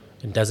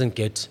and doesn't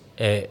get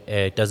a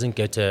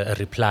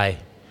reply.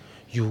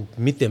 You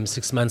meet them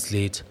 6 months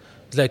later.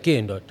 It's like,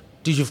 hey,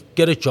 did you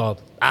get a job?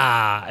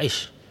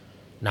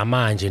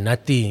 Namanje,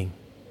 nothing.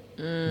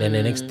 Then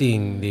the next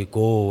thing they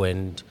go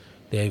and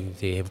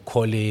they have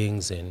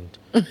callings and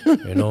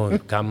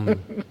become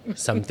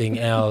something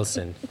else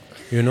and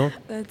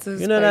That's so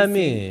you know what I spicy.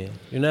 mean?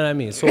 You know what I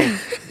mean? So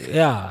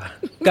yeah,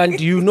 can't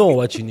you know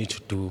what you need to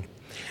do?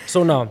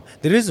 So now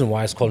the reason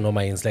why it's called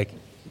Noma is like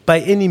by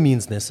any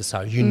means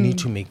necessary, you need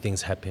to make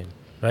things happen,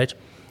 right?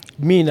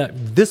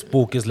 This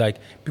book is like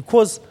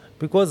because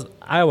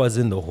I was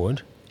in the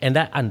hood and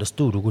I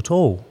understood,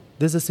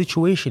 there's a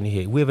situation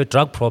here. We have a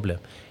drug problem.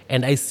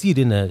 And I see it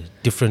in a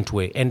different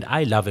way. And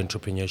I love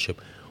entrepreneurship.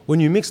 When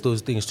you mix those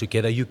things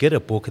together, you get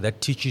a book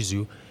that teaches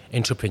you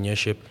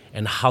entrepreneurship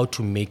and how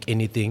to make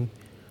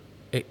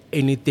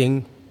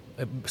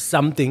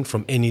something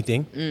from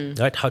anything,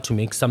 right? How to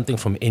make something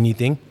from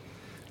anything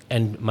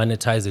and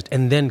monetize it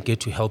and then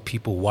get to help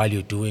people while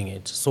you're doing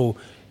it. So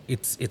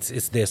it's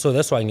there. So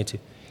that's why I need to,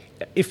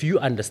 if you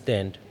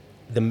understand,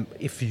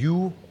 if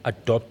you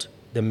adopt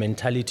the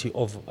mentality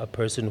of a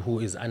person who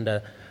is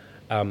under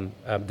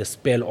the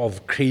spell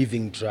of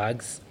craving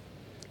drugs,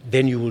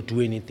 then you will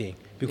do anything.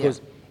 Because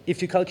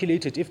if you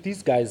calculate it, if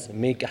these guys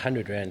make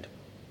 100 rand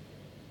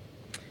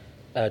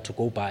to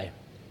go buy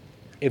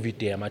every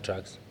day my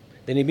drugs,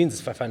 then it means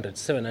it's 500,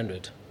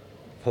 700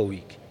 per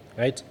week,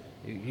 right?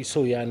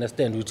 So you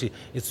understand, which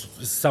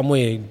it's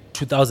somewhere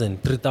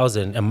 2,000,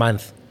 3,000 a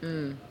month.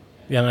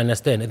 You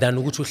understand? And then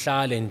you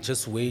uhlale and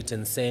just wait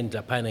and send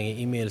an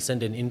email,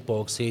 send an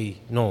inbox, say,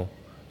 no,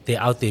 they're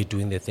out there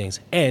doing their things.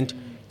 And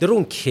they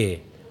don't care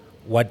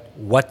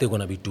what they're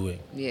going to be doing.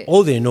 Yes.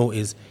 All they know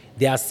is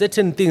there are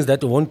certain things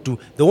that they won't do.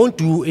 They won't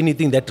do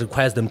anything that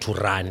requires them to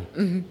run.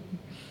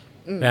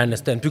 I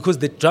understand? Because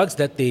the drugs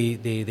that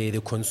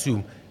they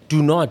consume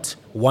do not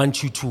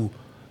want you to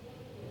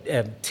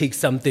take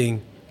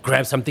something,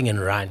 grab something and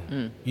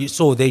run.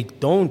 So they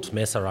don't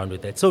mess around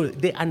with that. So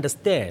they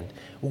understand.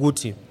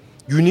 Uguti,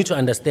 you need to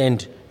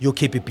understand your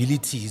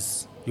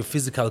capabilities, your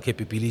physical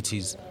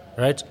capabilities,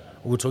 right?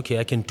 Uguti, okay,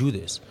 I can do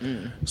this.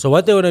 So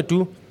what they want to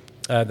do,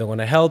 they're going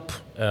to help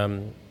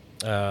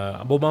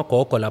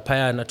abomakoko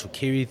lapayana to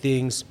carry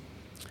things.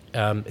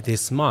 They're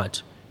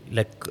smart,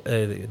 like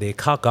they're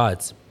car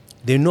guards.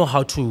 They know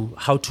how to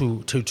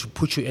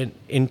put you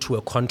into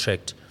a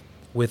contract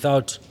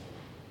without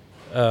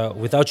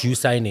you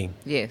signing.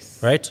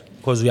 Yes. Right?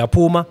 Because we are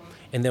Puma,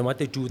 and then what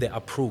they do, they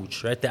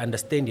approach, right? They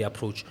understand the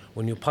approach.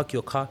 When you park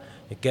your car,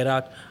 you get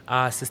out,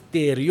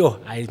 stereo,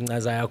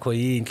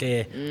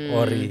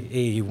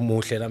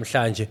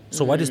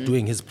 So what he's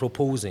doing, he's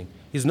proposing.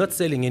 He's not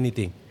selling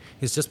anything.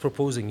 He's just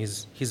proposing.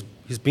 He's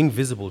being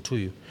visible to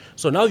you.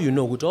 So now you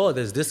know,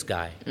 there's this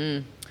guy.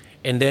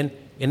 And then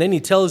he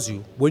tells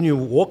you, when you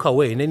walk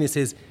away, and then he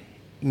says,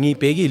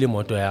 "Ngibhekile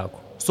imoto yakho."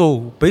 So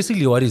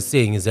basically what he's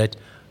saying is that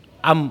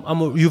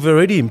you've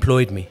already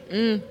employed me.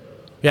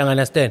 You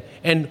understand?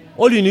 And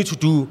all you need to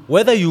do,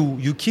 whether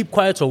you keep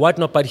quiet or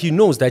whatnot, but he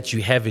knows that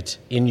you have it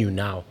in you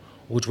now,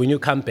 which when you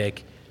come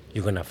back,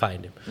 you're going to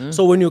find him.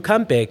 So when you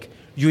come back,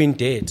 you're in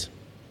debt.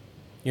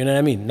 You know what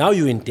I mean? Now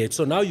you're in debt.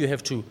 So now you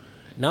have to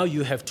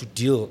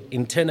deal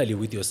internally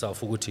with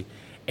yourself. Uguti,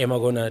 am I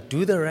going to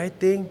do the right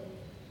thing?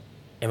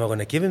 Am I going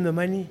to give him the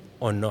money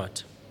or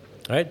not?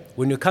 Right?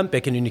 When you come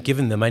back and you give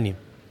him the money,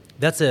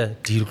 that's a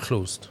deal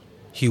closed.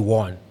 He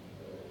won.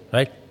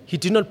 Right? He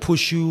did not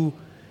push you.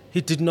 He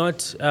did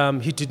not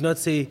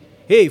say,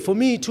 "Hey, for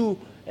me to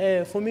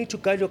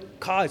guide your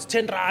car, it's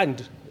 10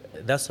 rand."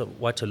 That's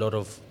what a lot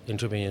of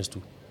entrepreneurs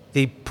do.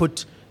 They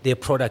put their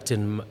product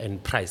in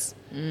price.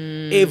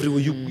 Everywhere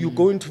you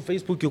go into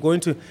Facebook, you're going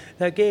to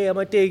like, hey, I'm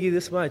gonna take you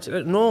this much.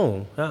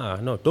 No,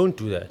 don't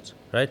do that,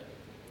 right?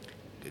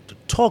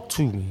 Talk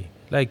to me,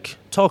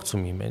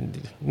 man.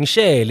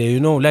 Share,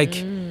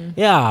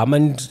 yeah,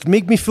 man,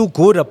 make me feel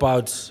good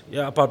about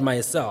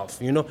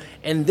myself,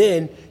 and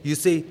then you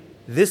say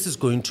this is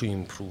going to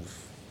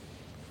improve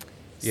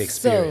your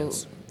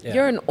experience. So,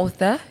 you're an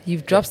author.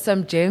 You've dropped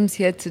some gems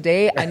here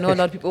today. I know a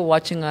lot of people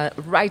watching are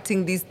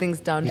writing these things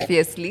down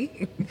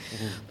fiercely.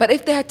 But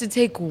if they had to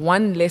take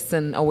one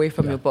lesson away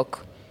from your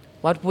book,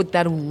 what would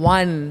that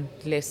one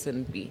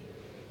lesson be?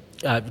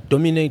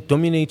 Dominate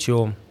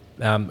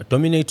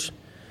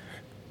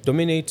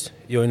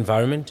your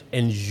environment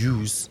and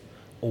use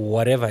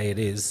whatever it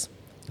is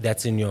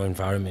that's in your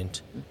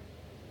environment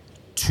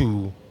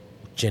to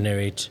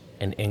generate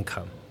an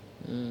income.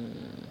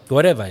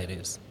 Whatever it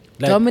is.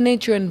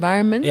 Dominate your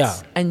environment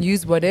and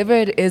use whatever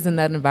it is in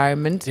that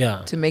environment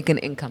to make an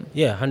income.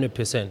 Yeah,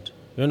 100%.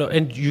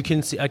 And you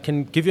can see, I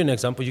can give you an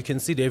example. You can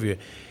see it everywhere.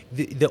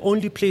 The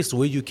only place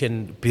where you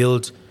can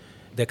build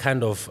the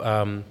kind of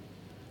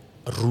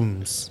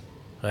rooms,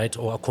 right,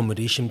 or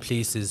accommodation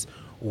places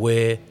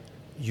where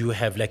you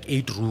have like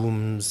 8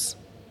 rooms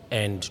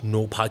and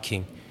no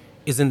parking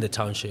is in the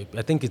township.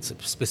 I think it's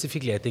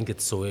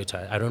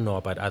Soweto. I don't know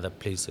about other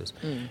places.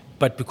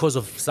 But because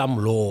of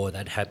some law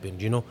that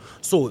happened,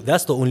 so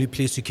that's the only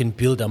place you can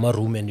build a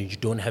room and you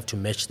don't have to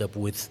match that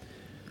with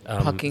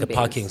the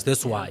parkings.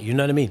 That's why, you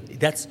know what I mean?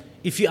 That's,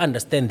 if you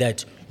understand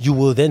that, you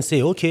will then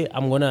say, okay,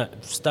 I'm going to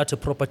start a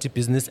property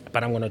business,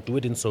 but I'm going to do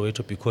it in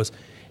Soweto because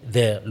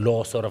the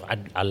law sort of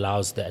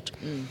allows that.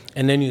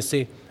 And then you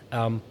say,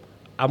 I'm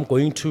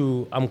going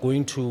to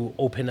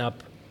open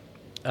up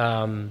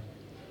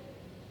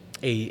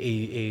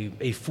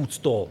a food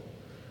store.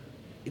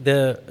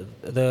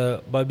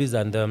 The Barbies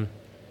and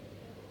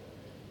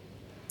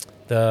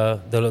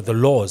the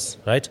laws,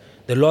 right?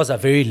 The laws are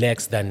very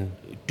lax than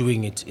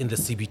doing it in the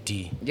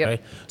CBD, right?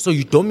 So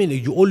you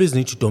always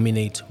need to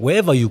dominate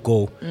wherever you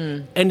go.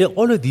 And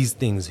all of these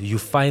things, you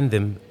find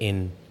them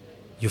at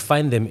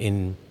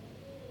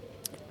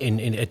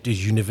the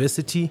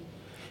university,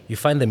 you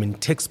find them in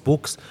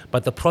textbooks,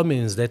 but the problem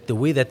is that the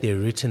way that they're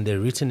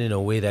written in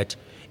a way that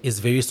is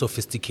very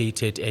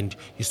sophisticated and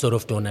you sort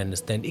of don't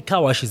understand. A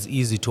car wash is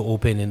easy to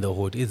open in the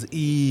hood. It's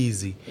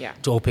easy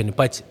to open,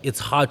 but it's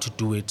hard to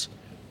do it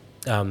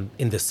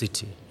in the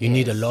city. You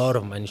need a lot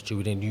of money to do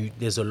it, and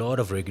there's a lot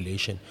of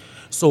regulation.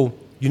 So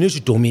you need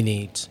to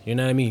dominate, you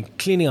know what I mean?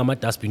 Cleaning a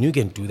dustbin, you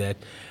can do that.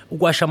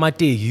 Wash a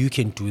you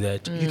can do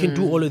that. You can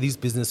do all of these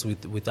business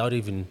without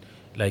even,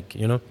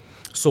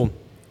 So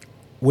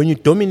when you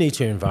dominate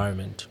your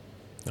environment,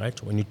 right?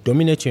 When you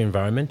dominate your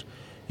environment,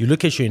 you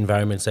look at your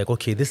environment, it's like,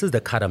 okay, this is the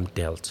card I'm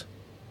dealt.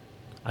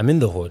 I'm in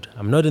the hood.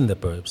 I'm not in the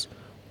burbs.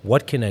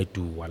 What can I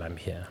do while I'm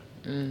here?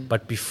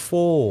 But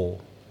before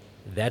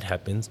that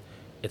happens,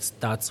 it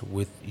starts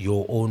with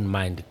your own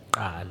mind.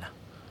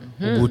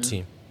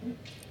 Uguthi,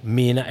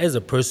 mina as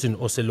a person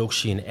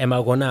oselokishini, am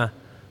I gonna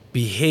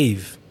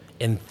behave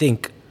and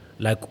think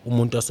like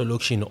umuntu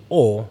oselokishini,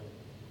 or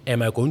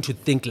am I going to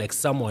think like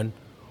someone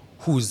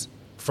who's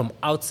from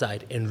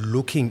outside and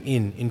looking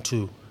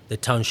into the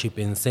township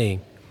and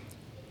saying,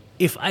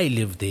 if I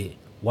live there,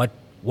 what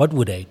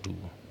would I do?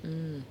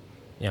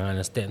 You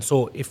understand?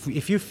 So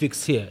if you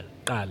fix here,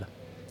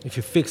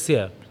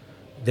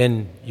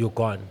 then you're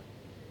gone.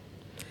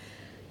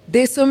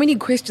 There's so many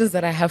questions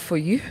that I have for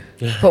you,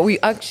 but we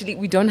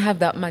don't have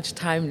that much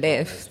time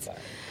left.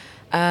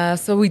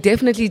 So we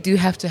definitely do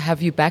have to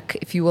have you back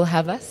if you will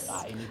have us.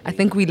 I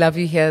think we love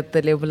you here at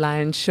the Level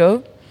Lion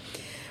Show.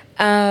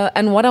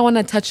 And what I want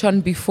to touch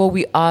on before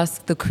we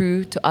ask the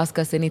crew to ask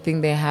us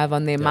anything they have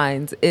on their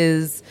minds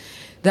is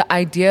the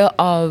idea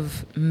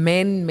of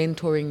men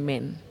mentoring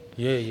men.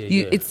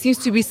 It seems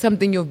to be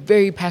something you're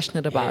very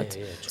passionate about.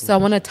 So I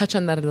want to touch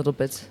on that a little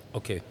bit.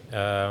 Okay.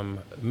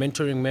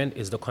 Mentoring men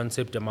is the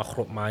concept of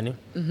mahrobmani,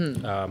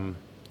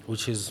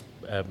 which is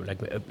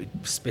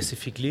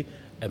specifically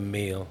a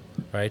male,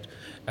 right?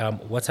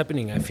 What's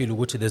happening, I feel,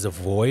 there's a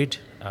void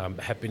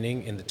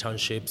happening in the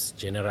townships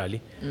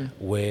generally,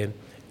 where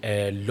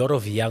a lot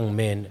of young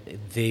men,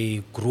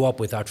 they grew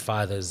up without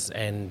fathers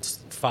and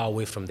far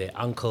away from their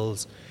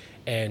uncles.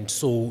 And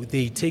so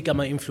they take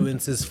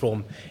influences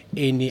from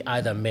any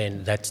other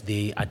men that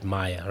they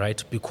admire,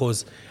 right?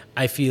 Because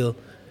I feel,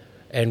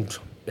 and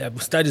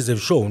studies have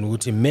shown,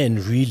 that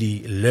men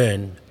really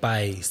learn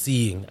by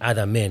seeing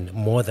other men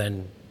more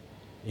than,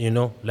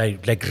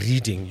 like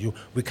reading.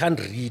 We can't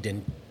read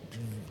and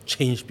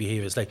change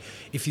behaviors. Like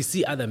if you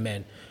see other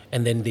men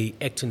and then they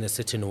act in a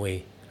certain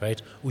way,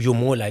 right? You're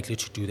more likely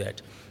to do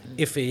that.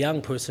 If a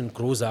young person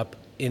grows up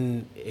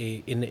in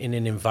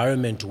an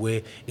environment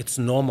where it's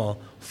normal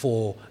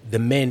for the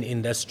men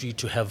in the street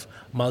to have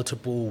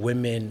multiple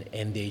women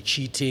and they're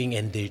cheating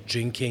and they're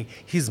drinking,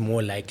 he's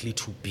more likely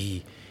to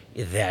be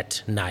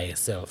that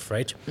nice self,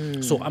 right?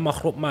 So I'm a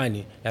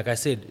Khropmani. Like I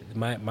said,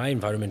 my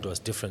environment was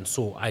different.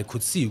 So I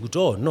could see,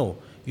 oh no,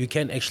 you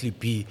can actually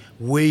be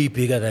way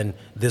bigger than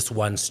this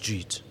one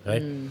street,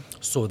 right?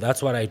 So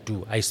that's what I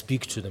do. I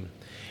speak to them.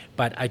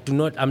 But I'm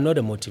not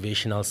a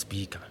motivational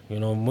speaker. You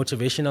know,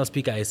 motivational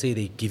speaker, I say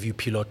they give you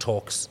pillow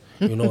talks.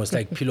 You know, it's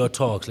like pillow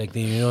talks. Like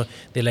they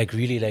like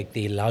really like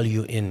they lull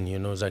you in. You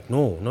know, it's like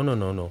no.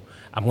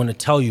 I'm going to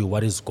tell you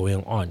what is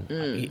going on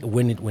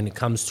when it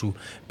comes to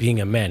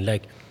being a man.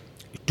 Like,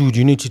 dude,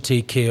 you need to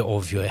take care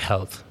of your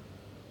health,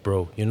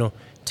 bro. You know,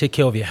 take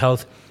care of your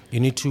health.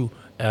 You need to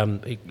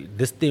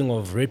this thing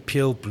of red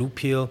pill, blue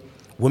pill.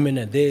 Women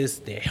are this,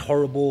 they're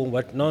horrible.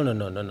 What? No.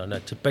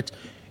 But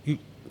you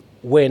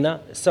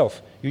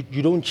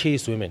don't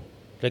chase women.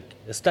 Like,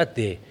 start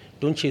there.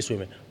 Don't chase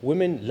women.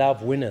 Women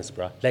love winners,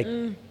 bruh. Like,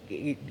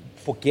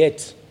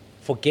 forget.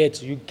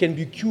 You can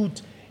be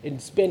cute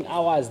and spend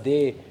hours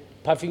there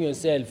puffing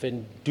yourself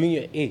and doing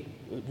your... Hey,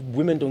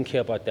 women don't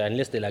care about that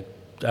unless they're like,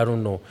 I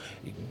don't know,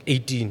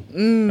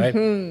 18,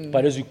 right?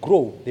 But as you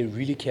grow, they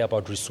really care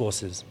about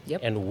resources.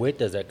 Yep. And where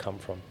does that come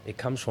from? It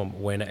comes from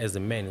when, as a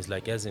man, it's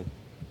like, as in...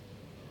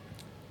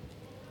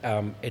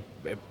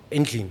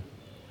 inkling,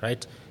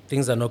 right?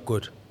 Things are not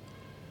good,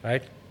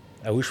 right?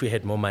 I wish we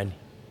had more money.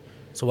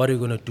 So what are you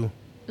going to do?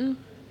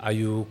 Are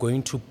you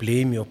going to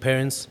blame your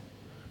parents?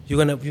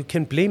 You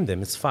can blame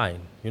them, it's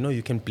fine. You know,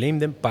 you can blame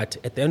them, but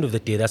at the end of the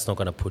day, that's not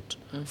going to put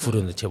food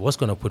on the table. What's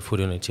going to put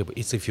food on the table?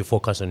 It's if you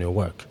focus on your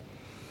work.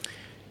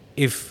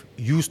 If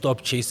you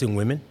stop chasing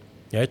women,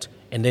 right?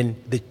 And then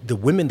the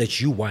women that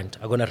you want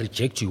are going to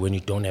reject you when you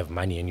don't have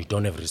money and you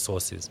don't have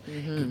resources.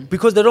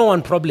 Because they don't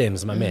want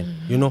problems, my man,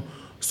 you know?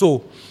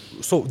 So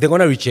they're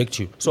going to reject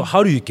you. So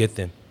how do you get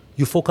them?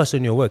 You focus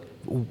on your work.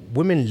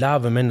 Women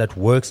love a man that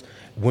works.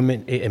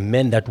 A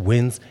man that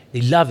wins.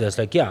 They love that. It's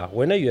like, yeah,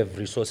 when you have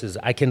resources,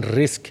 I can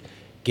risk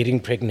getting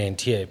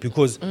pregnant here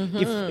because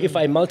if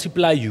I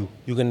multiply you,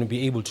 you're going to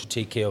be able to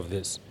take care of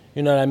this.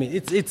 You know what I mean?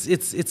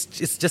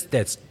 It's just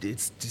that.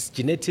 It's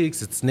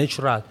genetics. It's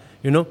natural.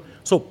 You know.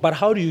 So, but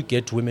how do you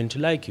get women to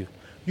like you?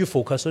 You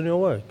focus on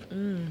your work,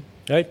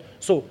 right?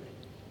 So,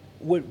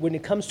 when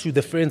it comes to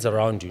the friends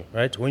around you,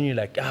 right? When you're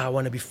like, I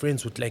want to be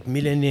friends with like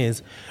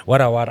millionaires, what?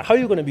 How are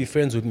you going to be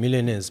friends with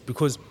millionaires?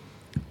 Because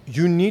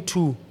you need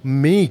to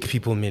make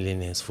people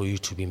millionaires for you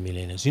to be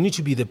millionaires. You need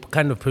to be the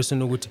kind of person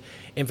who would,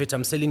 in fact,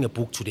 I'm selling a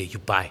book today, you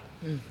buy.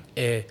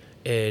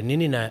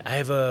 Nini, I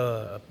have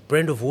a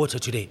brand of water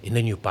today, and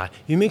then you buy.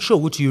 You make sure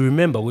what you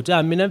remember,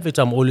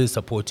 I'm always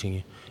supporting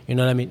you. You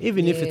know what I mean?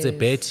 Even if it's a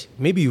bet,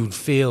 maybe you'd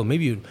fail,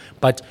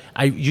 but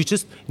you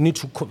just need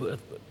to,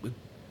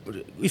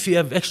 if you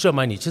have extra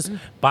money, just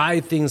buy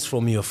things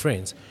from your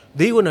friends.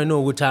 They want to know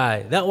what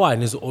that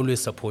one is always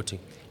supporting.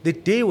 The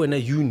day when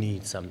you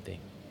need something,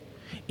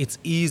 it's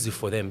easy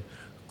for them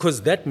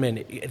because that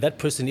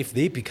person, if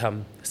they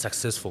become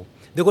successful,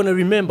 they're going to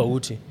remember,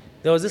 Uti,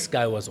 there was this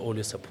guy who was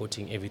always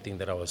supporting everything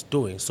that I was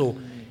doing. So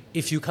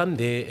if you come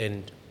there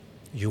and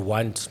you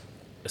want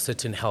a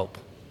certain help,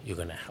 you're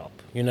going to help.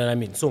 You know what I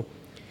mean? So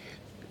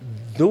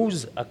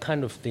those are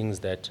kind of things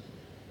that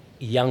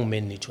young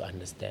men need to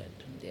understand.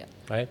 Yeah.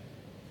 Right?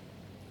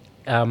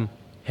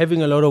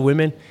 Having a lot of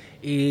women,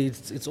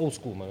 it's old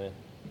school, my man.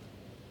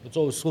 It's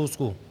old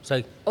school. It's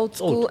like Old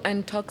school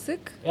and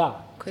toxic? Yeah.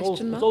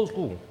 Question mark? It's old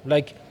school.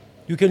 Like,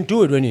 you can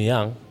do it when you're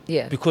young.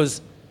 Yeah.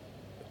 Because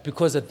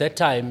at that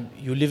time,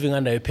 you're living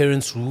under your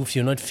parents' roof,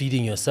 you're not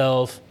feeding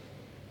yourself,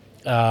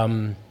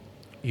 you're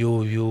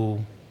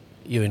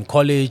in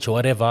college or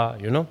whatever,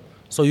 you know?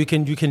 So you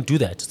can do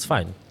that. It's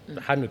fine,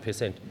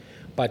 100%.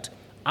 But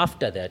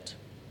after that,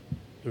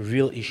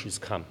 real issues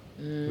come.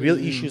 Real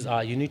issues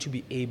are you need to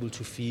be able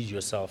to feed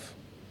yourself.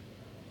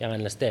 You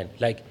understand?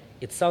 Like,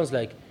 it sounds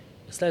like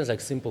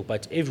simple,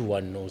 but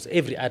everyone knows,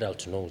 every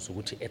adult knows,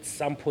 which at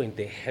some point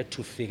they had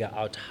to figure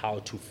out how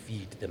to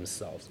feed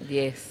themselves.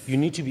 Yes. You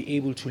need to be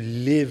able to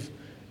live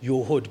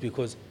your hood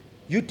because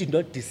you did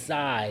not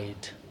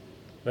decide,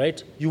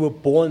 right? You were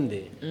born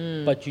there,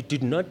 but you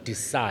did not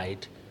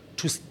decide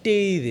to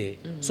stay there.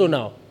 So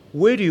now,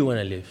 where do you want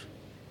to live?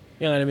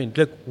 You know what I mean?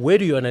 Like, where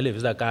do you want to live?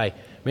 It's like, I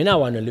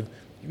want to live.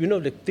 You know,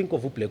 like, think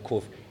of Black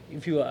Coffee.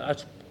 If you were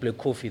at Black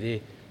Coffee there,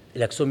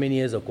 like so many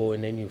years ago,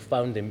 and then you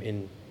found them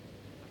in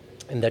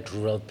that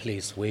rural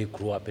place where you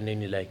grew up, and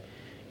then you're like,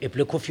 hey,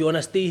 Black Coffee, you want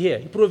to stay here?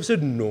 He probably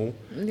said no.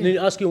 And then you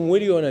ask him, where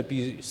do you want to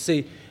be?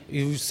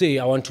 You say,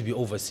 I want to be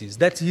overseas.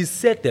 He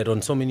said that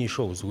on so many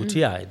shows. Which,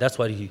 yeah, that's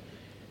what he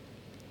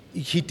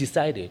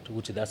decided,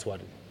 which that's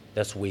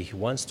where he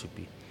wants to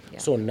be. Yeah.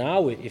 So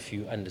now if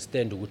you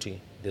understand,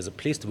 there's a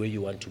place where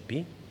you want to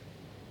be,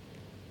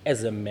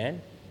 as a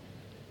man,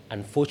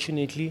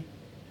 unfortunately,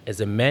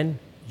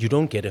 you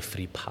don't get a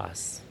free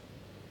pass.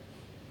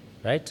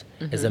 Right?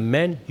 As a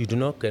man, you do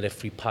not get a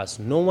free pass.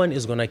 No one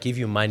is going to give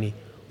you money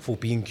for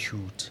being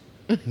cute.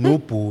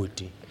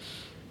 Nobody.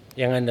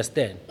 You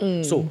understand?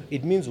 So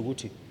it means,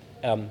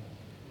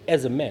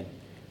 as a man,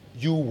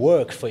 you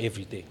work for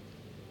everything.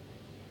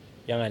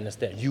 You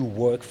understand? You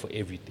work for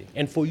everything.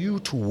 And for you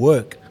to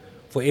work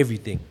for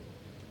everything,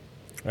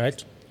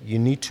 right, you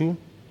need to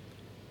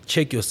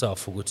check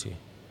yourself, Fuguti.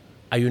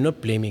 Are you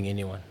not blaming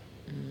anyone?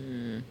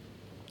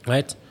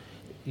 Right?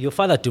 Your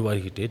father did what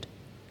he did.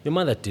 Your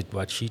mother did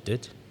what she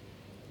did.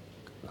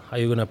 are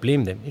you going to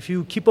blame them? If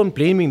you keep on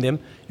blaming them,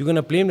 you're going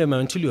to blame them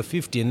until you're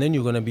 50, and then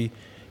you're going to be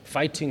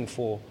fighting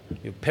for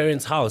your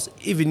parents' house,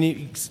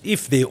 even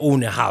if they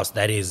own a house,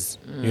 that is.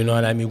 You know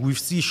what I mean? We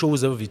see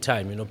shows every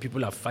time,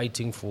 people are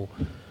fighting for,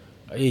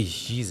 hey,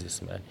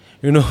 Jesus, man.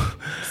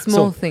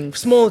 Small things.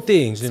 Small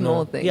things,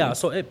 Small things. Yeah,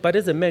 but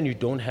as a man, you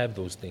don't have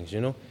those things,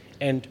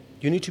 and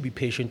you need to be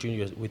patient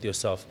with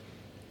yourself.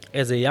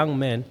 As a young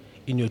man,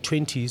 in your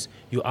 20s,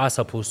 you are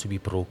supposed to be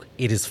broke.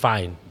 It is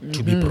fine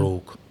to be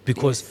broke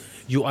because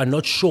you are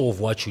not sure of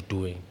what you're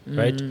doing,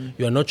 right?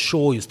 You are not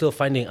sure. You're still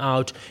finding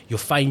out. You're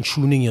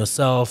fine-tuning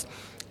yourself.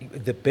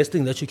 The best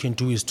thing that you can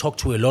do is talk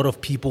to a lot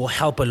of people,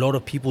 help a lot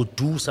of people,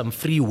 do some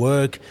free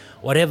work,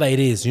 whatever it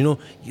is,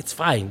 it's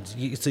fine.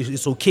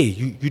 It's okay.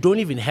 You don't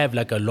even have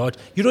like a lot.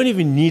 You don't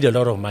even need a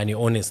lot of money,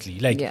 honestly.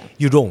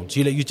 You don't.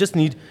 You just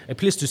need a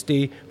place to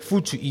stay,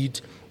 food to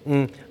eat,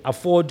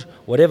 afford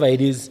whatever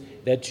it is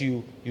that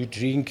you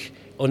drink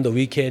on the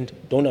weekend.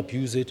 Don't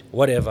abuse it,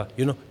 whatever.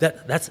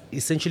 That's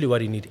essentially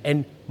what you need.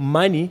 And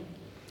money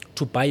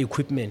to buy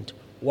equipment,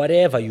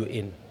 whatever you're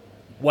in.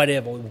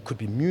 Whatever, it could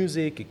be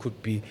music, it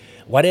could be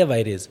whatever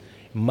it is,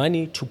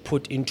 money to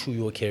put into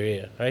your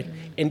career, right?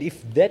 And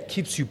if that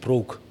keeps you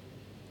broke,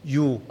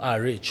 you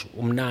are rich,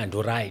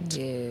 right?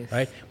 Yes.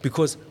 Right?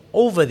 Because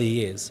over the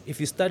years, if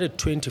you start at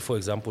 20, for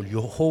example,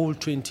 your whole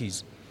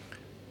 20s,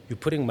 you're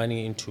putting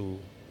money into,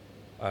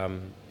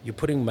 you're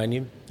putting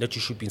money that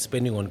you should be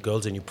spending on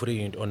girls and you're putting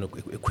it on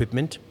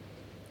equipment,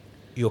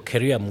 your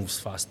career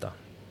moves faster.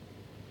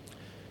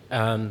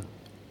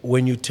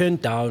 When you turn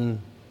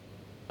down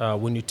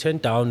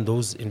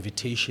those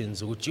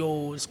invitations,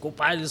 let's go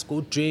buy, let's go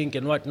drink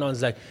and whatnot,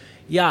 it's like,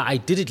 yeah, I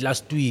did it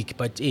last week,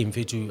 but hey,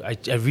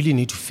 I really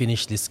need to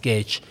finish this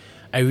sketch.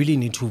 I really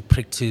need to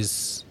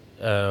practice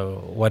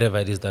whatever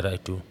it is that I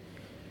do.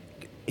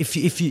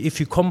 If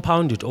you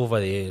compound it over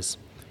the years,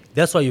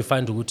 that's why you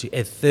find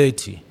at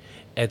 30,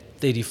 at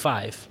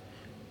 35,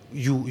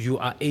 you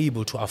are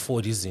able to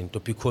afford this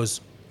because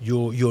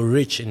you're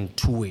rich in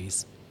two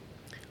ways.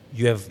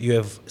 You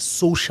have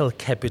social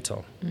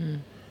capital.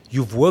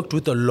 You've worked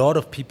with a lot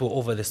of people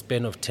over the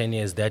span of 10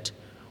 years that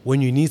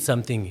when you need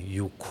something,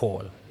 you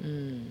call.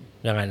 You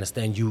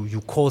understand?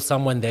 You call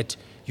someone that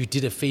you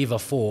did a favor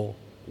for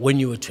when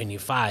you were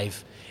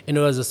 25, and it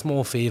was a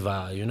small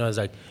favor. It's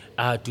like,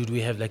 dude, we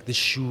have like this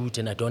shoot,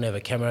 and I don't have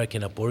a camera.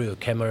 Can I borrow your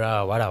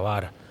camera?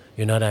 Wada.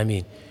 You know what I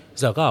mean?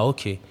 It's like,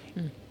 okay.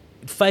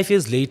 5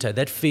 years later,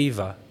 that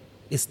favor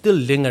is still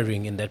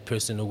lingering in that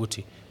person.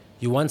 Uguti,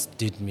 you once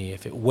did me.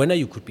 When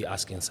you could be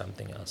asking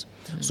something else.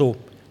 So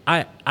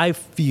I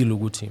feel,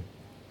 Uguti,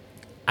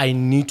 I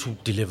need to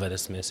deliver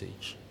this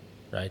message,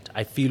 right?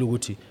 I feel,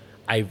 Uguti,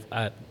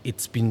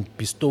 it's been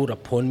bestowed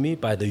upon me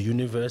by the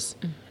universe,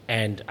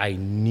 and I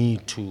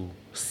need to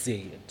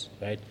say it,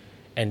 right?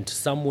 And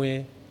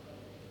somewhere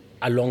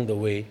along the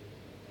way,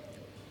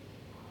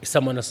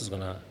 someone else is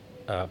going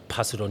to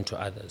pass it on to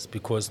others,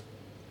 because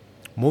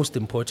most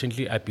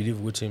importantly, I believe,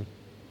 Uguti,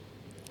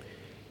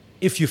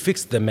 if you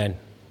fix the man,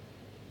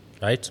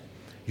 right,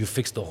 you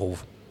fix the whole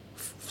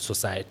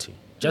society.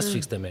 Just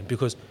fix the man,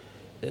 because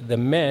the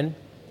man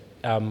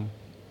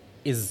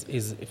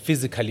is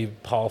physically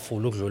powerful,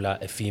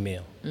 ukudlula a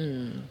female.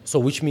 So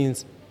which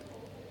means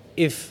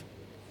if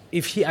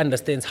he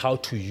understands how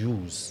to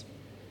use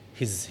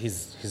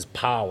his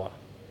power,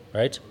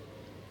 right,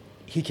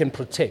 he can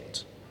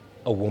protect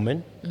a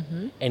woman,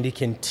 and he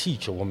can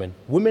teach a woman.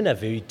 Women are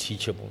very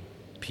teachable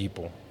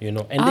people, and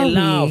they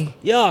love,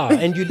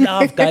 and you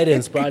love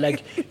guidance, bro.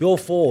 Like you're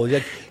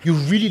you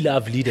really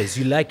love leaders.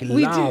 You love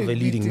a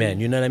leading man.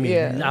 You know what I mean?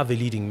 Yeah. You love a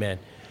leading man.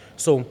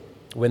 So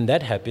when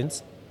that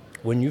happens,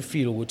 when you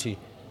feel, Uguti,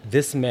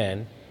 this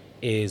man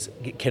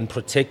can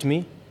protect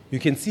me, you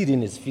can see it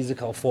in his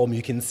physical form.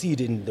 You can see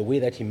it in the way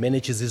that he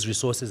manages his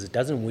resources. It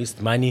doesn't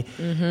waste money.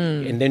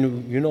 And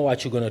then you know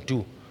what you're gonna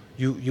do.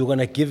 You're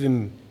gonna give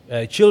him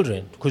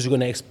children, because you're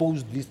going to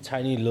expose these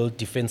tiny little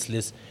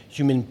defenseless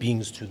human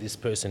beings to this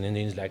person, and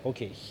then it's like,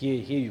 okay, here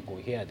you go,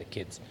 here are the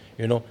kids,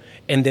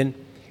 and then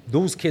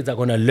those kids are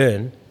going to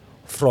learn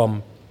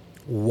from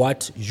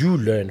what you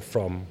learn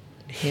from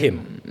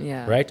him,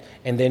 right?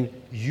 And then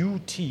you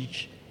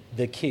teach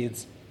the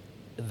kids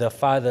the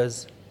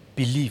father's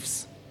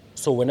beliefs.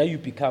 So when you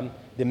become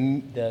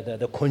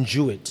the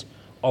conduit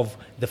of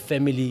the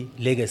family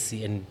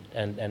legacy and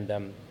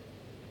the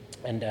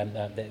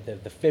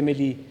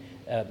family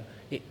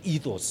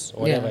ethos,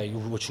 or whatever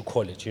what you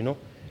call it,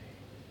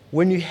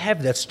 When you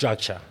have that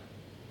structure,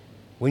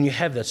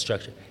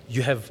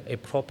 you have a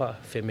proper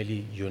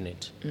family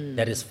unit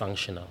that is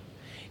functional.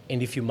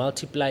 And if you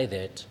multiply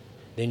that,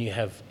 then you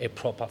have a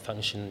proper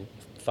functioning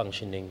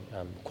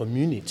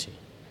community.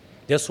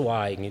 That's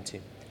why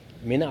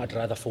I'd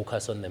rather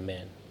focus on the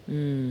man,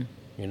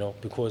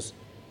 because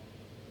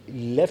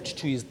left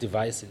to his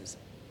devices,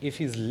 if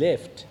he's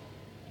left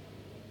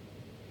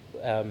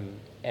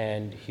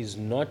and he's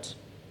not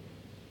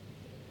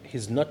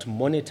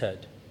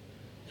monitored,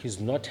 he's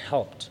not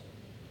helped,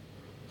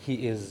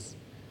 he is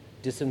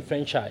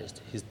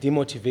disenfranchised, he's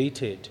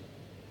demotivated,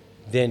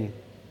 then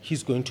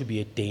he's going to be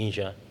a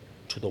danger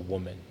to the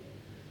woman.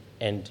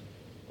 And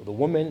the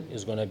woman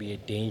is going to be a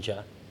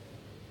danger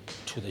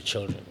to the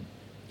children.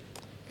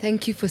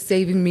 Thank you for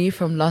saving me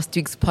from last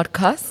week's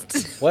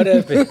podcast. What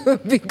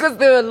happened? Because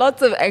there were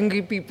lots of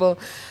angry people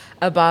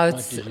about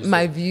What did you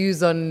my say?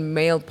 views on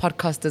male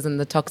podcasters and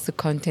the toxic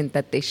content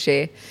that they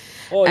share.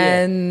 Oh,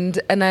 yeah.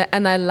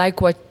 And I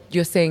like what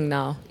you're saying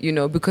now,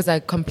 because I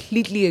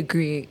completely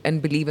agree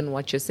and believe in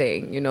what you're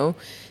saying,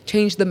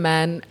 Change the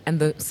man and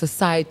the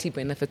society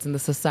benefits and the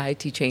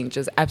society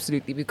changes,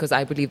 absolutely, because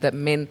I believe that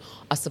men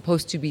are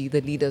supposed to be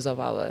the leaders of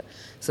our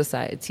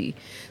society.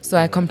 So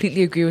I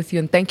completely agree with you,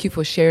 and thank you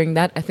for sharing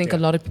that. I think a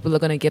lot of people are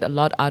going to get a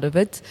lot out of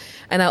it.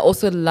 And I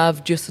also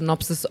loved your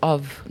synopsis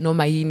of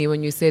Nomayini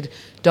when you said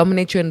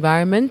dominate your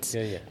environment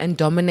and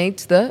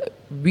dominate the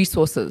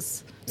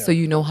resources so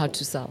you know how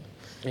to sell.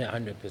 Yeah,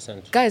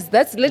 100%. Guys,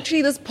 that's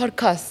literally this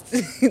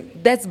podcast.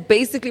 That's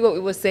basically what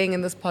we were saying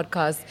in this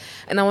podcast.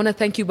 And I want to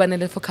thank you,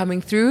 Banele, for coming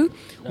through.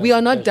 We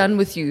are not done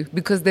with you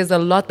because there's a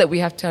lot that we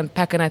have to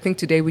unpack. And I think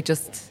today we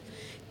just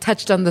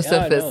touched on the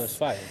surface. No, it's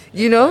fine.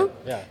 Fine.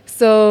 Yeah.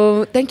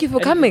 So thank you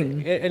for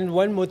coming. And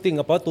one more thing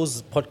about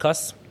those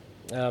podcasts,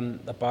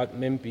 about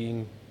men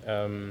being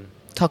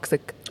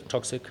Toxic.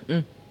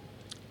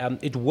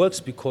 It works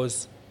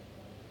because...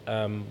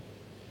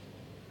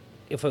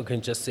 if I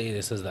can just say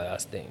this as the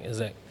last thing,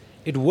 is like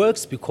it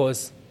works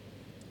because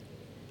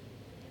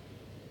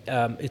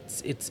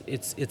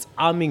it's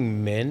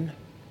arming men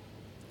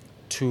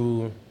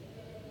to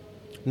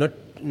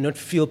not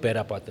feel bad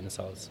about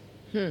themselves.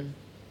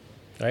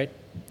 Right?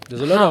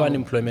 There's a lot of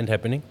unemployment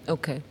happening.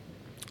 Okay.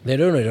 They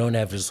don't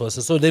have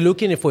resources, so they're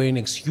looking for an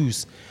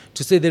excuse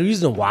to say the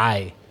reason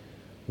why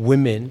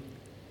women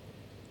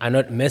are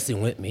not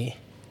messing with me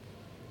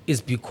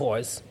is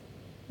because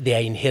they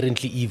are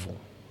inherently evil.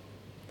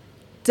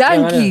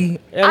 Danky.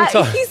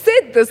 He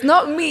said this,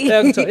 not me.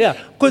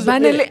 Because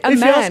Banele,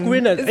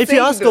 if you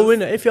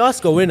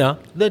ask a winner,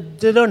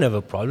 they don't have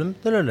a problem.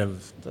 They don't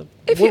have.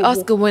 If you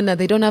ask a winner,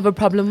 they don't have a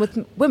problem with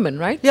women,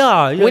 right?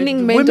 Yeah.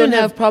 Winning men don't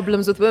have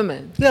problems with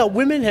women. Yeah,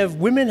 women have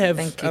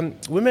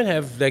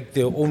like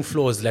their own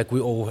flaws, like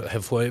we all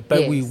have.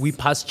 But we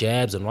pass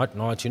jabs and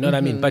whatnot. You know what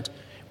I mean? But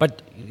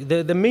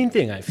the main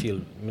thing I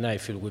feel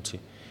good too.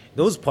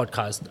 Those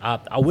podcasts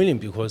are winning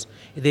because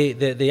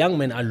the young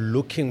men are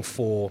looking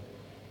for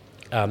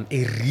a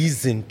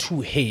reason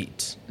to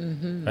hate,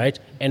 right?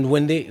 And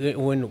when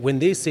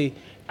they say,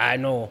 I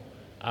know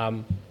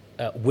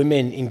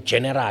women in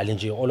general,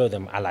 all of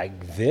them are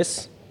like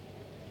this,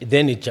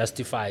 then it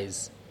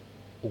justifies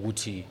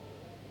Uguti.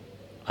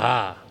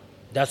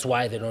 That's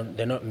why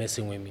they're not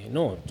messing with me.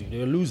 No, dude,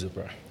 you're a loser,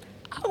 bro.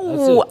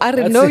 Oh, I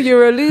didn't know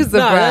you're a loser,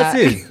 bro. That's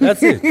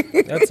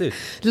it.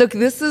 Look,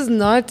 this is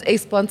not a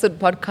sponsored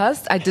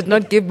podcast. I did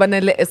not give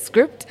Banele a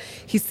script.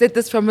 He said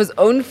this from his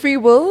own free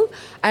will.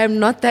 I am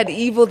not that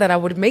evil that I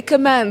would make a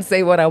man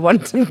say what I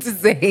want him to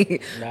say,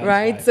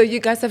 right? Fine. So you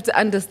guys have to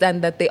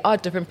understand that there are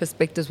different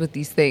perspectives with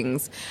these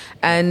things.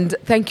 And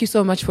thank you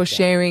so much for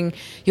sharing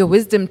your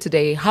wisdom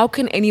today. How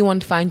can anyone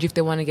find you if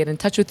they want to get in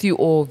touch with you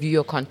or view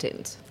your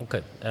content?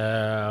 Okay.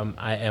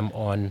 I am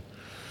on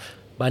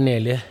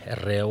Banele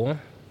Rewo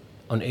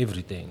on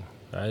everything,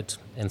 right?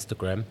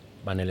 Instagram,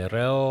 Banele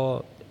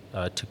Rewo,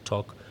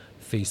 TikTok,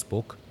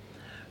 Facebook.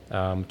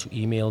 To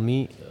email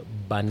me,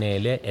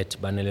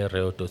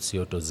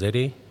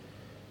 banele@banelereo.co.za.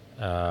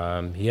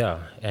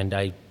 And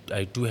I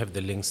do have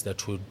the links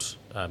that would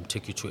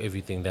take you to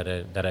everything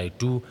that I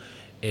do,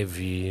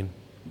 every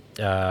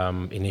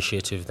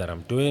initiative that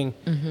I'm doing.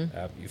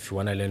 If you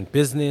want to learn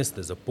business,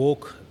 there's a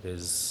book,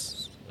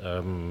 there's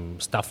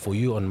stuff for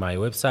you on my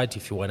website.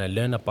 If you want to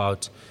learn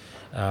about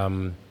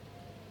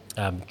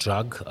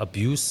drug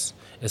abuse,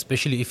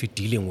 especially if you're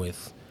dealing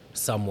with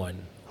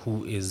someone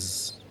who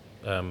is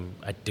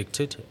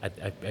addicted,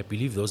 I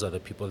believe those are the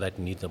people that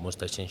need the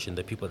most attention,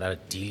 the people that are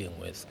dealing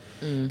with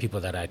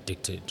people that are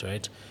addicted,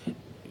 right?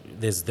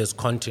 There's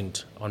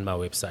content on my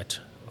website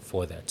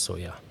for that. So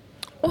yeah.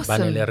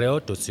 Awesome.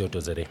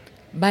 Banelereo.co.za.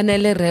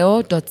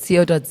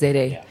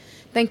 Banelereo.co.za. Yeah.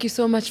 Thank you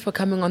so much for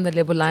coming on the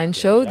Lebo Lion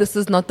Show. This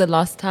is not the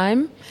last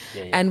time.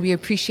 And we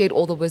appreciate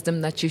all the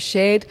wisdom that you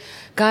shared.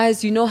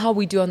 Guys, you know how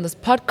we do on this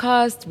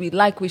podcast. We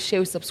like, we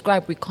share, we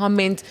subscribe, we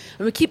comment.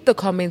 And we keep the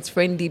comments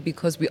friendly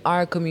because we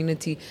are a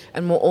community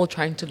and we're all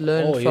trying to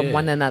learn from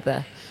one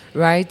another.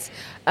 Right?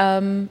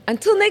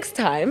 Until next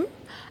time,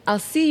 I'll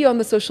see you on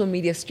the social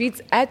media streets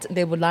at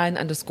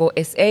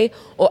LeboLion_SA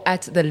or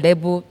at the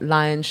Lebo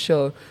Lion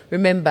Show.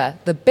 Remember,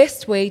 the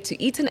best way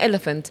to eat an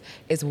elephant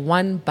is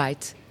one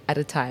bite at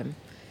a time.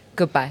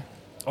 Goodbye.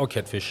 Or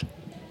catfish.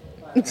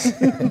 Come let me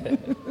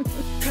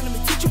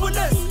teach you a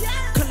lesson.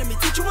 Come let me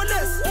teach you a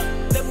lesson.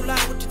 Lebo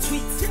Lion with the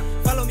tweets.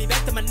 Follow me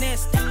back to my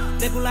nest.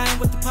 Lebo Lion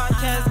with the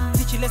podcast.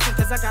 Teach you lesson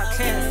cause I got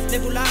class.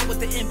 Lebo Lion with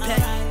the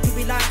impact. You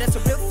be lying, that's a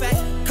real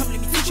fact.